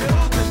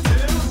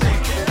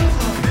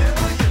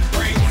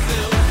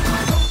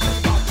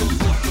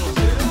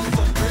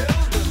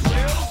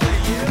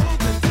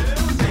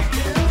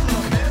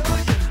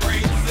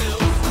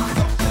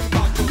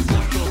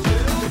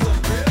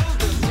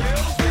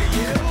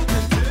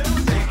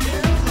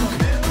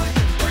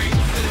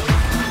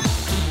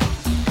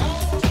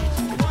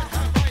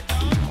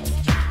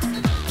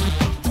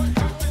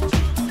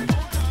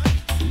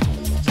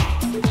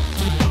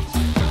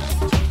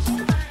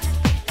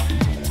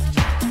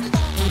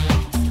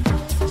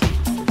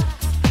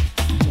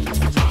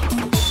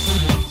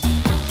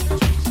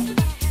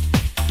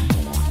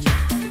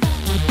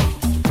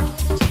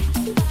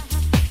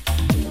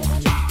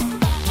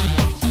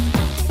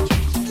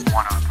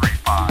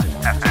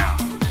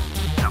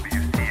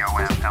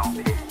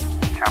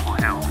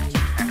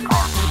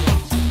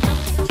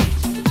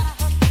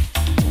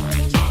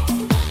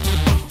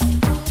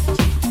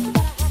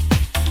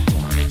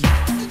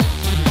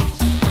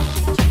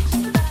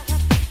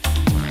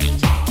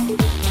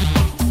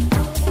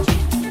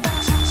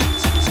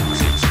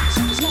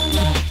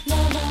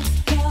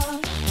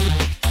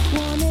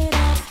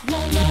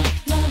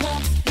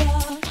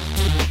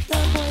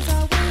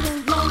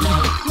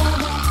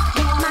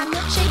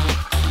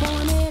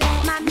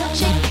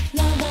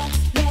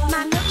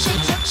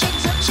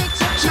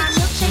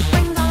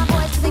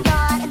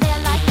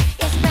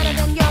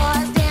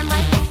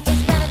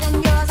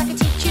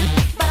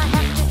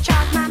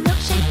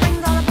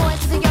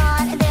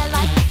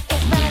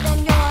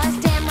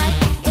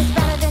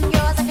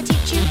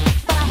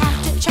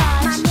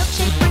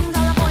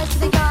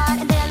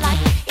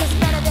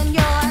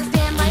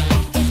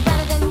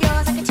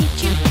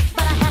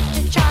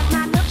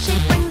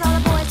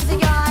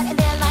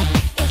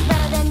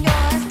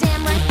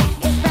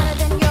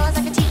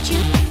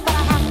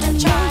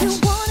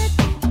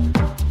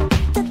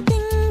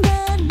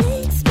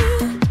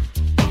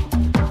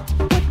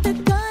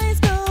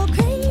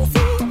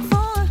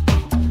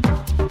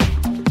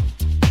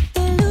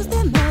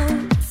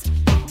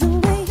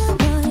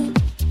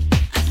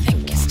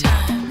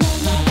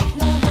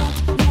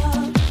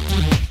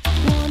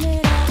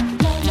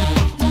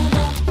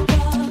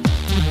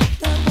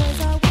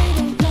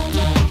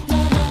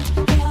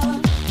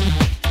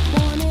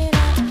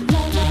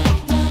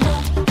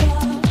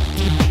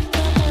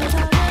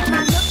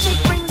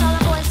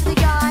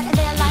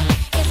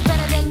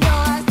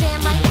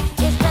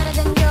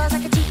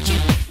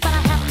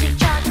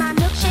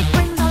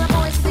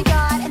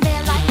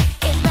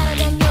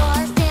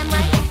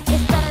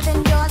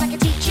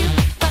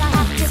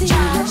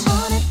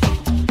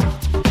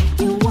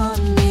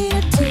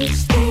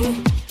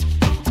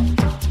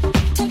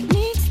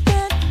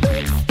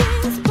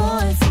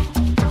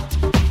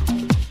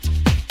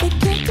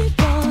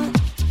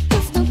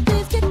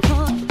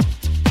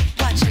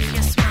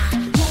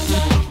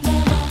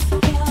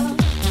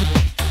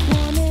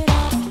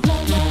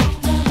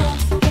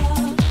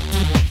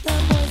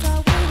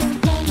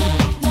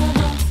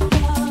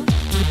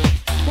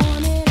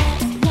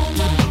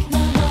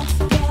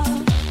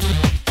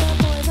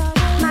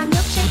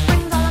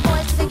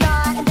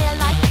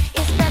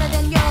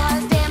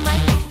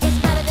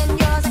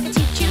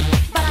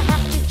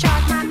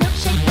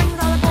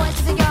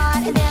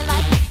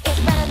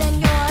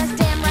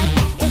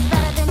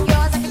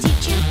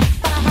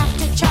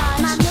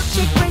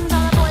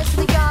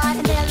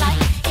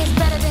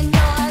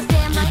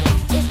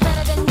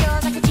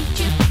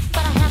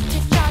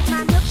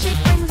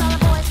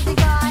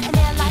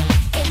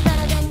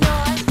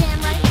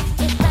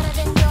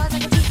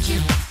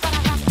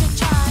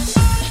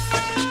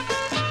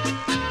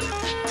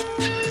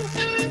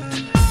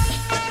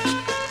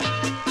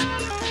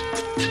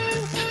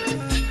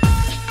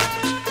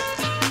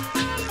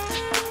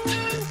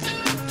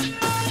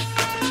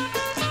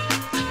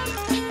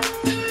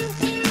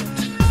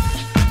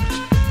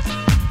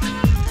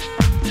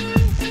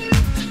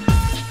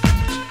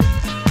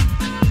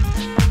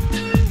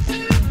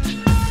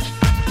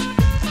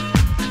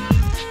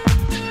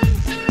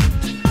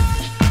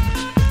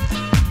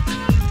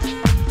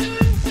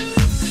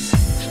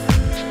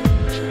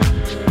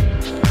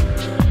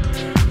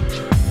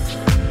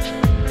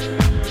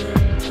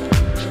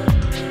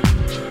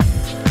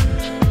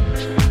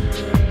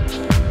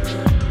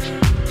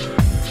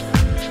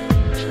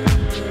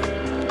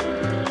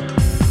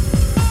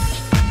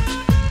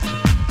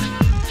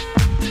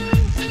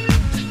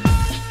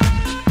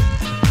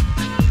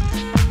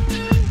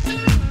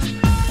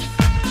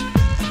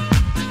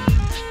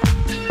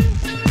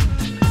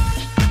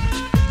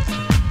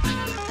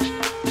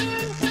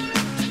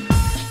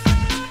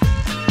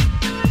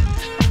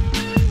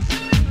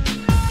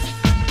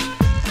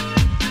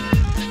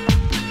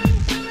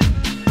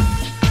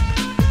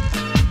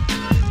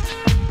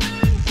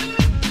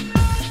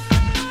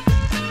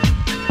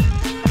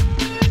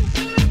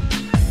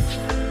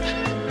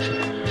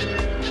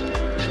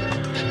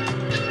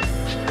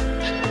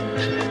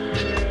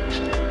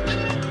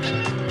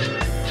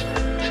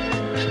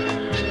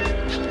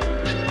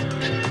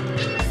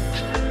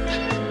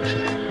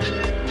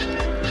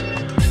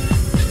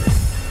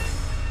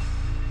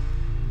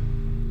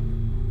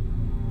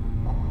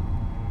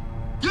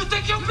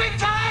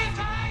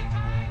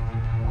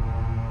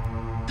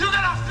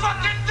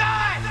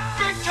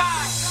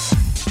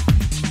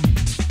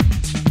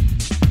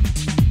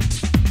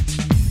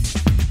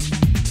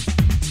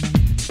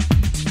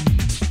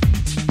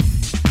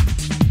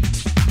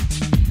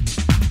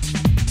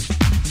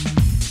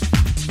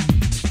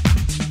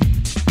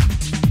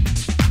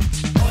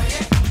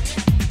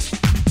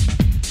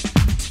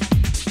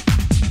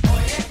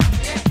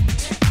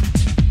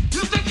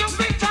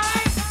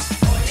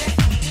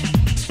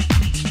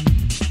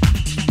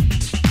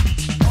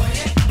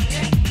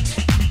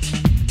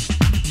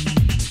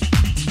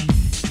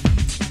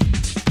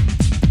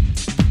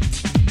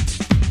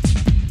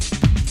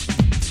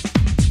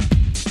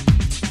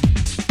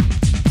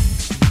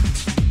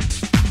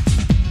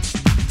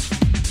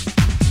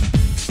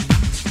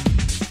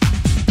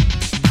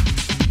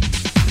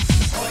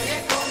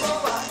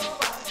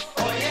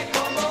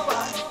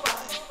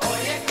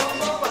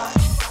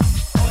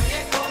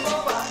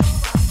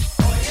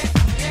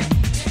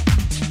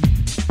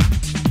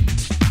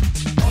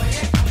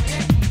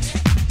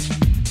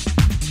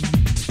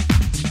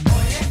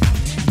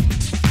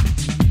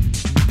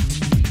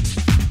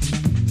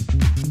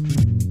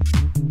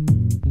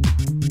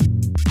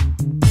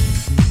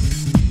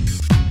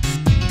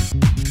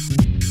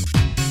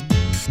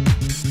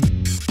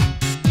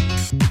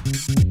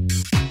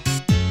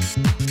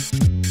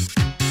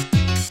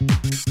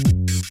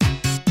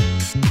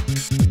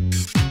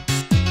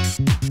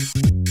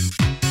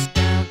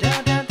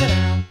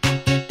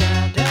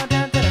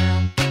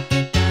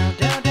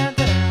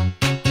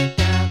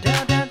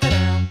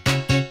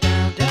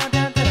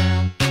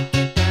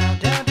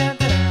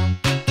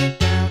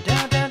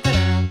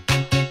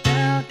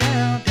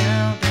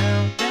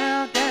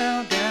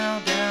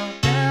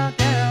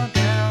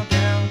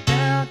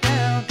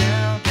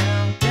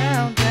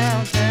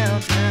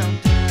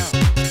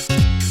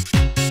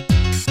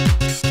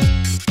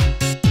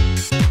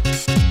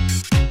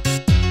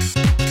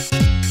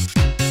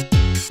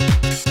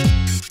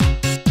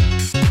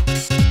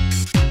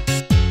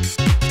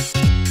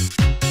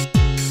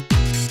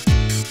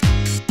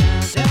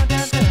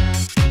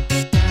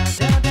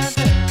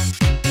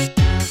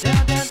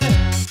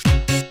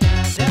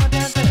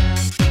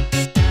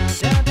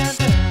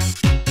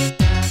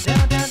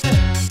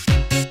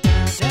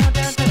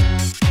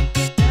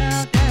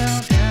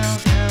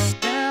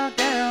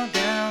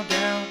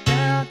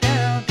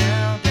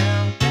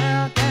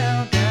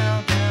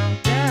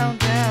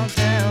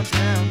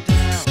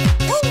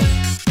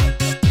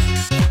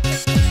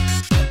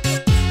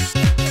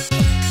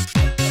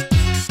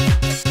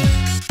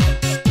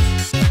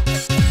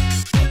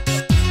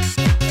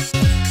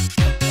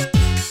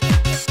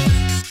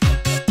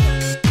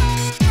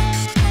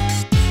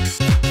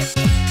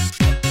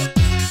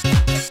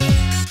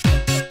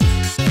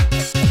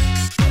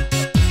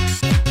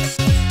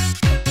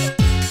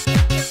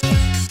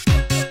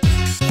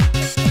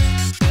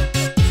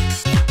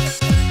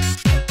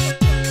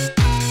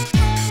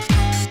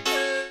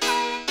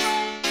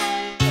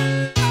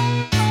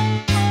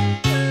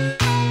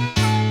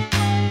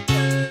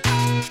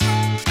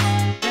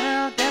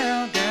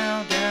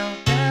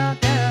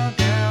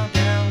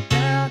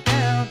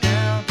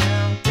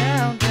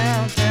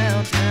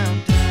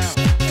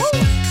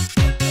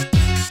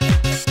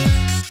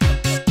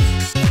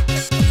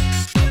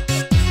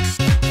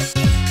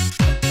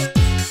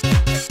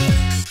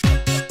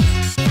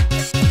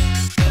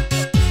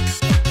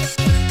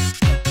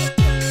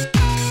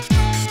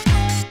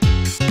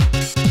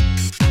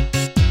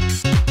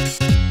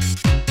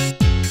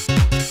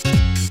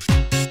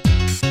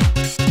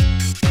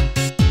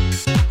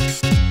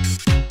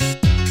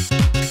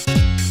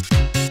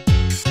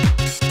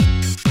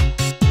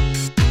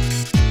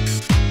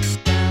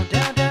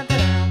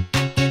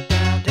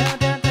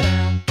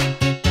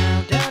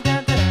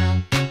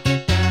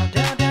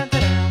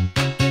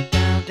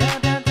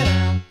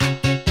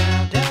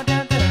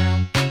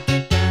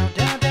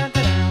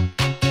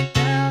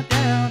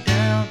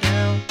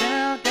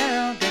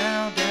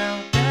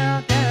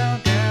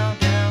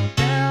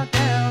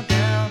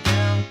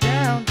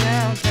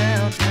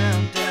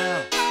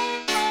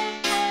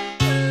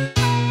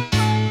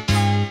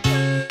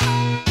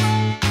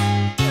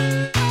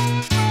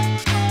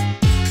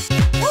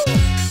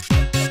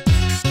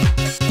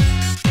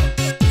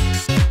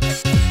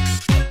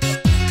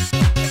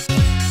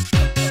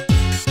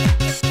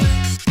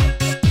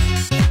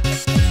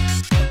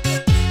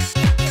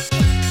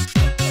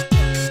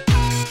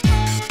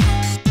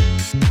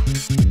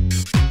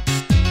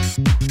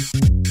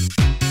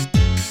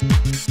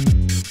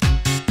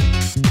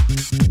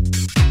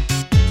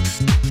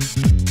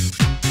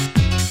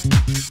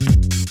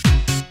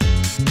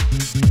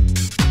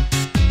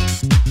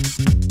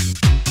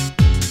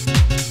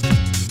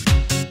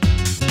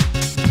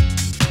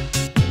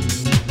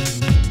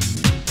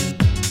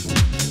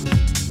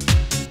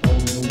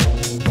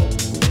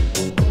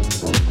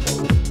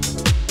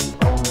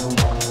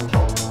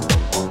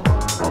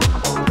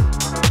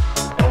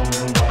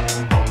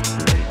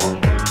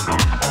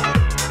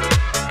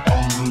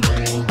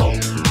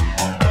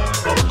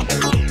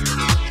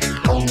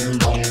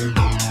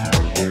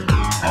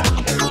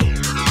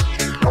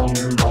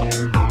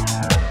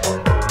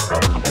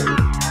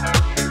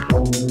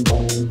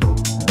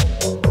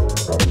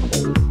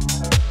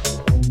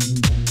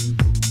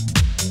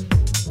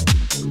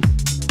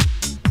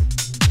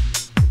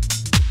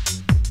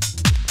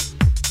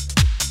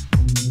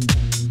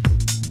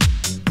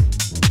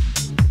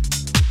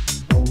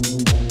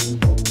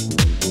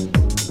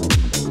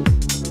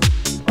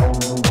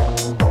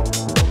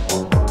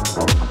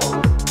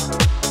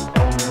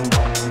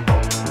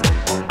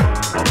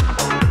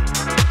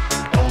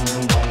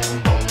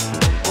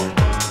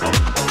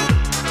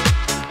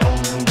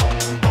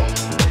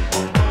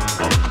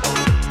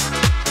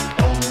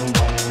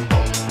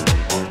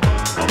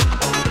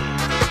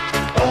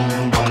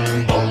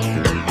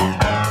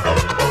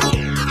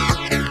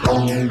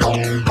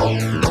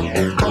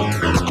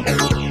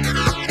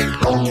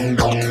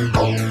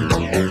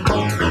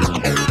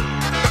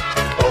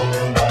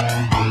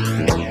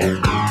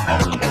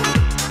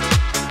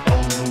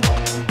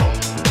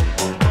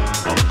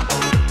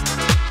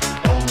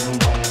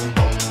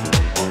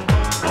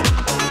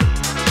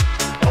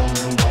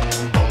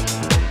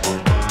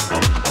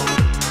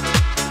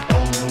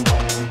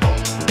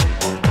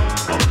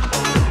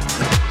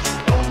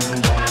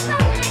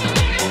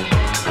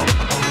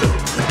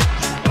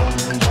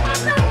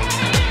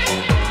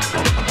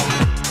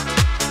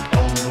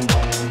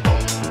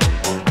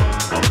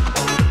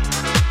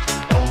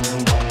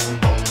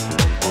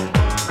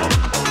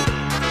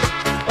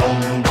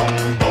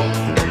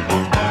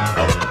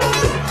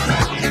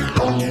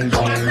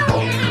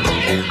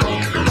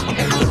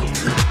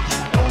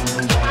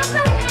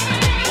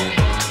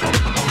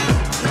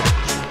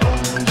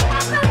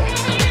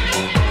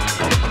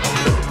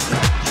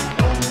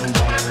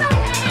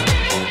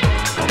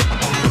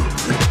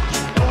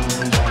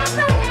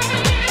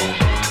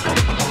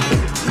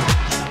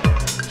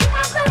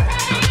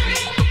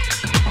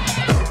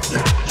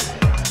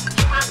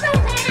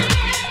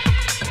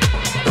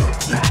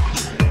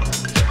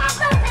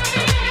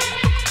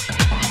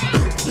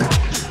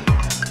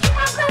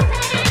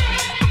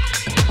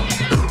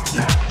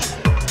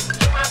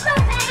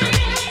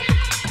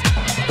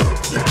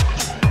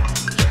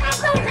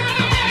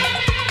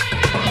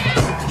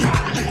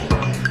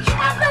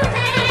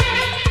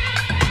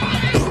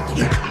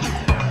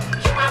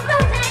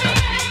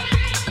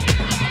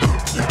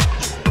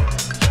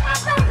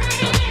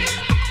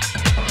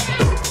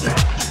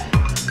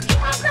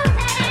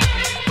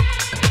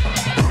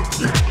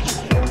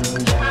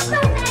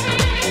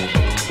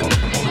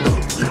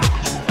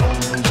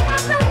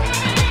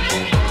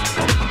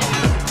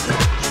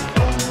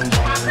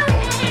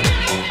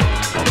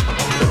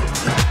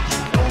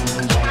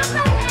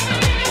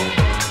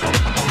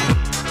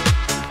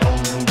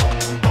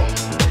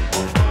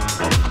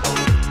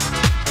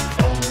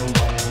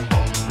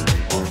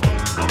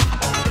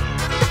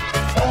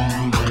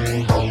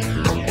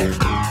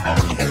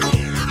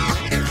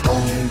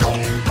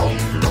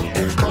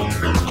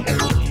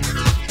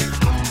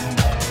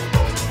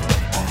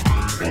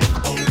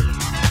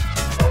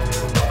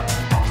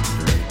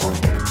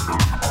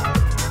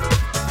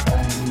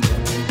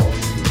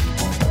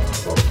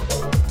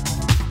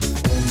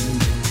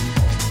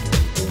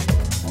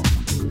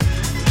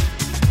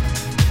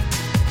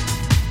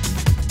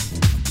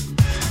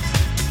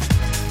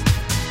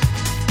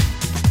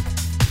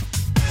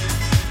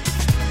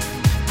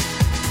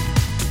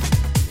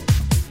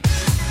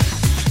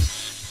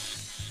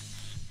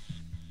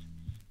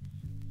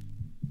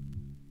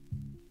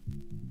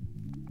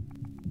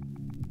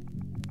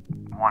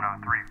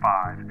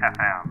 103.5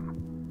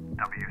 FM,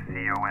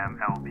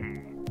 WCOM-LP,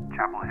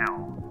 Chapel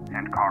Hill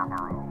and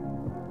Scarborough.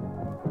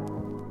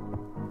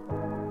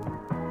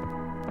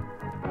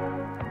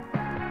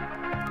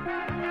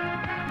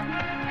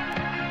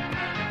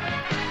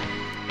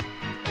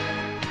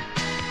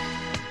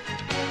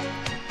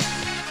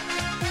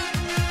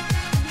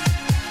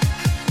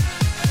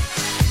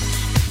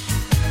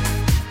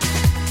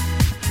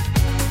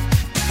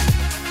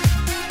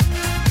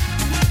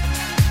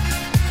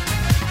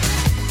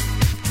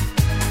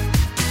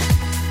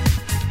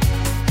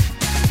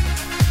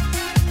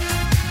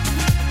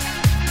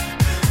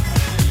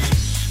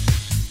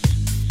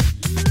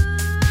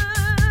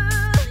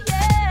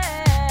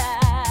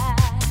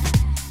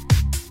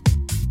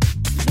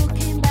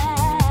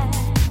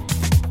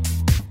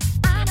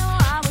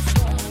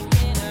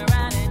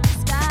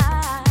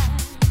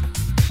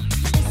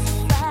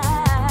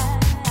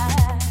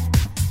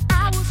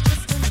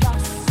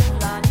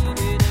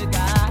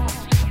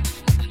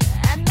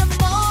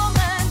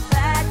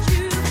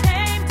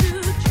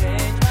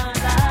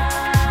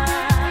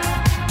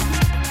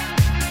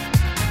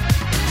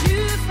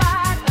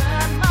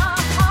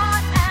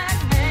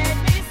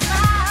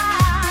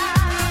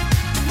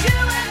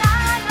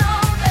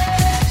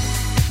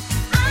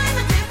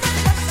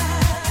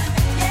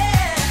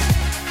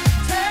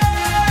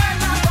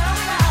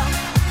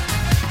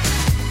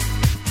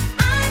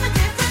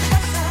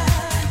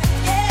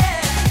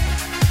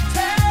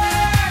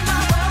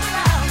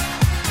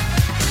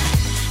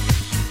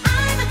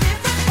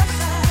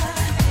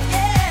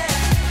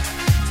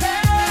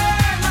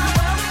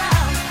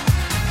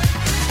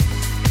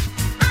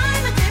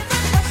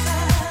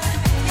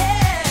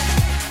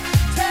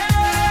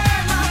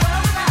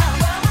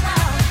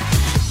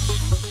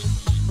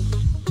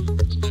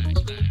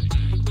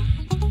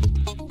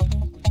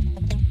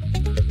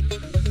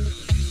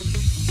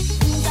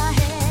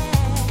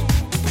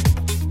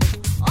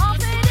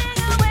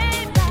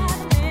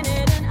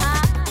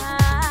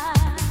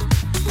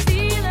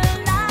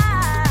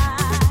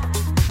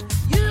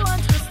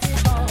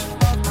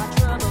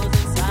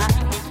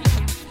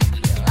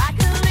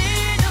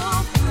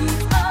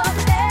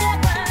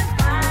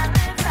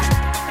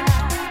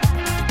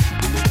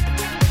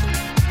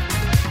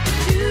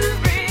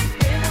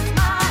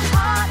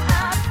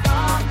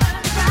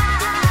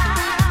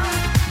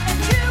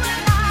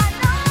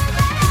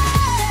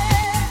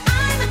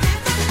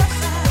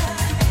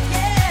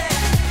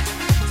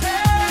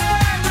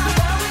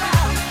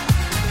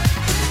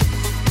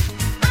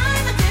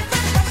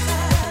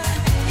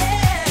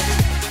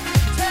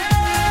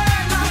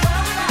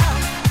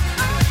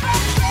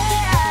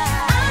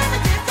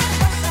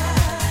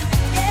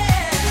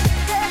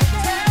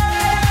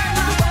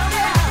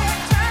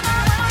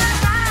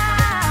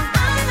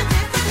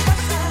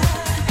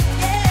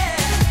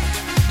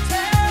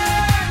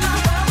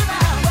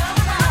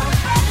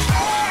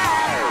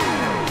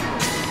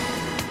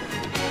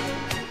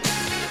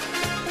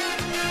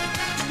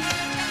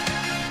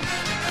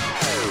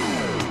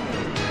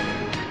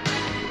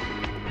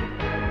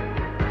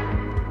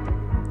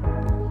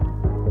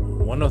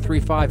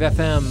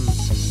 FM,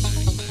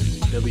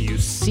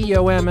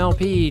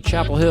 WCOM-LP,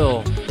 Chapel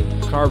Hill,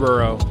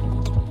 Scarborough.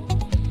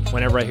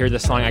 Whenever I hear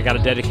this song, I gotta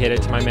dedicate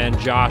it to my man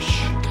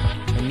Josh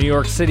in New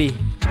York City.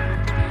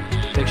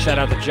 Big shout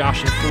out to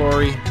Josh and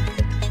Flory.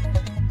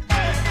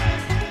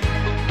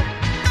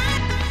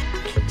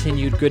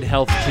 Continued good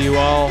health to you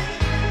all.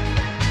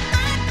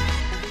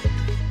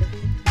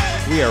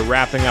 We are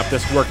wrapping up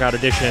this workout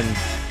edition.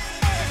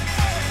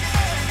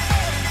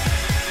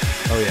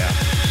 Oh yeah.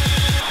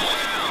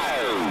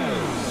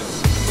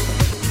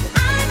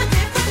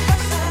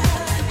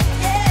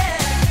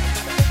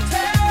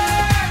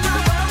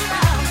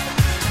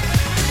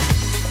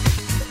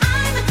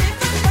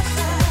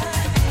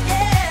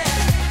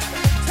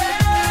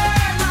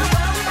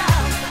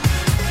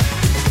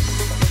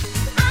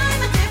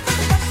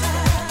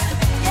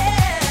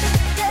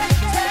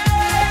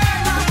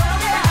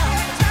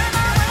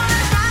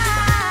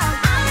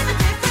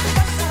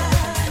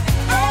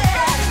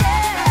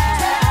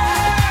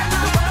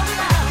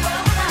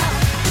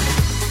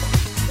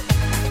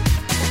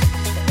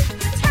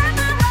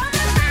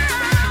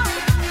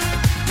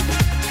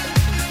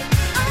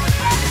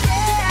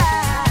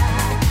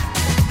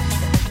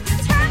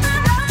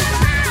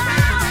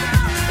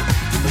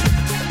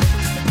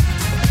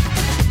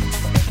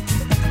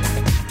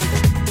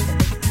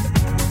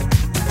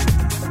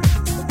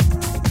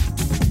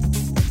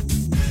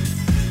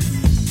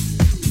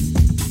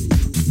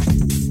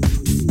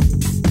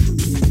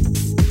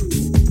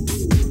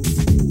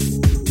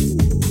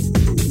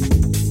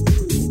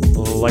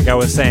 Like I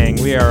was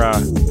saying, we are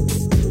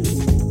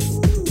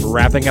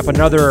wrapping up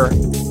another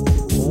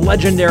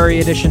legendary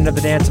edition of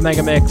the Dance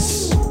Mega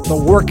Mix,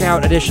 the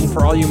workout edition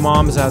for all you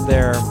moms out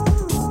there.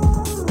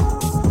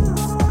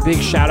 Big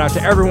shout out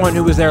to everyone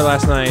who was there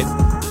last night,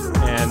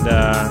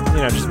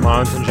 and just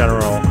moms in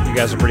general. You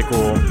guys are pretty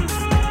cool.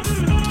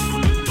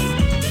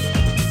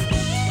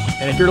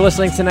 And if you're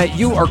listening tonight,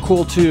 you are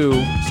cool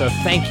too. So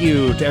thank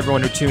you to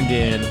everyone who tuned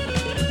in.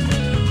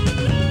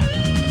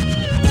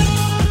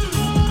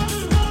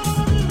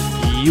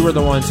 You are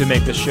the ones who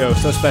make this show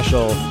so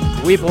special.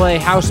 We play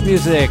house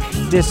music,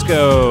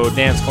 disco,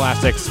 dance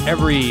classics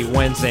every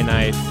Wednesday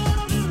night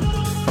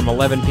from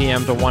 11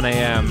 p.m. to 1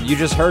 a.m. You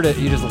just heard it.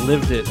 You just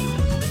lived it.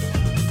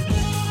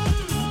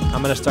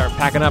 I'm going to start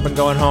packing up and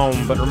going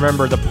home, but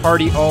remember, the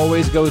party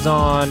always goes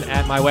on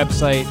at my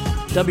website,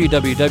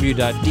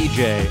 www.djdonplay,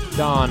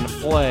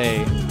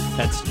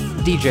 that's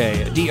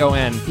DJ,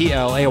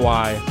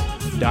 DONPLAY.com.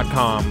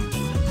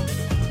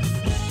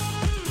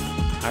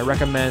 I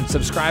recommend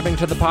subscribing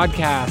to the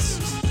podcast.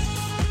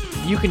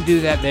 You can do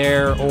that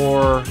there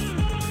or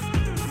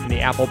in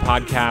the Apple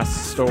Podcast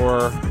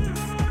store.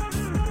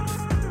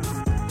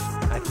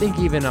 I think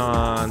even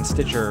on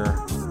Stitcher.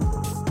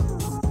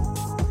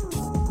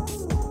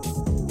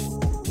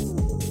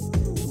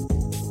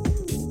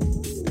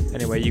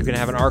 Anyway, you can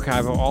have an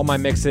archive of all my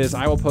mixes.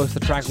 I will post the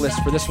track list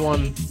for this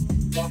one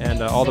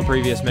and all the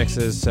previous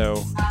mixes,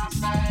 so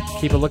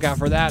keep a lookout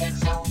for that.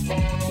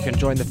 You can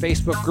join the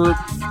Facebook group,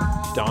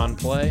 Don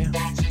Play.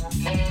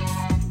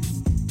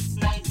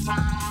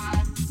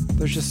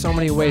 There's just so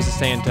many ways to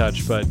stay in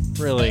touch, but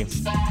really,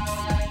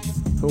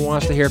 who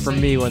wants to hear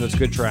from me when there's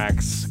good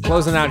tracks?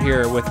 Closing out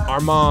here with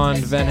Armand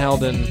Van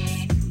Helden.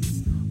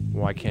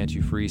 Why can't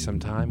you free some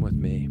time with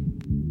me?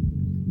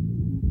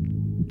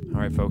 All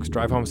right, folks,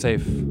 drive home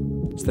safe.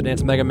 It's the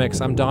Dance Mega Mix.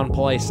 I'm Don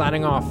Play,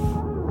 signing off.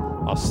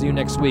 I'll see you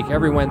next week,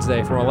 every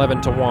Wednesday from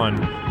 11 to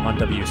 1 on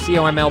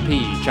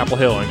WCOMLP, Chapel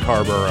Hill and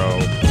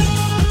Carborough.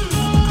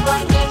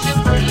 Why can't you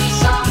free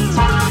some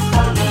time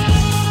for me?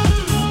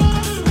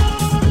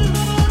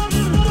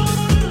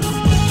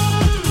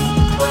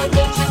 Why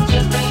can't you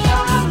give me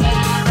your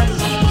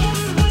guarantee?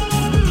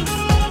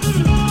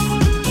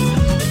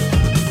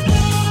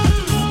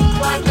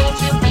 Why can't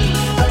you be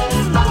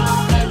with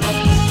only me?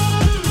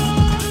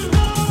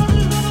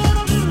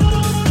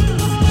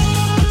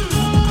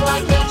 Why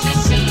can't you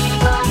see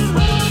what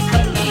we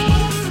could be?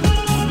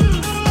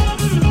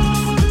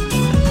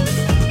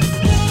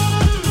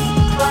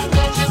 Why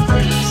can't you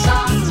free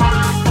some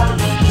time for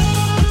me?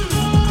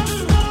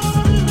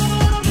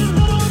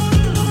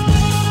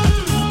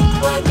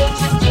 Why can't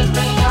you give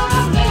me your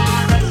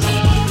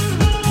guarantee?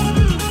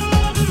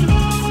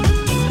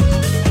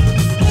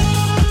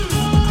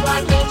 Why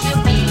can't you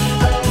be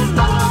with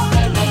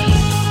only me?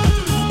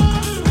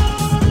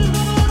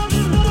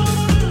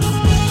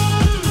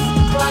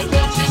 Why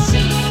can't you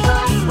see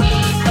what we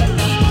could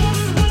be?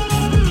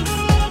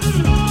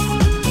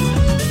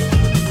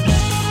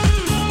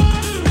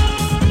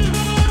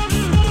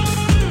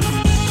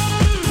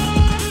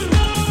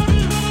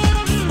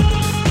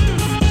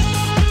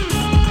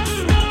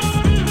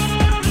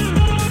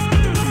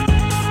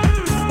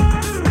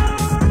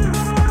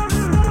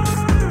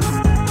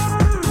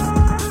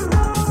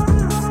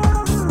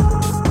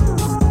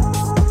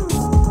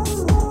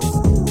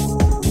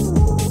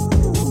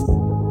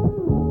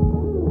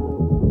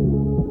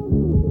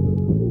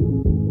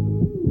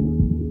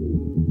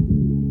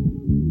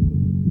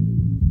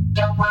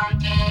 You're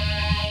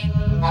working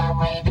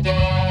away the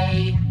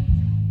day,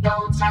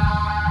 no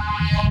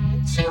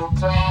time to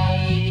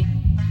play.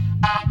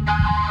 At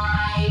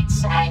night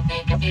I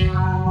think of you,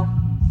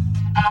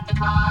 at the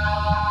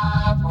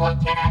club, what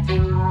can I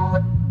do?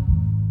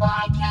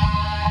 Why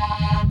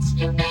can't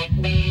you make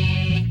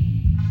me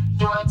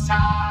your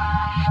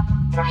top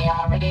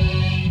priority?